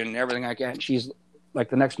couch and everything like that. And she's like,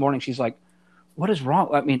 the next morning, she's like, "What is wrong?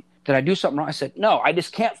 I mean, did I do something wrong?" I said, "No, I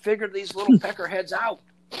just can't figure these little peckerheads out."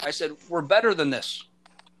 I said, "We're better than this.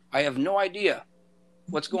 I have no idea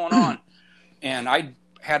what's going on." And I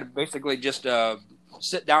had to basically just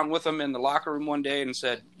sit down with them in the locker room one day and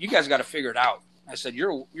said, "You guys got to figure it out." I said,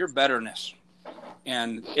 "You're better than this."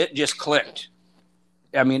 And it just clicked.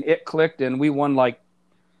 I mean, it clicked, and we won like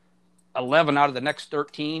 11 out of the next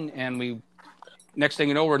 13, and we next thing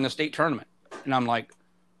you know, we're in the state tournament. And I'm like,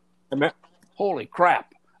 holy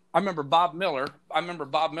crap. I remember Bob Miller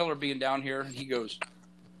being down here, and he goes,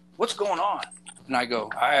 "What's going on?" And I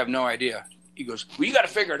go, "I have no idea." He goes, "Well, you got to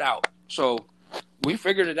figure it out." So we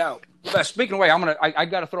figured it out. But speaking of way, I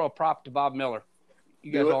got to throw a prop to Bob Miller.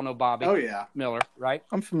 You guys all know Bobby Miller, right?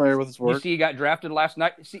 I'm familiar with his You work. see, he got drafted last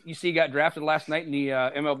night. You see, he got drafted last night in the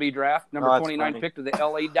MLB draft, number Oh, that's 29 funny. pick to the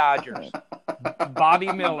LA Dodgers.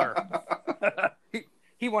 Bobby Miller.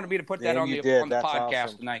 he wanted me to put that Yeah, on you the did. on the That's podcast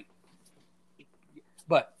awesome. tonight.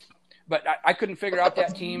 But I couldn't figure out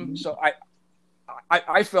that team, so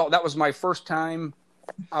I felt that was my first time,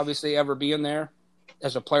 obviously, ever being there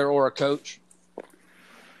as a player or a coach.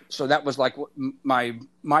 So that was like my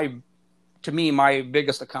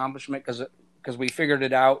biggest accomplishment because we figured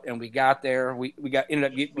it out and we got there. We ended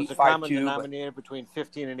up getting Was beat the common 5-2. denominator between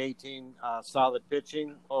 15 and 18 solid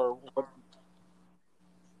pitching, or what?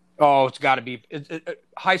 Oh, it's got to be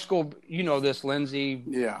high school. You know this, Lindsay,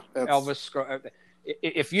 Yeah, Elvis.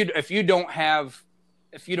 If you don't have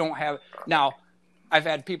now, I've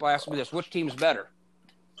had people ask me this: which team's better?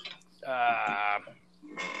 I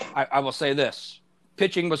will say this: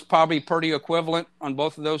 pitching was probably pretty equivalent on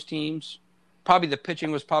both of those teams. Probably the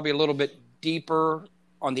pitching was probably a little bit deeper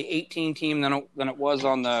on the 18 team than it was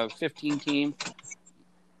on the 15 team.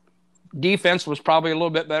 Defense was probably a little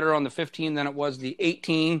bit better on the 15 than it was the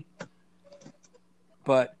 18.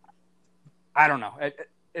 But I don't know.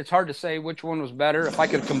 It's hard to say which one was better. If I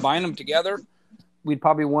could combine them together, we'd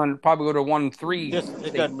probably go to 1-3.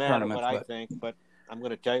 It doesn't matter what I think, but I'm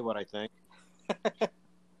going to tell you what I think.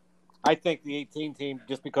 I think the 18 team,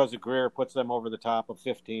 just because of Greer, puts them over the top of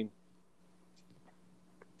 15.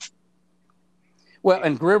 Well,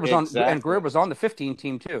 and Greer was Exactly. on the 15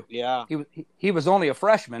 team too. Yeah. He was only a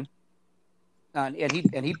freshman, and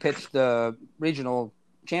he pitched the regional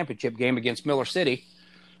championship game against Miller City.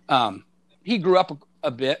 He grew up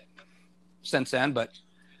a bit since then, but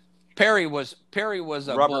Perry was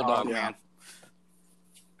a Rubber bulldog, hog, man.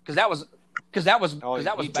 Because that was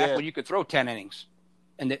he back did. when you could throw 10 innings,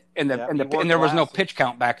 and he wore there was no glasses. pitch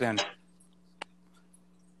count back then.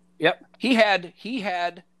 Yep, he had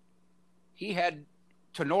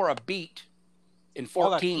Tenora beat in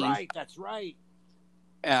 14. Oh, that's right.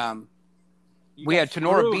 We had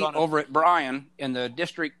Tenora beat over at Bryan in the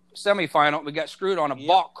district semifinal. We got screwed on a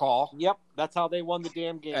balk call. Yep, that's how they won the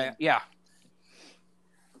damn game. Yeah.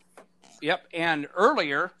 Yep, and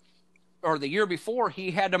earlier, or the year before,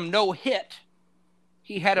 he had him no hit.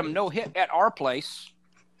 He had him no hit at our place,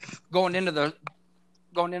 going into the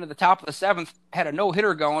top of the seventh. Had a no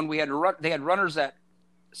hitter going. We had they had runners at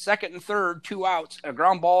second and third, 2 outs, a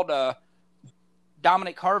ground ball to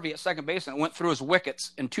Dominic Harvey at second base, and it went through his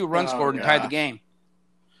wickets, and 2 runs scored and tied the game.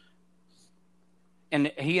 And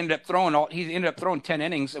he ended up throwing 10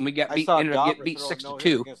 innings, and we got beat. Ended up getting beat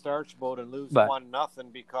 6-2 against Archbold and lose But-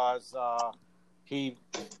 1-0 because he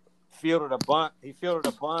fielded a bunt. He fielded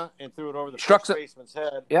a bunt and threw it over the Struck first baseman's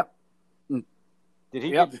head. Yep. Did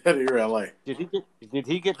he? Yep. Did he really? Did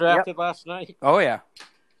he get drafted last night? Oh yeah.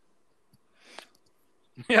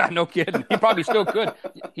 Yeah, no kidding. He probably still could.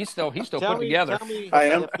 He's still put together. Tell me I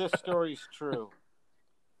am. if this story's true.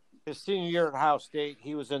 His senior year at Ohio State,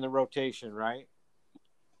 he was in the rotation, right?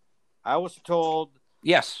 I was told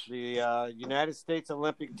Yes. the United States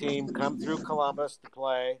Olympic team come through Columbus to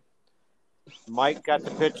play. Mike got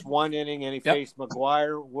to pitch 1 inning, and he faced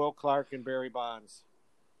McGuire, Will Clark, and Barry Bonds.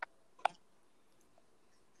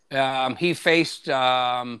 He faced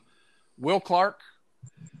Will Clark,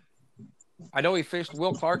 I know he faced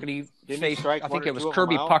Will Clark, and he Didn't he faced, strike I one think or it was two of them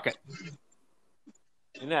Kirby out? Puckett.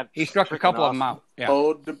 Isn't that He struck a freaking couple of them awesome? out. Yeah.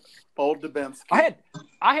 Old Dubinsky.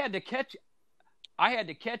 I had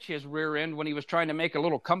to catch his rear end when he was trying to make a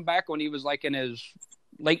little comeback when he was like in his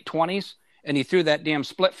late 20s, and he threw that damn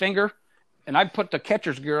split finger. And I put the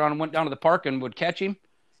catcher's gear on and went down to the park and would catch him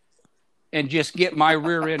and just get my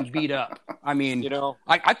rear end beat up. I mean, You know,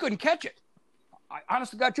 I couldn't catch it.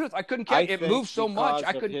 Honest to God truth, I couldn't catch it. It think moved so much, because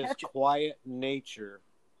I couldn't of his catch it. quiet nature,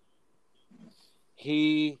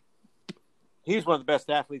 he's one of the best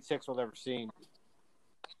athletes Hicksville's ever seen.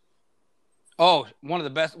 Oh, one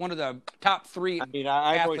of the top 3 I mean,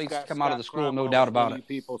 I've always athletes got come out of Scott the school, no Cromwell, doubt about who it. You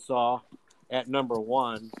people saw at number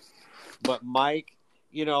 1, but Mike,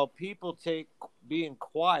 you know, people take being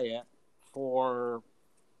quiet for,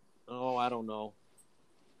 I don't know,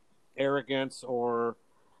 arrogance, or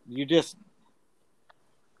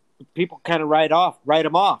people kind of write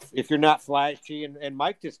them off if you're not flashy. And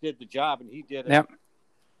Mike just did the job, and he did it. Yep.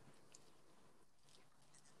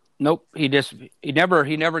 Nope. He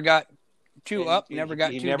never got too up, never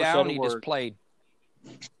got he too never down. said a He word. just played.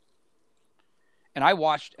 And I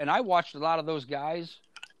watched a lot of those guys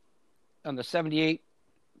on the 78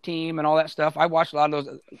 team and all that stuff. I watched a lot of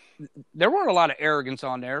those. There weren't a lot of arrogance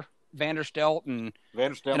on there. Vanderstelt and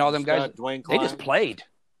all them guys. Dwayne They Klein. just played.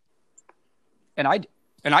 And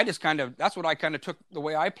I just kind of, that's what I kind of took the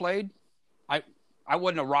way I played. I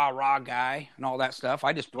wasn't a rah guy and all that stuff.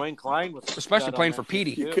 I just, Dwayne Klein was especially stud on playing that for team,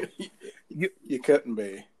 Petey. too. You couldn't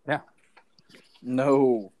be. Yeah.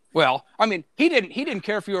 No. Well, I mean, he didn't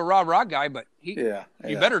care if you were a rah guy, but you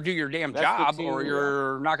better do your damn That's the job team, or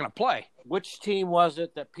you're not going to play. Which team was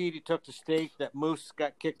it that Petey took to state that Moose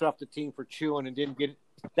got kicked off the team for chewing and didn't get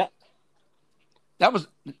it? That was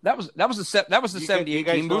the You 78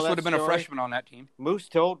 guys team. know Moose that would have been a story? freshman on that team. Moose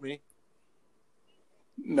told me.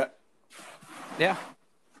 No. Yeah.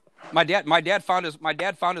 My dad found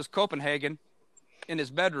his Copenhagen in his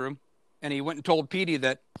bedroom, and he went and told Petey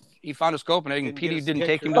that he found his Copenhagen. Didn't get Petey his didn't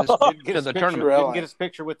take him picture. to Didn't get the his picture. tournament. Didn't get his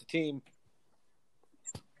picture with the team.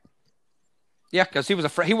 Yeah, because he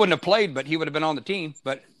wouldn't have played, but he would have been on the team.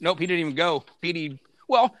 But nope, he didn't even go.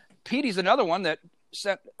 Petey's another one that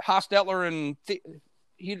sent Hostetler and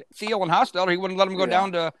Thiel and Hostetler. He wouldn't let him go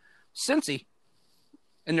down to Cincy.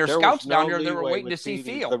 And their There scouts was no down there, they were leeway waiting to with see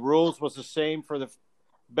Petey. Thiel. The rules was the same for the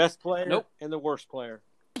best player Nope. and the worst player.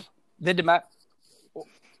 They did not.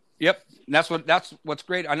 Yep, and that's what's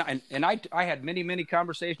great. And I had many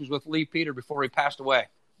conversations with Lee Peter before he passed away.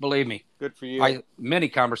 Believe me, Good for you. many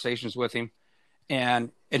conversations with him,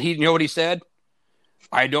 and he, you know what he said?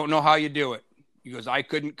 I don't know how you do it. He goes, I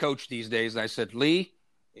couldn't coach these days. And I said, Lee,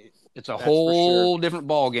 it's a That's whole for sure. different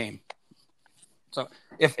ball game. So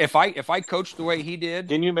if I coached the way he did,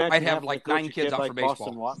 Can you imagine I'd have having like to coach 9 a kids kid out like for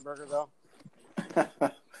baseball. Boston Wattenberger,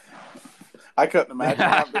 though? I couldn't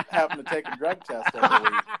imagine having to take a drug test every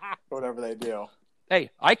week or whatever they do. Hey,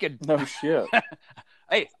 I could. No shit.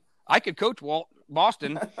 Hey, I could coach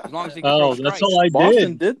Boston as long as he could Oh, throw that's strikes. all I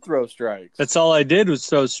Boston did. did throw strikes. That's all I did was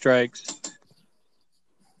throw strikes.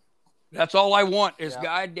 That's all I want is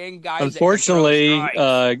goddamn guys. Unfortunately, that can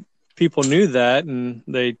throw strikes. people knew that, and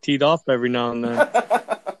they teed off every now and then.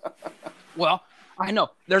 Well, I know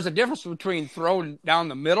there's a difference between throwing down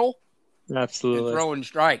the middle and Absolutely. throwing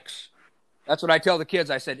strikes. That's what I tell the kids.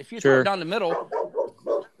 I said, if you throw Sure. it down the middle,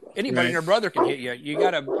 anybody Right. and their brother can hit you. You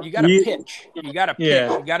gotta You- pitch. You gotta pitch.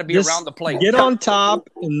 Yeah. You gotta be Just around the plate. Get on top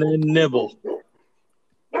and then nibble.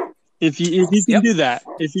 If you can Yep. do that,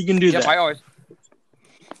 Yep,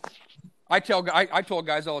 I told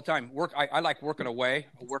guys all the time, I like working away,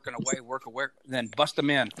 work away, then bust them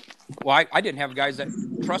in. Well, I didn't have guys that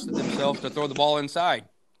trusted themselves to throw the ball inside.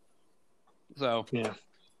 So, Yeah.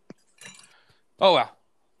 oh well.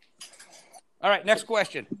 All right, next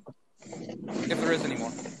question. If there is any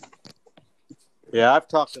more. Yeah, I've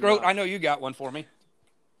talked Scroat, enough. I know you got one for me.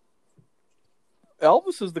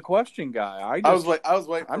 Elvis is the question guy. I was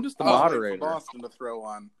waiting. I'm just the I was waiting moderator. for Boston to throw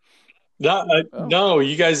one. No,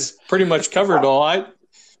 you guys pretty much covered all.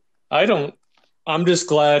 I'm just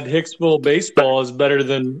glad Hicksville baseball is better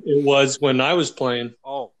than it was when I was playing.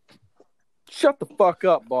 Oh, Shut the fuck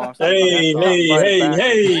up, Boston. Hey, That's hey, right hey, back.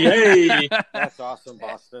 hey, hey. that's awesome,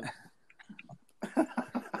 Boston.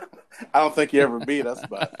 I don't think you ever beat us,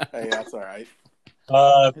 but hey, that's all right.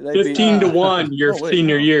 They beat- 15-1 your oh, wait,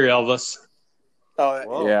 senior no. year, Elvis. Oh,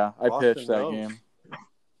 Whoa. Yeah, I Boston pitched that knows. game.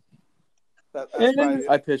 that's probably,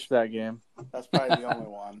 I pitched that game. that's probably the only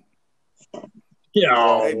one.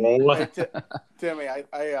 Yeah. Hey, Timmy,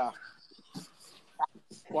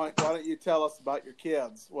 why don't you tell us about your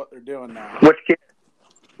kids, what they're doing now? Which kid?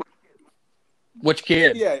 Which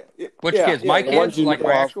kid? Which kids? My the ones kids, you like know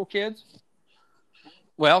my of. actual kids.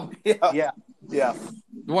 Well, Yeah. the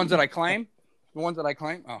ones that I claim. The ones that I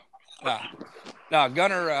claim. Oh, no.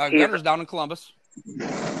 Gunner's down in Columbus.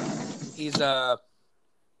 He's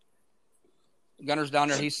Gunner's down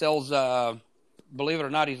there. He sells. Believe it or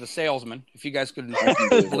not, he's a salesman. If you guys could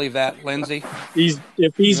believe that, Lindsay.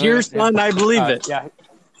 If he's your son, I believe it. Yeah.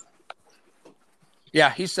 Yeah,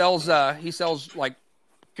 he sells like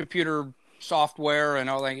computer software and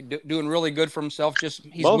all that. Doing really good for himself. Just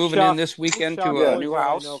he's Most moving shop- in this weekend most to shop a boys new that I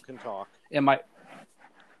house. know can talk.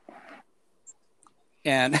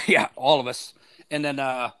 And yeah, all of us. And then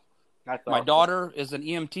That's my awesome. daughter is an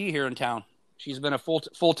EMT here in town. She's been a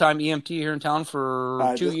full-time EMT here in town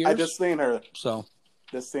for 2 years. I just seen her. So,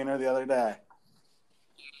 Just seen her the other day.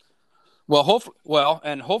 well,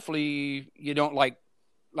 hopefully you don't like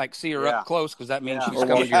see her up close because that means Yeah. she's Or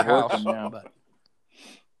coming to your while house. she's working, yeah. But,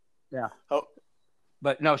 yeah. Oh.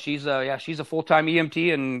 But no, she's a full-time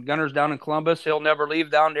EMT, and Gunner's down in Columbus. He'll never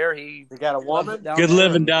leave down there. He You got a loves woman? it down Good there.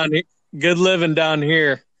 living down here. Good living down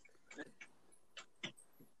here.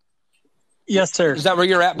 Yes, sir. Is that where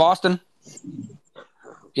you're at, Boston?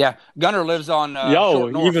 Yeah, Gunner lives on.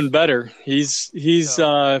 Short North. Even better. He's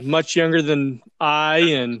much younger than I,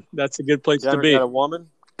 and that's a good place to Gunner be. got a woman?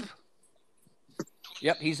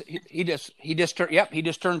 Yep, he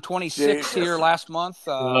just turned 26 here last month.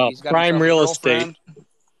 He's got prime himself a real estate.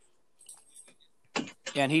 girlfriend.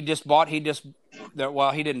 And he didn't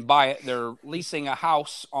buy it. They're leasing a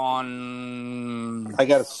house on I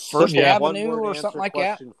got a First simple Avenue one-word or answer something like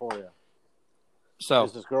that. question for you. So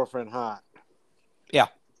Is his girlfriend hot? yeah,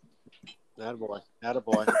 Attaboy.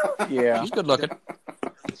 Yeah. he's good looking.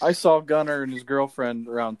 I saw Gunner and his girlfriend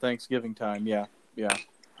around Thanksgiving time. Yeah.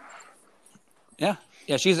 Yeah,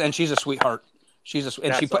 she's a sweetheart.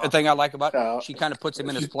 The thing I like about Yeah. she kind of puts him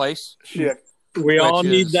in his place. We all Which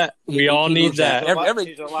need is- that. We all he need needs that. that.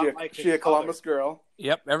 She's a lot like She a Columbus girl.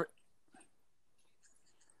 Yep. You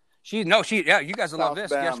guys will love South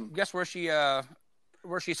this. Bend. Guess where she's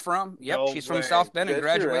from? Yep, No she's from way. South Bend and Did she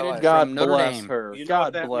graduated really? God from Notre bless Dame. her. You know God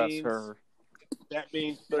what that bless means? her. That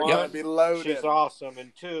means They're one, gonna be loaded. she's awesome,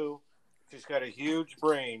 and two, she's got a huge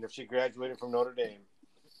brain if she graduated from Notre Dame.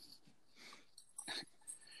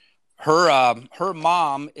 Her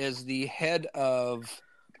mom is the head of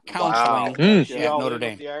counseling Mm. She at all Notre in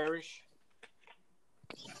Dame. with the Irish?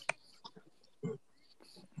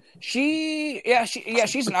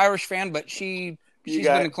 She's an Irish fan, but she's You been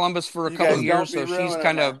guys- in Columbus for a you couple guys years, don't so be she's ruining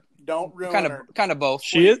kind her. of Don't ruin her. both.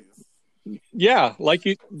 She is. Please. Yeah, like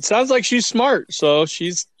you. Sounds like she's smart, so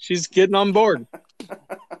she's getting on board.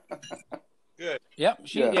 Yep,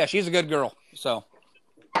 she's a good girl. So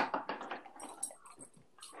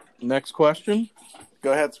Next question.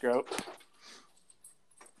 Go ahead, Scroat.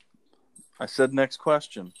 I said next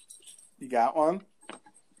question. You got one?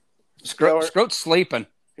 Scroat's sleeping.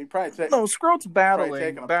 He probably take. No, Scroat's Probably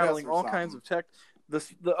taking a battling piss or all something. kinds of tech.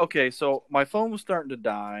 Okay, so my phone was starting to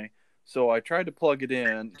die, so I tried to plug it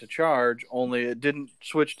in to charge, only it didn't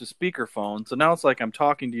switch to speakerphone. So now it's like I'm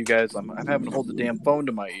talking to you guys. I'm having to hold the damn phone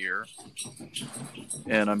to my ear,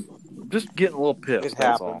 and I'm just getting a little pissed. It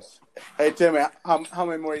That's all. happens. Hey Timmy, how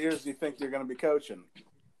many more years do you think you're going to be coaching?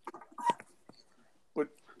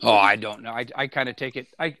 Oh, I don't know. I kind of take it.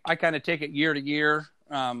 I kind of take it year to year.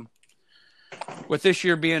 With this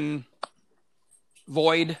year being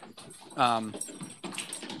void, I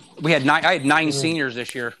had 9 seniors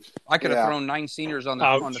this year. I could have Yeah. thrown 9 seniors on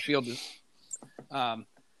Ouch. the field.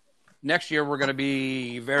 Next year we're going to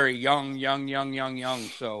be very young.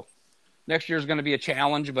 So next year is going to be a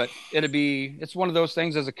challenge, but it's one of those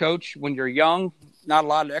things as a coach when you're young, not a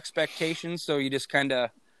lot of expectations, so you just kind of.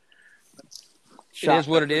 It is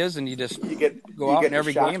what it is, and you just You get go you out get in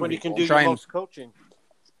every shot game When and you can do try your and most coaching.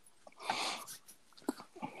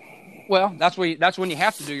 Well, that's when you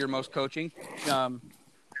have to do your most coaching.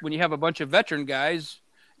 When you have a bunch of veteran guys,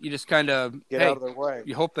 you just kind of Get out of their way.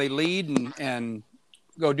 you hope they lead and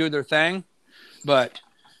go do their thing. But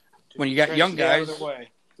when you got young Get out of guys, their way.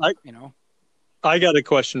 you know, I got a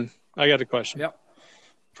question. Yep.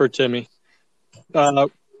 For Timmy.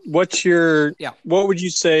 What would you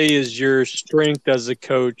say is your strength as a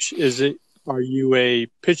coach? Are you a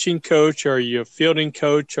pitching coach? Are you a fielding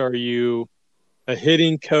coach? Are you a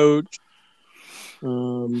hitting coach?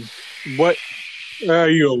 What are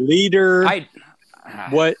you a leader?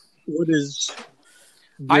 What is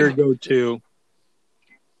your go-to?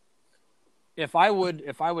 if I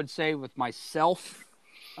would say with myself,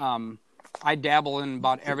 I dabble in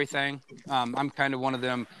about everything. I'm kind of one of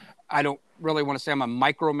them. I don't really want to say I'm a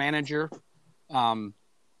micromanager,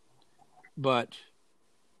 but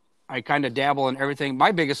I kind of dabble in everything.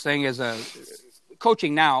 My biggest thing is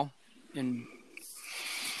coaching now in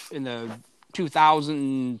the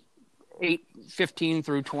 2008, 15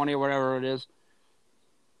 through 20 or whatever it is.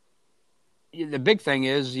 The big thing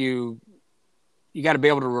is you got to be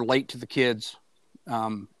able to relate to the kids.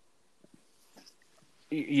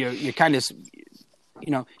 You kind of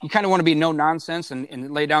want to be no nonsense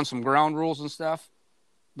and lay down some ground rules and stuff,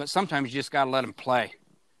 but sometimes you just got to let them play,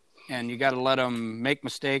 and you got to let them make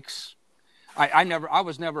mistakes. I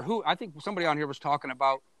think somebody on here was talking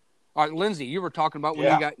about, Lindsay, you were talking about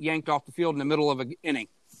when you got yanked off the field in the middle of an inning.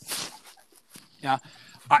 Yeah.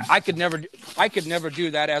 I could never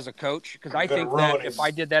do that as a coach, because I think that if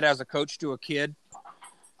I did that as a coach to a kid,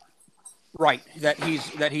 right, that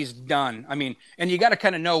he's done. I mean, and you got to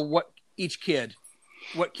kind of know what kid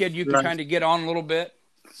you can kind of get on a little bit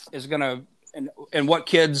is gonna, and what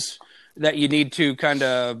kids that you need to kind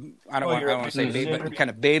of I don't want to say baby, but kind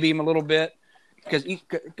of baby him a little bit,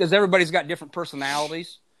 because everybody's got different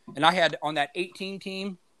personalities. And I had on that 18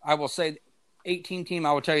 team, I will say 18 team,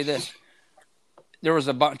 I will tell you this. There was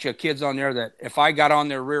a bunch of kids on there that if I got on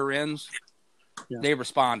their rear ends, they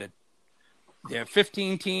responded. The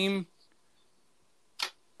 15 team,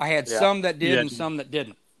 I had some that did and some that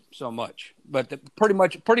didn't so much. But pretty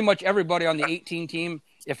much everybody on the 18 team,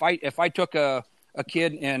 if I took a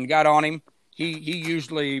kid and got on him, he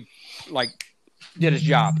usually did his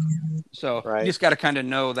job. So you just got to kind of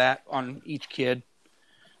know that on each kid.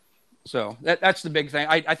 So that's the big thing.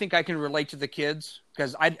 I think I can relate to the kids,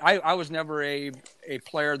 because I was never a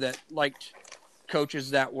player that liked coaches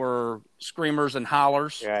that were screamers and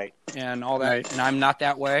hollers and all that. Right. And I'm not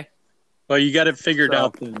that way. Well, you got it figured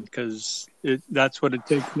out then, because that's what it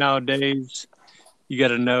takes nowadays. You got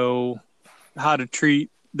to know how to treat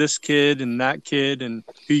this kid and that kid and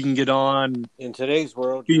who you can get on. In today's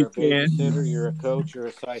world, you're a babysitter, you're a coach, you're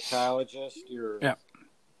a psychologist, you're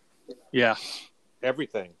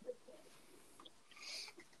everything.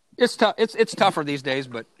 It's tough. It's tougher these days,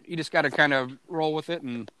 but you just got to kind of roll with it,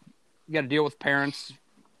 and you got to deal with parents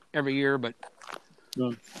every year. But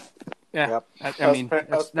I mean,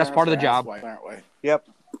 that's part of the job, aren't we? Yep.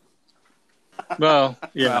 Well,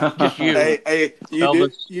 just you. Hey,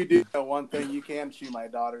 you do know one thing: you can chew my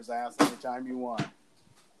daughter's ass anytime you want.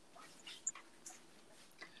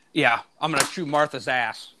 Yeah, I'm gonna chew Martha's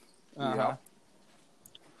ass. Uh-huh.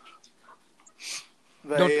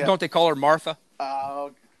 Don't they call her Martha?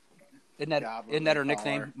 Isn't that her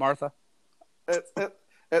nickname, Martha?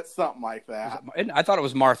 It's something like that. I thought it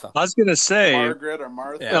was Martha. I was going to say, Margaret or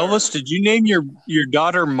Martha. Elvis, did you name your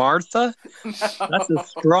daughter Martha? No.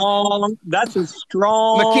 That's a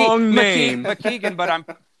strong name. McKeegan,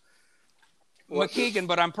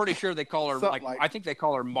 but I'm pretty sure they call her I think they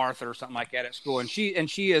call her Martha or something like that at school. And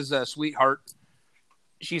she is a sweetheart.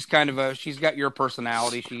 She's she's got your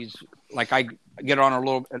personality. She's like, I get on her a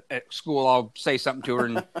little at school. I'll say something to her,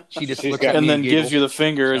 and she just looks at me and then gives you the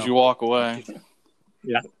finger as you walk away.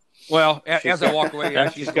 Yeah. Well, as I walk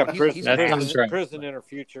away, she's got prison in her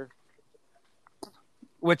future,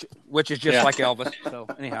 which is just like Elvis. So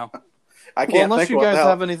anyhow, I can't. Unless you guys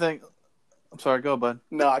have anything. I'm sorry. Go, bud.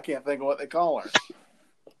 No, I can't think of what they call her.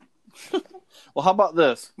 Well, how about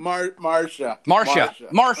this? Marcia. Marcia.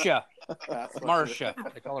 Marcia.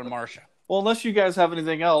 They call her Marcia. Well, unless you guys have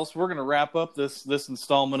anything else, we're going to wrap up this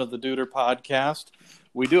installment of the Duder podcast.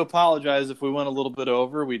 We do apologize if we went a little bit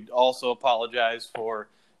over. We also apologize for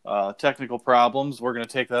technical problems. We're going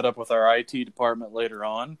to take that up with our IT department later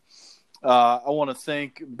on. I want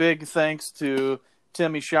to big thanks to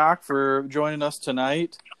Timmy Schock for joining us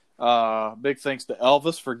tonight. Big thanks to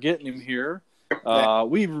Elvis for getting him here.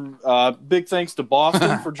 Big thanks to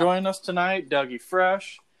Boston for joining us tonight. Dougie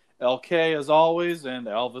Fresh, LK as always, and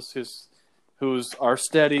Elvis, who's our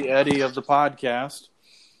steady Eddie of the podcast.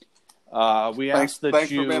 Thanks for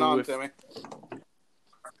being on, Timmy.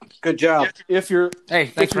 Good job. If you're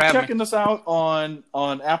checking us out on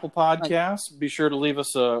Apple Podcasts, be sure to leave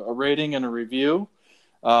us a rating and a review.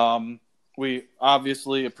 We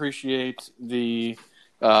obviously appreciate the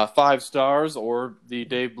 5 stars or the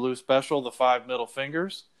Dave Blue special, the 5 middle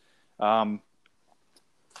fingers.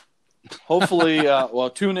 Hopefully,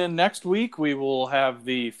 tune in next week. We will have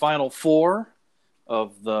the final 4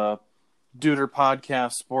 of the Duder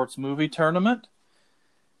Podcast Sports Movie Tournament.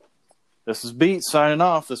 This is Beat signing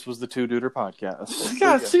off. This was the 2 Duder Podcasts.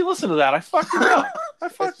 God, see, listen to that. I fucked it up.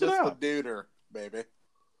 It's just the Duder, baby.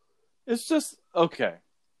 It's just, okay.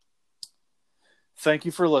 Thank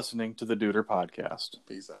you for listening to the Duder Podcast.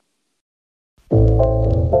 Peace out.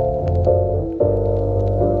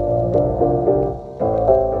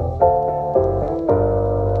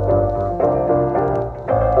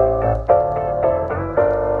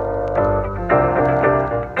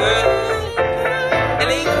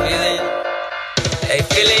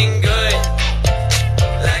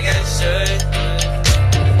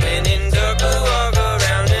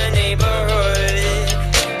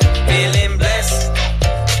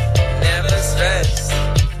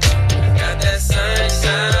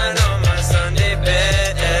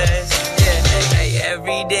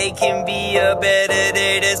 day can be a better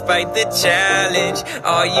day despite the challenge.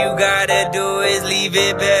 All you gotta do is leave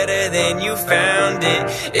it better than you found it.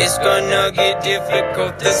 It's gonna get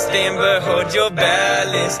difficult to stand, but hold your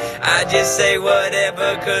balance. I just say whatever,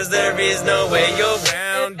 cause there is no way you're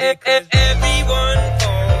around it. Everyone